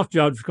took a staff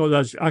job is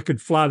because I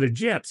could fly the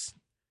jets.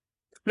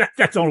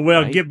 That's the only way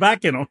I'd get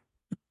back in them.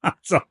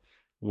 So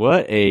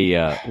What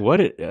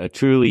a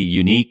truly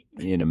unique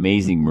and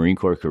amazing Marine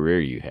Corps career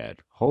you had.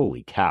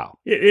 Holy cow.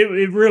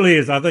 It really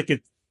is. I think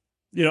it's,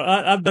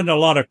 I've done a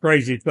lot of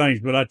crazy things,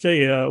 but I tell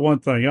you one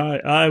thing,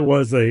 I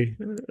was a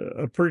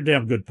pretty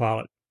damn good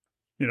pilot.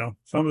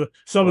 Some of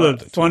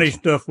the funny awesome.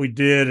 stuff we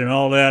did and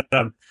all that,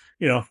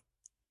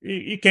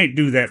 you can't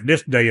do that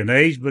this day and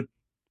age, but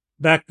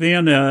back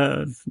then,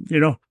 it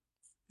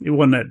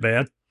wasn't that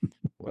bad.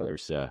 Well,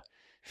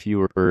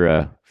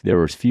 there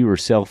was fewer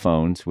cell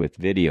phones with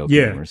video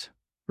cameras,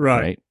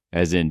 right?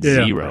 As in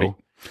zero.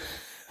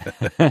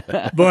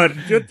 But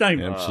good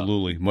thing,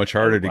 absolutely, much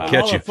harder to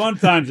catch all you. the fun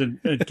times in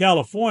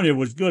California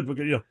was good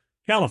because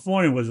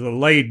California was a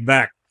laid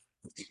back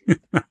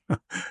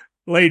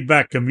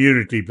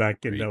community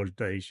back in those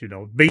days.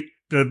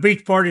 The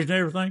beach parties and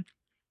everything.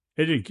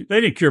 They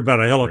didn't care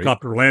about a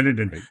helicopter landing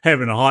and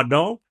having a hot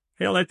dog.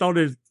 Hell, they thought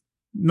it was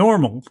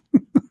normal.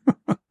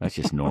 That's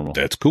just normal.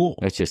 That's cool.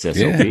 That's just SOP.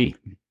 Yeah.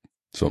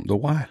 Something to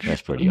watch.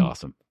 That's pretty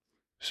awesome.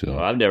 So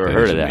I've never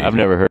heard of that. I've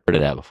never heard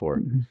of that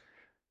before.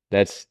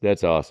 That's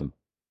awesome.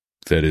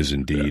 That is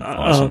indeed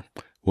awesome.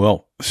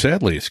 Well,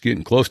 sadly, it's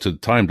getting close to the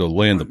time to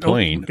land the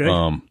plane. Okay.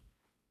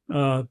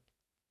 I'm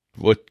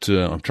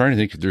trying to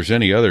think if there's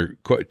any other.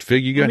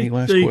 Fig, you got any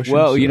last questions?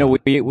 Well,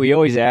 we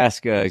always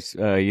ask.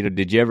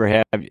 Did you ever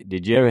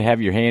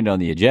have your hand on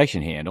the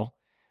ejection handle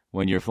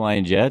when you're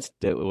flying jets?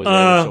 Was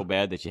that so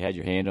bad that you had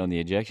your hand on the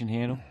ejection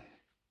handle?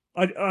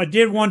 I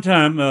did one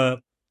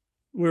time.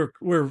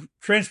 We're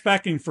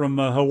transpacking from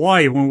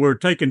Hawaii when we were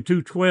taking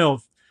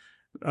 212,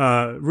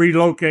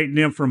 relocating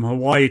them from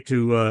Hawaii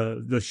to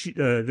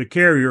the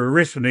carrier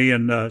Oriskany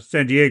in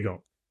San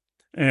Diego,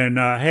 and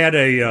I had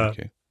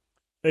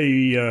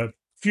a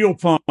fuel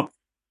pump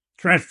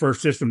transfer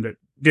system that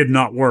did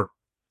not work,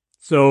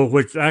 so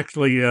which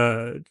actually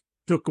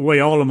took away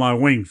all of my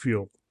wing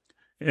fuel,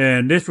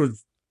 and this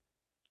was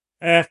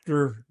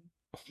after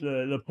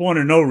the point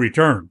of no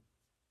return.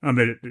 I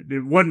mean,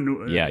 it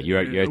wasn't. Yeah,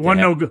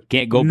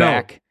 can't go no.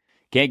 back.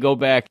 Can't go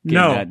back.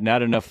 No,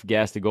 not enough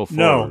gas to go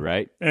forward. No.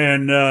 Right.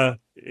 And I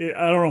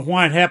don't know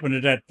why it happened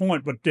at that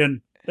point, but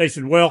then they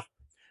said, "Well,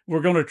 we're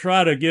going to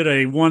try to get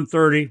a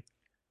 130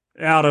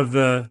 out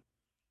of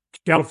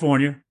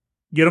California,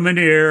 get them in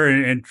the air,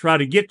 and try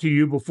to get to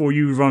you before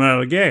you run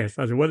out of gas."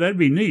 I said, "Well, that'd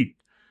be neat.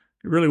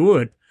 It really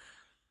would."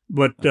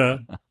 But that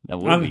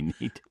would be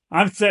neat.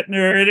 I'm sitting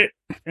there in it,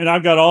 and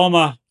I've got all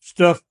my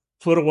stuff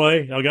put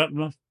away. I got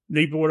my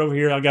kneeboard over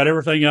here. I got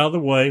everything out of the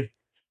way.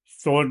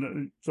 So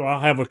I'll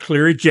have a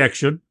clear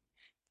ejection.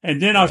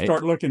 And then I'll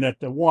start looking at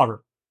the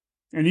water.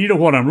 And you know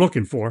what I'm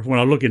looking for when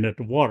I'm looking at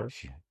the water.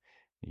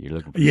 You're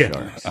looking for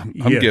sharks. I'm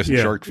guessing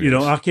shark fins.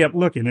 I kept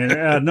looking, and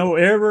I know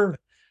every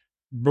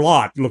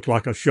blot looked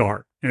like a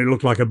shark, and it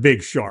looked like a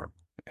big shark.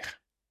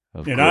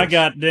 Of and course. I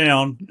got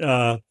down,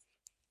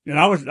 and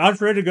I was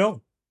ready to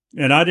go.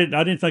 And I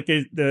didn't think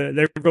they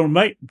were going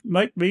to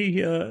make me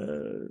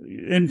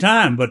in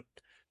time, but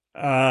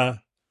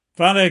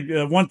finally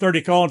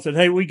 130 called and said,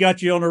 "Hey, we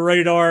got you on the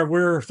radar.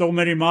 We're so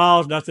many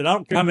miles." And I said, "I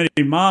don't care how many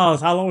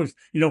miles. How long is,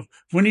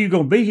 when are you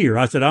going to be here?"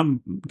 I said,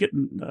 "I'm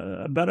getting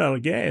about out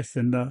of gas."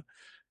 And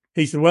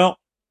he said, "Well,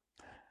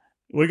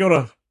 we're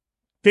going to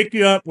pick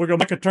you up. We're going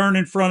to make a turn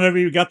in front of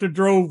you. We got the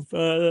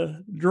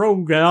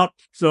drove out.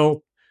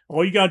 So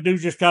all you got to do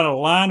is just kind of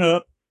line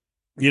up,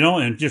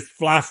 and just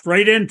fly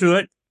straight into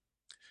it."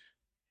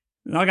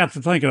 And I got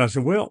to thinking, I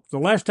said, well, the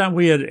last time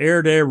we had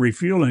air-to-air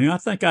refueling, I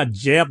think I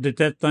jabbed at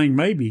that thing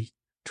maybe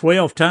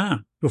 12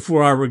 times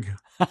before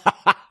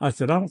I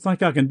said, I don't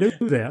think I can do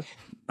that.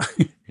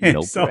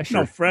 No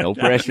pressure. No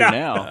pressure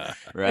now.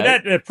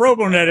 Right? That probe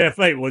on that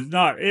F8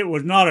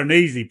 was not an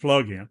easy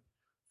plug-in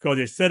because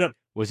it's set up.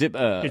 Was it?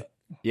 Was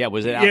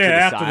it out to the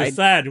out side? to the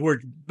side. We're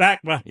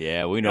back by.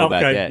 Yeah, we know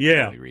about that.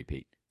 Yeah.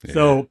 Repeat.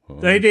 So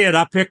they did.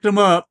 I picked them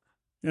up,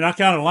 and I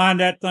kind of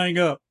lined that thing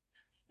up.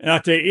 And I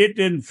tell you, it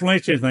didn't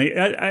flinch anything.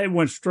 I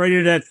went straight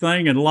into that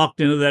thing and locked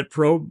into that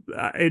probe.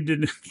 It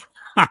didn't.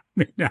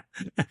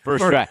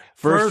 First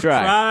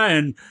try.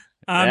 And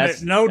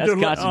that's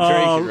concentration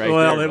right there.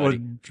 Well, it buddy. was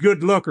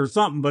good luck or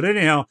something. But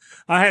anyhow,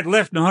 I had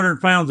less than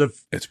 100 pounds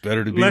of. It's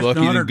better to be lucky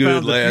than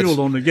good, lads.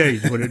 Fuel on the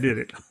gauge when it did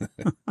it.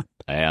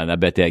 And I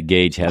bet that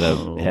gauge had a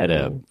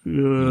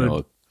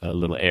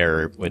little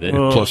error with it.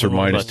 Plus or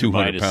minus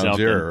 200 pounds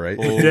something. error, right?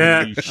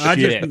 Holy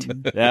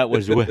shit. That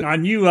was wet. I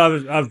knew I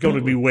was going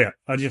to be wet.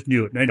 I just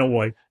knew it. Ain't no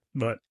way.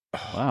 But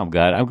wow, I'm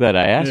glad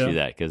I asked you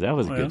that because that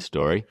was a good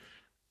story.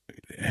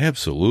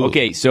 Absolutely.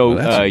 Okay,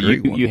 so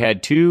you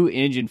had 2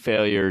 engine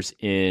failures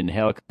in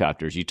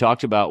helicopters. You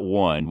talked about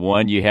one.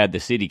 One, you had the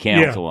city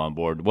council on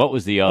board. What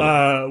was the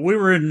other? We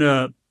were on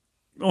the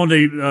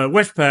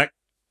Westpac.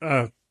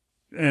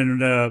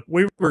 And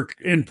we were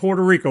in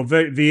Puerto Rico,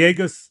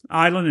 Viegas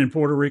Island in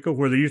Puerto Rico,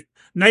 where the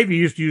Navy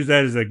used to use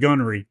that as a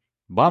gunnery.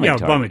 Bombing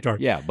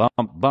target. Yeah,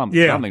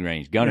 bombing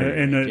range,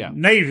 gunnery and range. the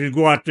Navy would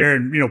go out there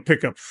and,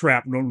 pick up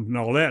shrapnel and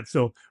all that.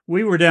 So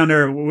we were down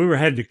there. We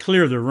had to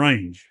clear the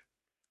range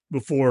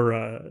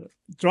before.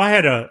 So I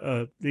had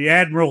the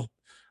admiral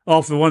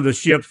off of one of the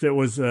ships that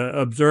was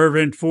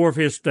observing 4 of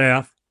his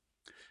staff.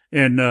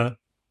 And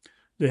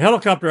the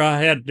helicopter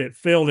I had that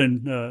fell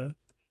in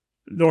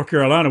North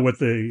Carolina with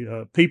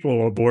the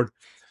people aboard,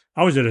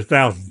 I was at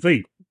 1,000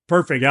 feet,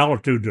 perfect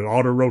altitude to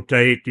auto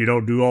rotate,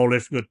 do all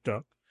this good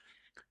stuff.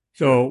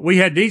 So we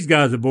had these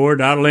guys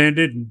aboard. I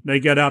landed, and they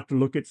got out to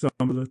look at some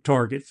of the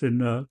targets,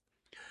 and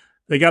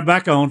they got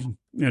back on,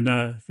 and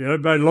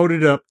everybody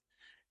loaded up.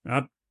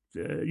 I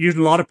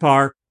using a lot of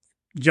power,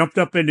 jumped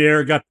up in the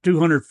air, got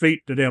 200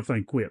 feet, the damn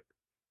thing quit.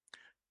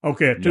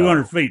 Okay, at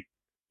 200 feet,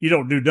 you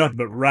don't do nothing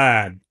but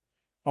ride.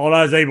 All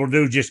I was able to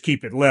do is just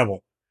keep it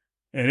level.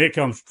 And it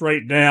comes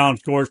straight down,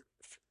 of course,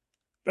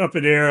 up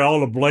in the air, all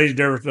the blades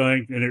and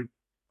everything, and it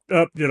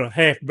up did a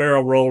half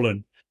barrel roll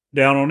and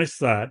down on its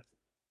side.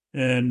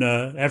 And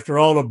after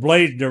all the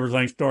blades and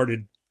everything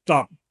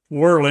stopped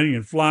whirling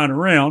and flying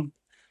around,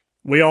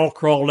 we all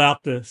crawled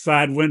out the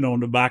side window on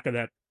the back of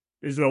that.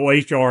 This is an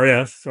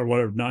HRS or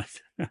whatever. Nice.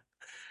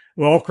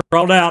 We all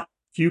crawled out, a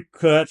few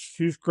cuts, a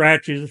few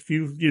scratches, a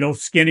few,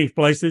 skinny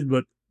places,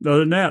 but other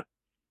than that,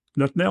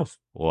 nothing else.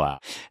 Wow.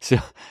 So,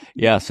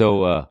 yeah.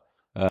 So,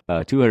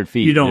 200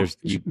 feet. There's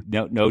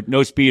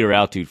no speed or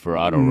altitude for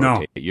auto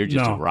rotate. You're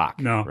just a rock,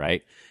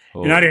 right?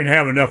 Oh, and I didn't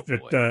have enough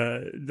that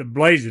the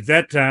blades at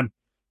that time.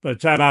 By the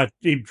time I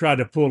even tried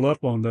to pull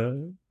up on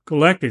the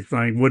collective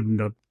thing, wouldn't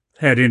have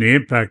had any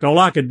impact. All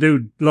I could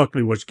do,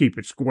 luckily, was keep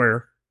it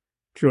square,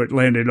 so it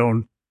landed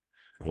on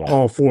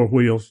all four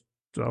wheels.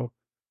 So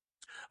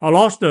I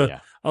lost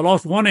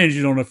one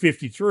engine on a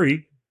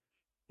 53,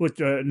 which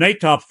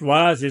NATOPS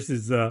wise, this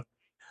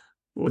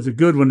was a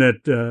good one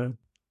that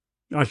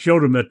I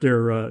showed them that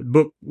their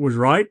book was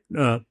right.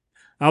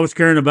 I was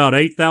carrying about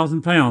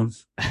 8,000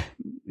 pounds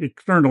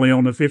externally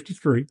on the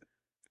 53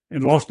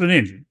 and lost an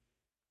engine.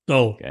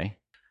 So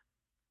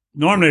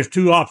normally there's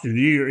two options.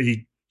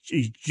 You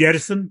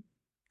jettison,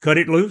 cut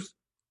it loose,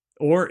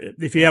 or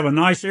if you have a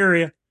nice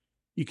area,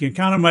 you can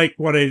kind of make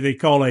what they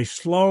call a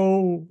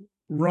slow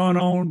run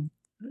on,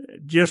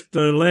 just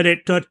to let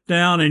it touch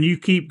down, and you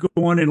keep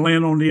going and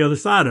land on the other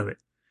side of it.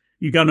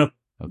 You got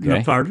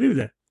enough power to do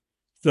that.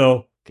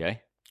 So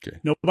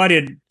nobody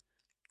had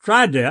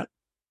tried that,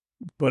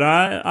 but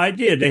I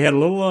did. They had a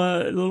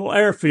little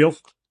airfield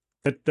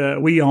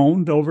that we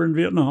owned over in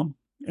Vietnam,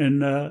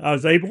 and I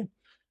was able to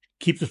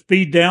keep the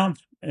speed down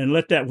and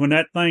let that, when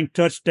that thing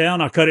touched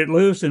down, I cut it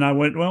loose, and I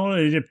went,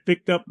 it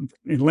picked up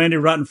and landed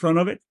right in front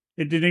of it.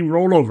 It didn't even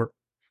roll over.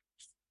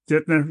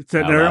 Sitting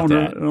there on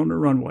the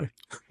runway.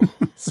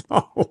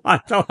 So I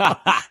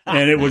thought,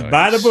 and it was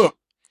by the book.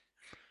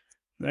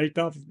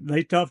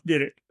 NATOPS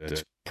did it.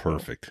 That's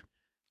perfect.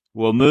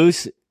 Well,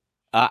 Moose,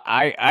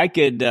 I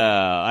could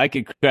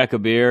crack a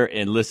beer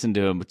and listen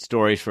to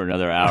stories for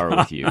another hour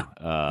with you.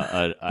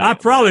 I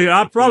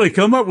probably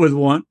come up with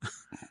one.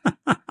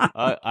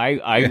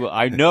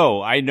 I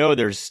know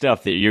there's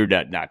stuff that you're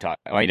not talking.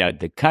 I mean,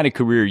 the kind of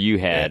career you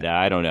had,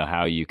 I don't know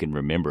how you can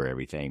remember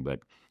everything, but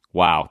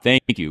wow,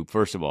 thank you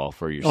first of all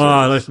for your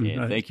service.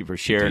 And thank you for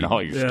sharing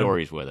all your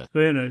stories with us.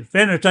 If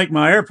they didn't take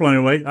my airplane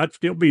away, I'd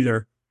still be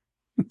there.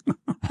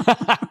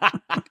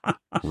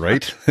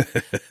 Right.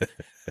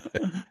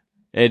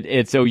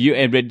 And so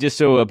but just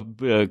so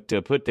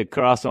to put the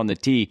cross on the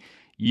T,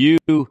 you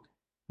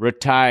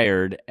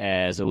retired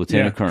as a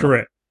lieutenant colonel,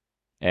 correct?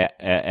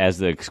 As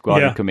the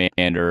squadron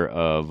commander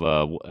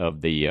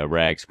of the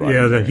RAG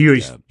squadron. Yeah,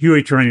 the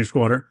Huey training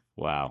squadron.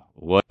 Wow,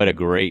 what a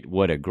great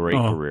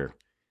career!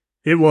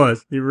 It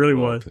was. It really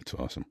was. That's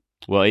awesome.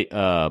 Well,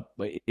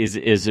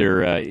 is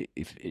there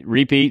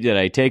repeat? Did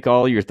I take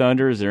all your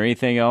thunder? Is there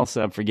anything else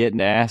I'm forgetting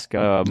to ask?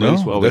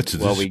 Moose, while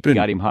we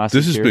got him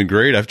hostage. This has been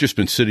great. I've just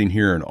been sitting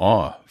here in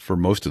awe for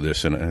most of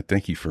this, and I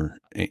thank you for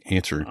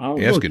answering. I'll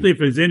see if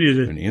there's any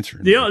and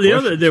answering.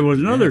 There was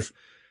another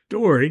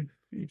story.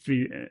 If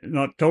you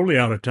not totally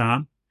out of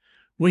time,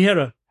 we had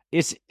a.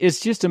 It's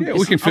just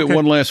we can fit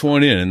one last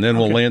one in, and then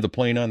we'll land the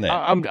plane on that.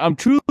 I'm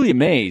truly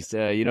amazed.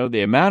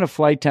 The amount of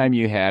flight time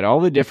you had,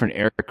 all the different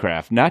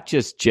aircraft, not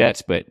just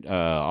jets, but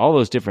all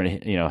those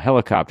different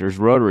helicopters,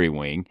 rotary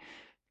wing,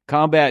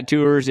 combat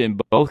tours in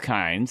both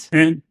kinds,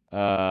 and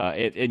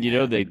the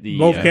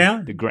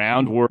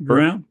ground work,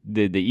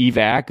 the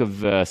evac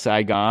of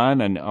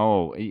Saigon, and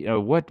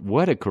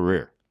what a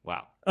career!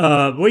 Wow.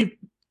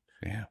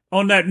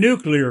 On that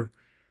nuclear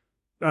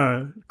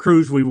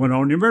cruise we went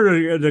on. You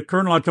remember the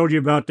colonel I told you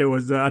about that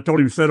was, I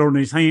told him to sit on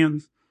his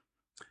hands?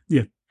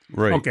 Yeah.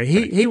 Right. Okay.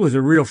 He was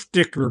a real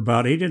stickler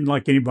about it. He didn't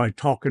like anybody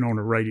talking on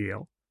the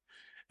radio.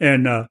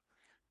 And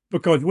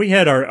because we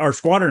had our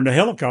squadron, the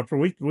helicopter,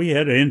 we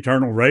had an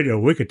internal radio.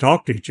 We could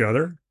talk to each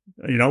other.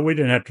 We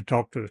didn't have to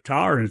talk to the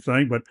tower or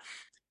anything, but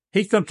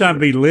he'd sometimes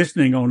be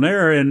listening on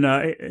there,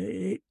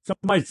 and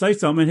somebody'd say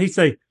something, and he'd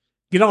say,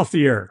 "Get off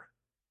the air.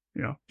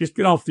 Just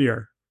get off the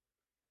air.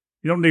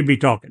 You don't need to be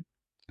talking."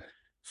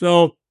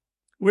 So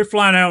we're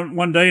flying out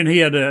one day, and he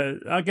had,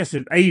 I guess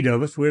it's 8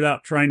 of us. We're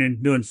out training,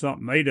 doing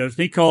something, 8 of us.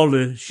 He called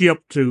the ship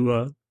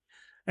to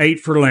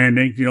 8 for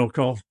landing,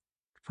 called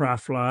Pry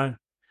Fly.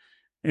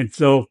 And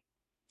so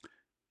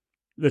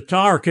the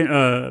tower,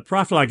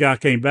 Pry Fly guy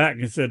came back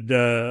and said,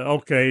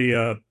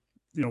 okay,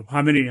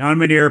 how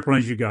many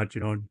airplanes you got,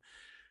 And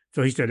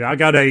so he said, I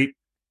got 8.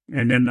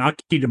 And then I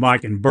keyed the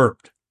mic and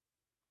burped.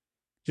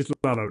 Just a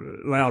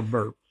loud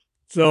burp.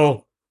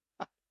 So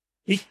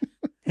he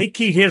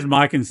keyed his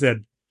mic and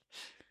said,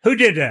 "Who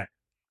did that?"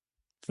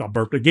 So I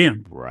burped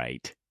again.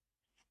 Right.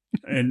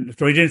 And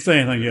so he didn't say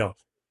anything else.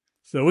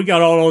 So we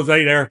got all those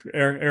 8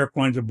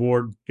 airplanes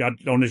aboard, got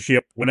on the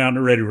ship, went out in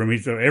the ready room. He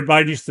said,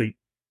 "Everybody in your seat."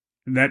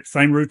 And that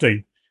same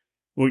routine.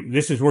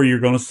 This is where you're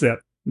going to sit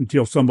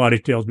until somebody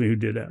tells me who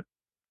did that.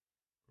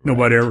 Right.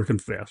 Nobody ever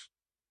confessed.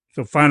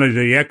 So finally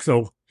the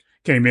XO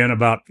came in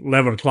about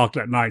 11 o'clock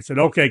that night, said,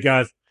 "Okay,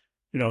 guys,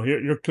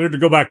 you're clear to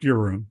go back to your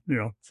room."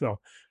 So,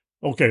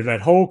 okay,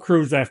 that whole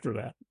cruise after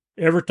that,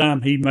 every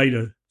time he made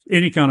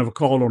any kind of a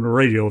call on the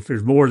radio, if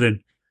there's more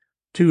than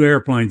 2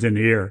 airplanes in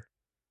the air,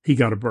 he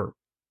got a burp.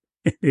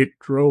 It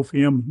drove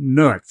him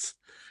nuts.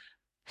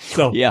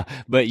 So yeah,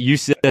 but you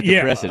set the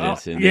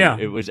precedence, and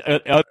it was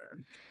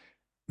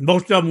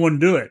most of them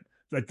wouldn't do it.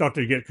 They thought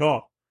they'd get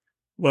caught.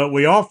 Well,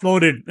 we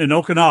offloaded in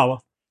Okinawa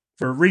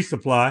for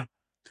resupply,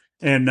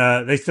 and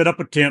they set up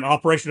a tent,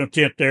 operational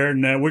tent there,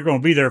 and we're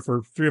going to be there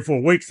for 3 or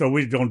 4 weeks. So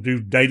we're going to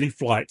do daily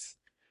flights,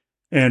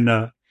 and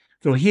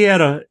so he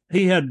had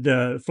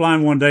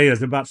flying one day.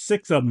 There's about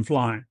 6 of them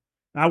flying.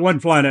 I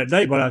wasn't flying that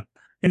day, but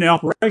in the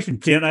operation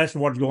tent, I asked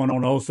what's going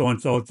on, so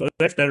and so. So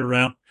they stayed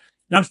around.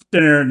 And I'm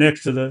sitting there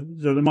next to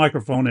the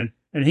microphone,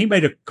 and he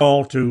made a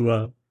call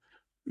to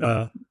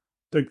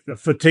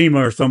Fatima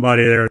or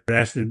somebody there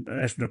asking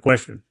a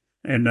question.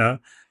 And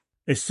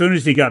as soon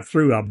as he got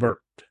through, I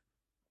burped.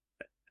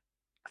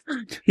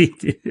 He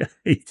came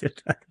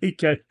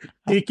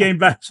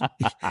back.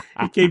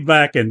 He came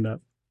back, and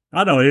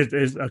I don't know.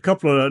 It's a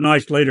couple of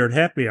nights later at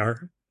happy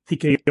hour, he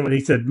came and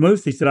he said,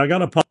 "Moose," he said, "I got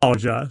to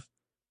apologize."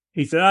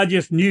 He said, "I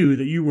just knew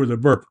that you were the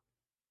burp,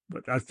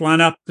 but I was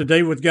flying out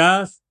today with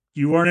guys.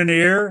 You weren't in the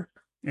air,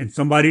 and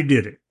somebody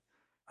did it."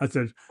 I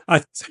said,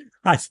 I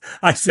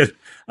said,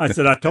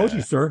 "I told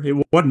you, sir, it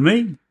wasn't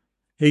me."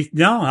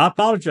 No, I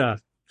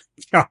apologize.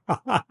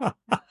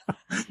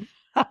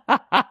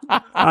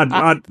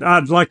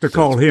 I'd like to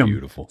call him,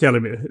 beautiful. Tell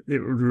him it was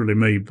really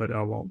me, but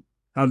I won't.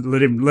 I'll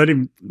let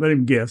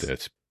him guess.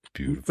 That's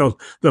beautiful. So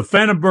the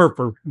Phantom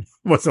Burper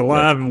was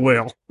alive and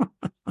well.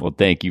 Well,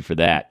 thank you for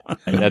that.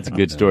 That's a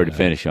good story to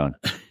finish on.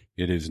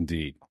 It is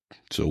indeed.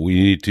 So we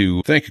need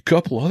to thank a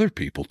couple other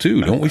people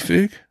too, don't we,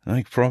 Fig? I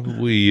think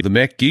probably the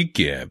Mac Geek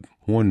Gab,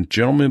 one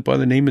gentleman by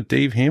the name of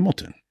Dave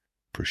Hamilton.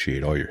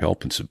 Appreciate all your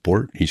help and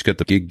support. He's got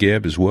the Gig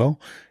Gab as well,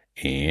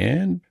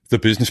 and the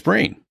Business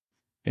Brain.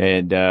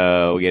 And we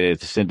got to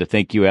send a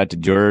thank you out to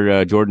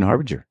Jordan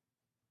Harbinger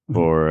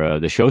for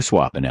the show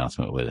swap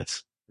announcement with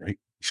us. Right,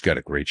 he's got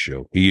a great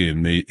show. He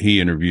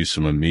interviews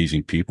some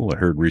amazing people. I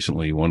heard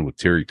recently one with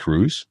Terry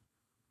Crews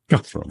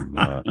from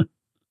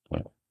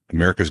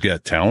America's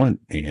Got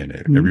Talent, and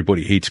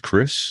Everybody Hates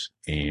Chris,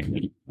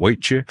 and White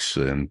Chicks,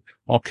 and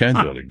all kinds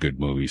of other good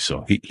movies.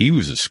 So he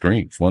was a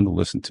scream, fun to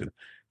listen to.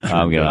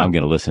 I'm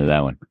gonna listen to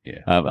that one. Yeah,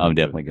 I'm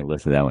definitely gonna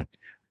listen to that one.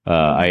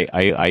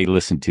 I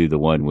listened to the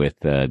one with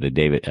the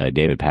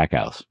David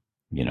Packhouse.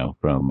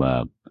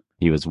 From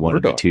he was one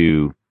of the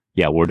 2.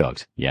 Yeah, War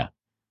Dogs. Yeah,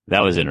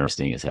 that was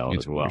interesting as hell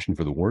as well.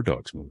 For the War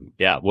Dogs movie.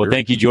 Yeah. Well,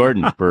 thank you,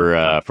 Jordan,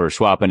 for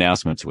swap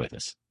announcements with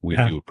us. We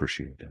do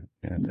appreciate that.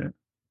 Yeah.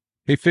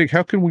 Hey, Fig,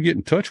 how can we get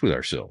in touch with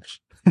ourselves?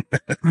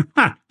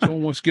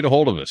 Someone wants to get a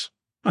hold of us.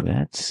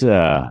 That's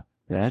a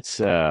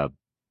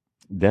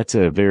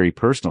very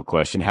personal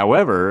question.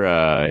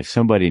 However, if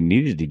somebody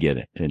needed to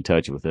get in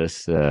touch with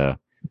us, our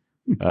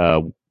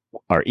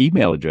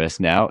email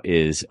address now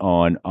is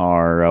on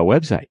our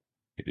website.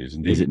 It is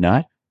indeed. Is it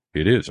not?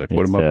 It is. I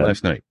put them up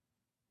last night.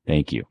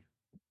 Thank you.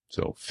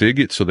 So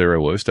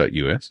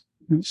fig@sothereIwas.us,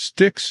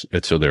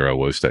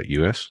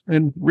 sticks@sothereIwas.us,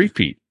 and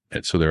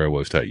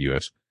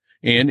repeat@sothereIwas.us.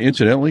 And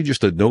incidentally,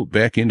 just a note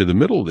back into the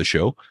middle of the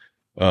show,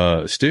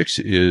 Sticks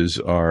is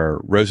our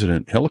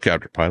resident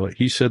helicopter pilot.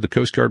 He said the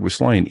Coast Guard was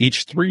flying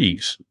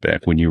H-3s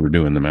back when you were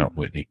doing the Mount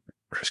Whitney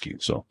rescue.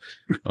 So,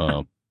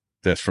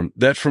 that's from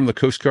the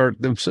Coast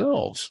Guard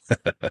themselves.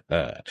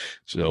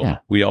 So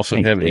we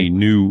also have a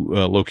new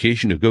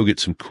location to go get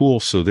some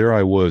cool So There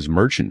I Was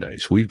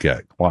merchandise. We've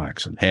got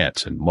clocks and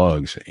hats and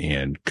mugs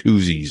and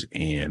koozies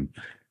and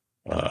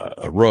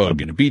a rug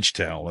and a beach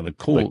towel and a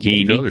cool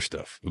other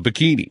stuff. A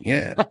bikini.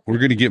 Yeah. We're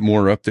going to get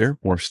more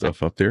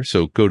stuff up there.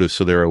 So go to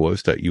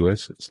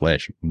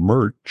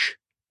sothereiwas.us/merch,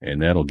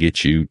 and that'll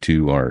get you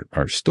to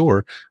our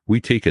store.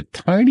 We take a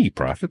tiny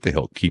profit to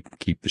help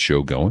keep the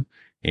show going.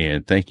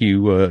 And thank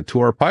you, to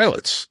our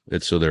pilots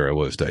at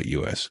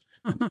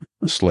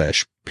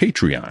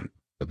sothereiwas.us/Patreon.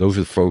 Those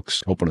are the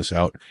folks helping us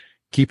out,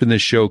 keeping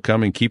this show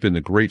coming, keeping the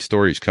great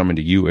stories coming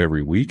to you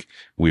every week.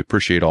 We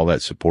appreciate all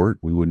that support.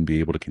 We wouldn't be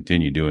able to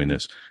continue doing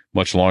this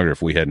much longer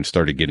if we hadn't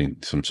started getting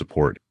some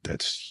support.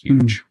 That's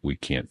huge. We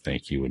can't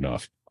thank you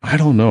enough. I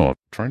don't know. I'm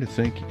trying to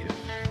think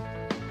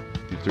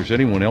if there's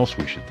anyone else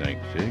we should thank,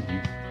 Fig.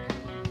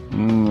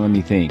 Let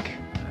me think.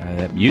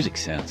 That music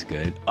sounds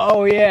good.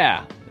 Oh,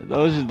 yeah.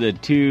 Those are the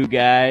 2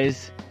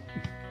 guys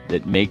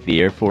that make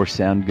the Air Force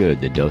sound good,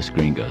 the Dos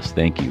Gringos.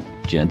 Thank you,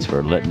 gents,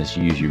 for letting us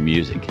use your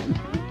music.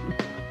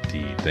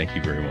 Indeed. Thank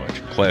you very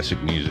much.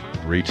 Classic music.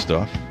 Great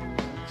stuff.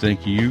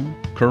 Thank you,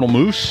 Colonel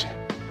Moose.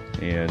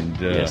 And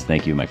yes,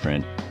 thank you, my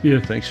friend.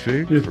 Yes, thanks,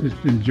 Fig. it's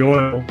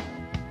enjoyable.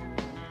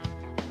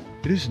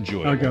 It is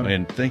enjoyable.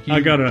 And thank you.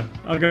 I got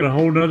a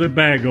whole nother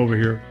bag over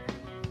here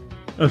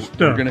of stuff.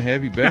 We're going to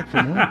have you back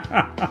for more.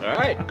 All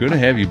right. Going to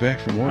have you back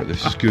for more.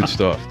 This is good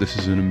stuff. This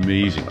is an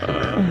amazing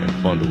career and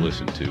fun to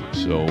listen to.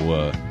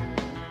 So,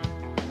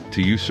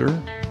 to you,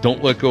 sir,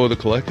 don't let go of the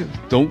collective.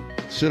 Don't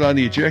sit on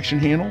the ejection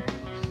handle.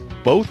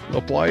 Both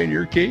apply in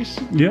your case.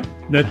 Yeah,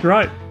 that's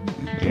right.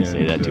 Can't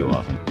say that too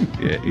often.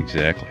 Yeah,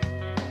 exactly.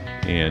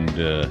 And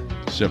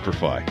Semper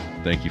Fi.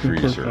 Thank you for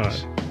your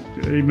service.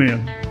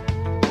 Amen.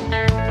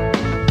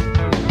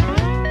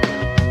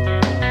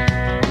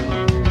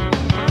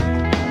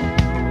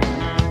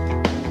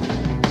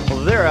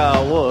 Well, there I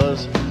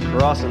was,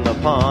 crossing the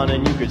pond,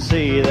 and you could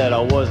see that I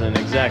wasn't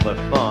exactly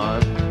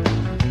fond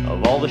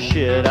of all the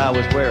shit I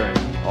was wearing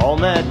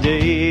on that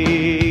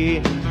day.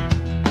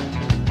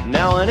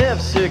 Now an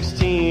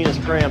F-16 is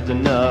cramped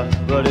enough,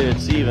 but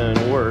it's even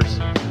worse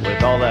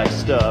with all that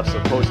stuff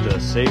supposed to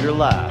save your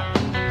life.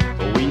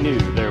 But we knew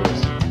there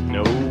was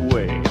no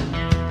way.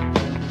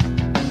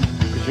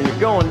 'Cause when you're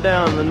going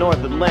down the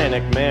North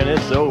Atlantic, man,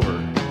 it's over.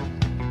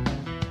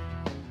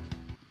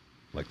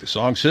 Like the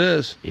song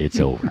says, It's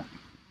over.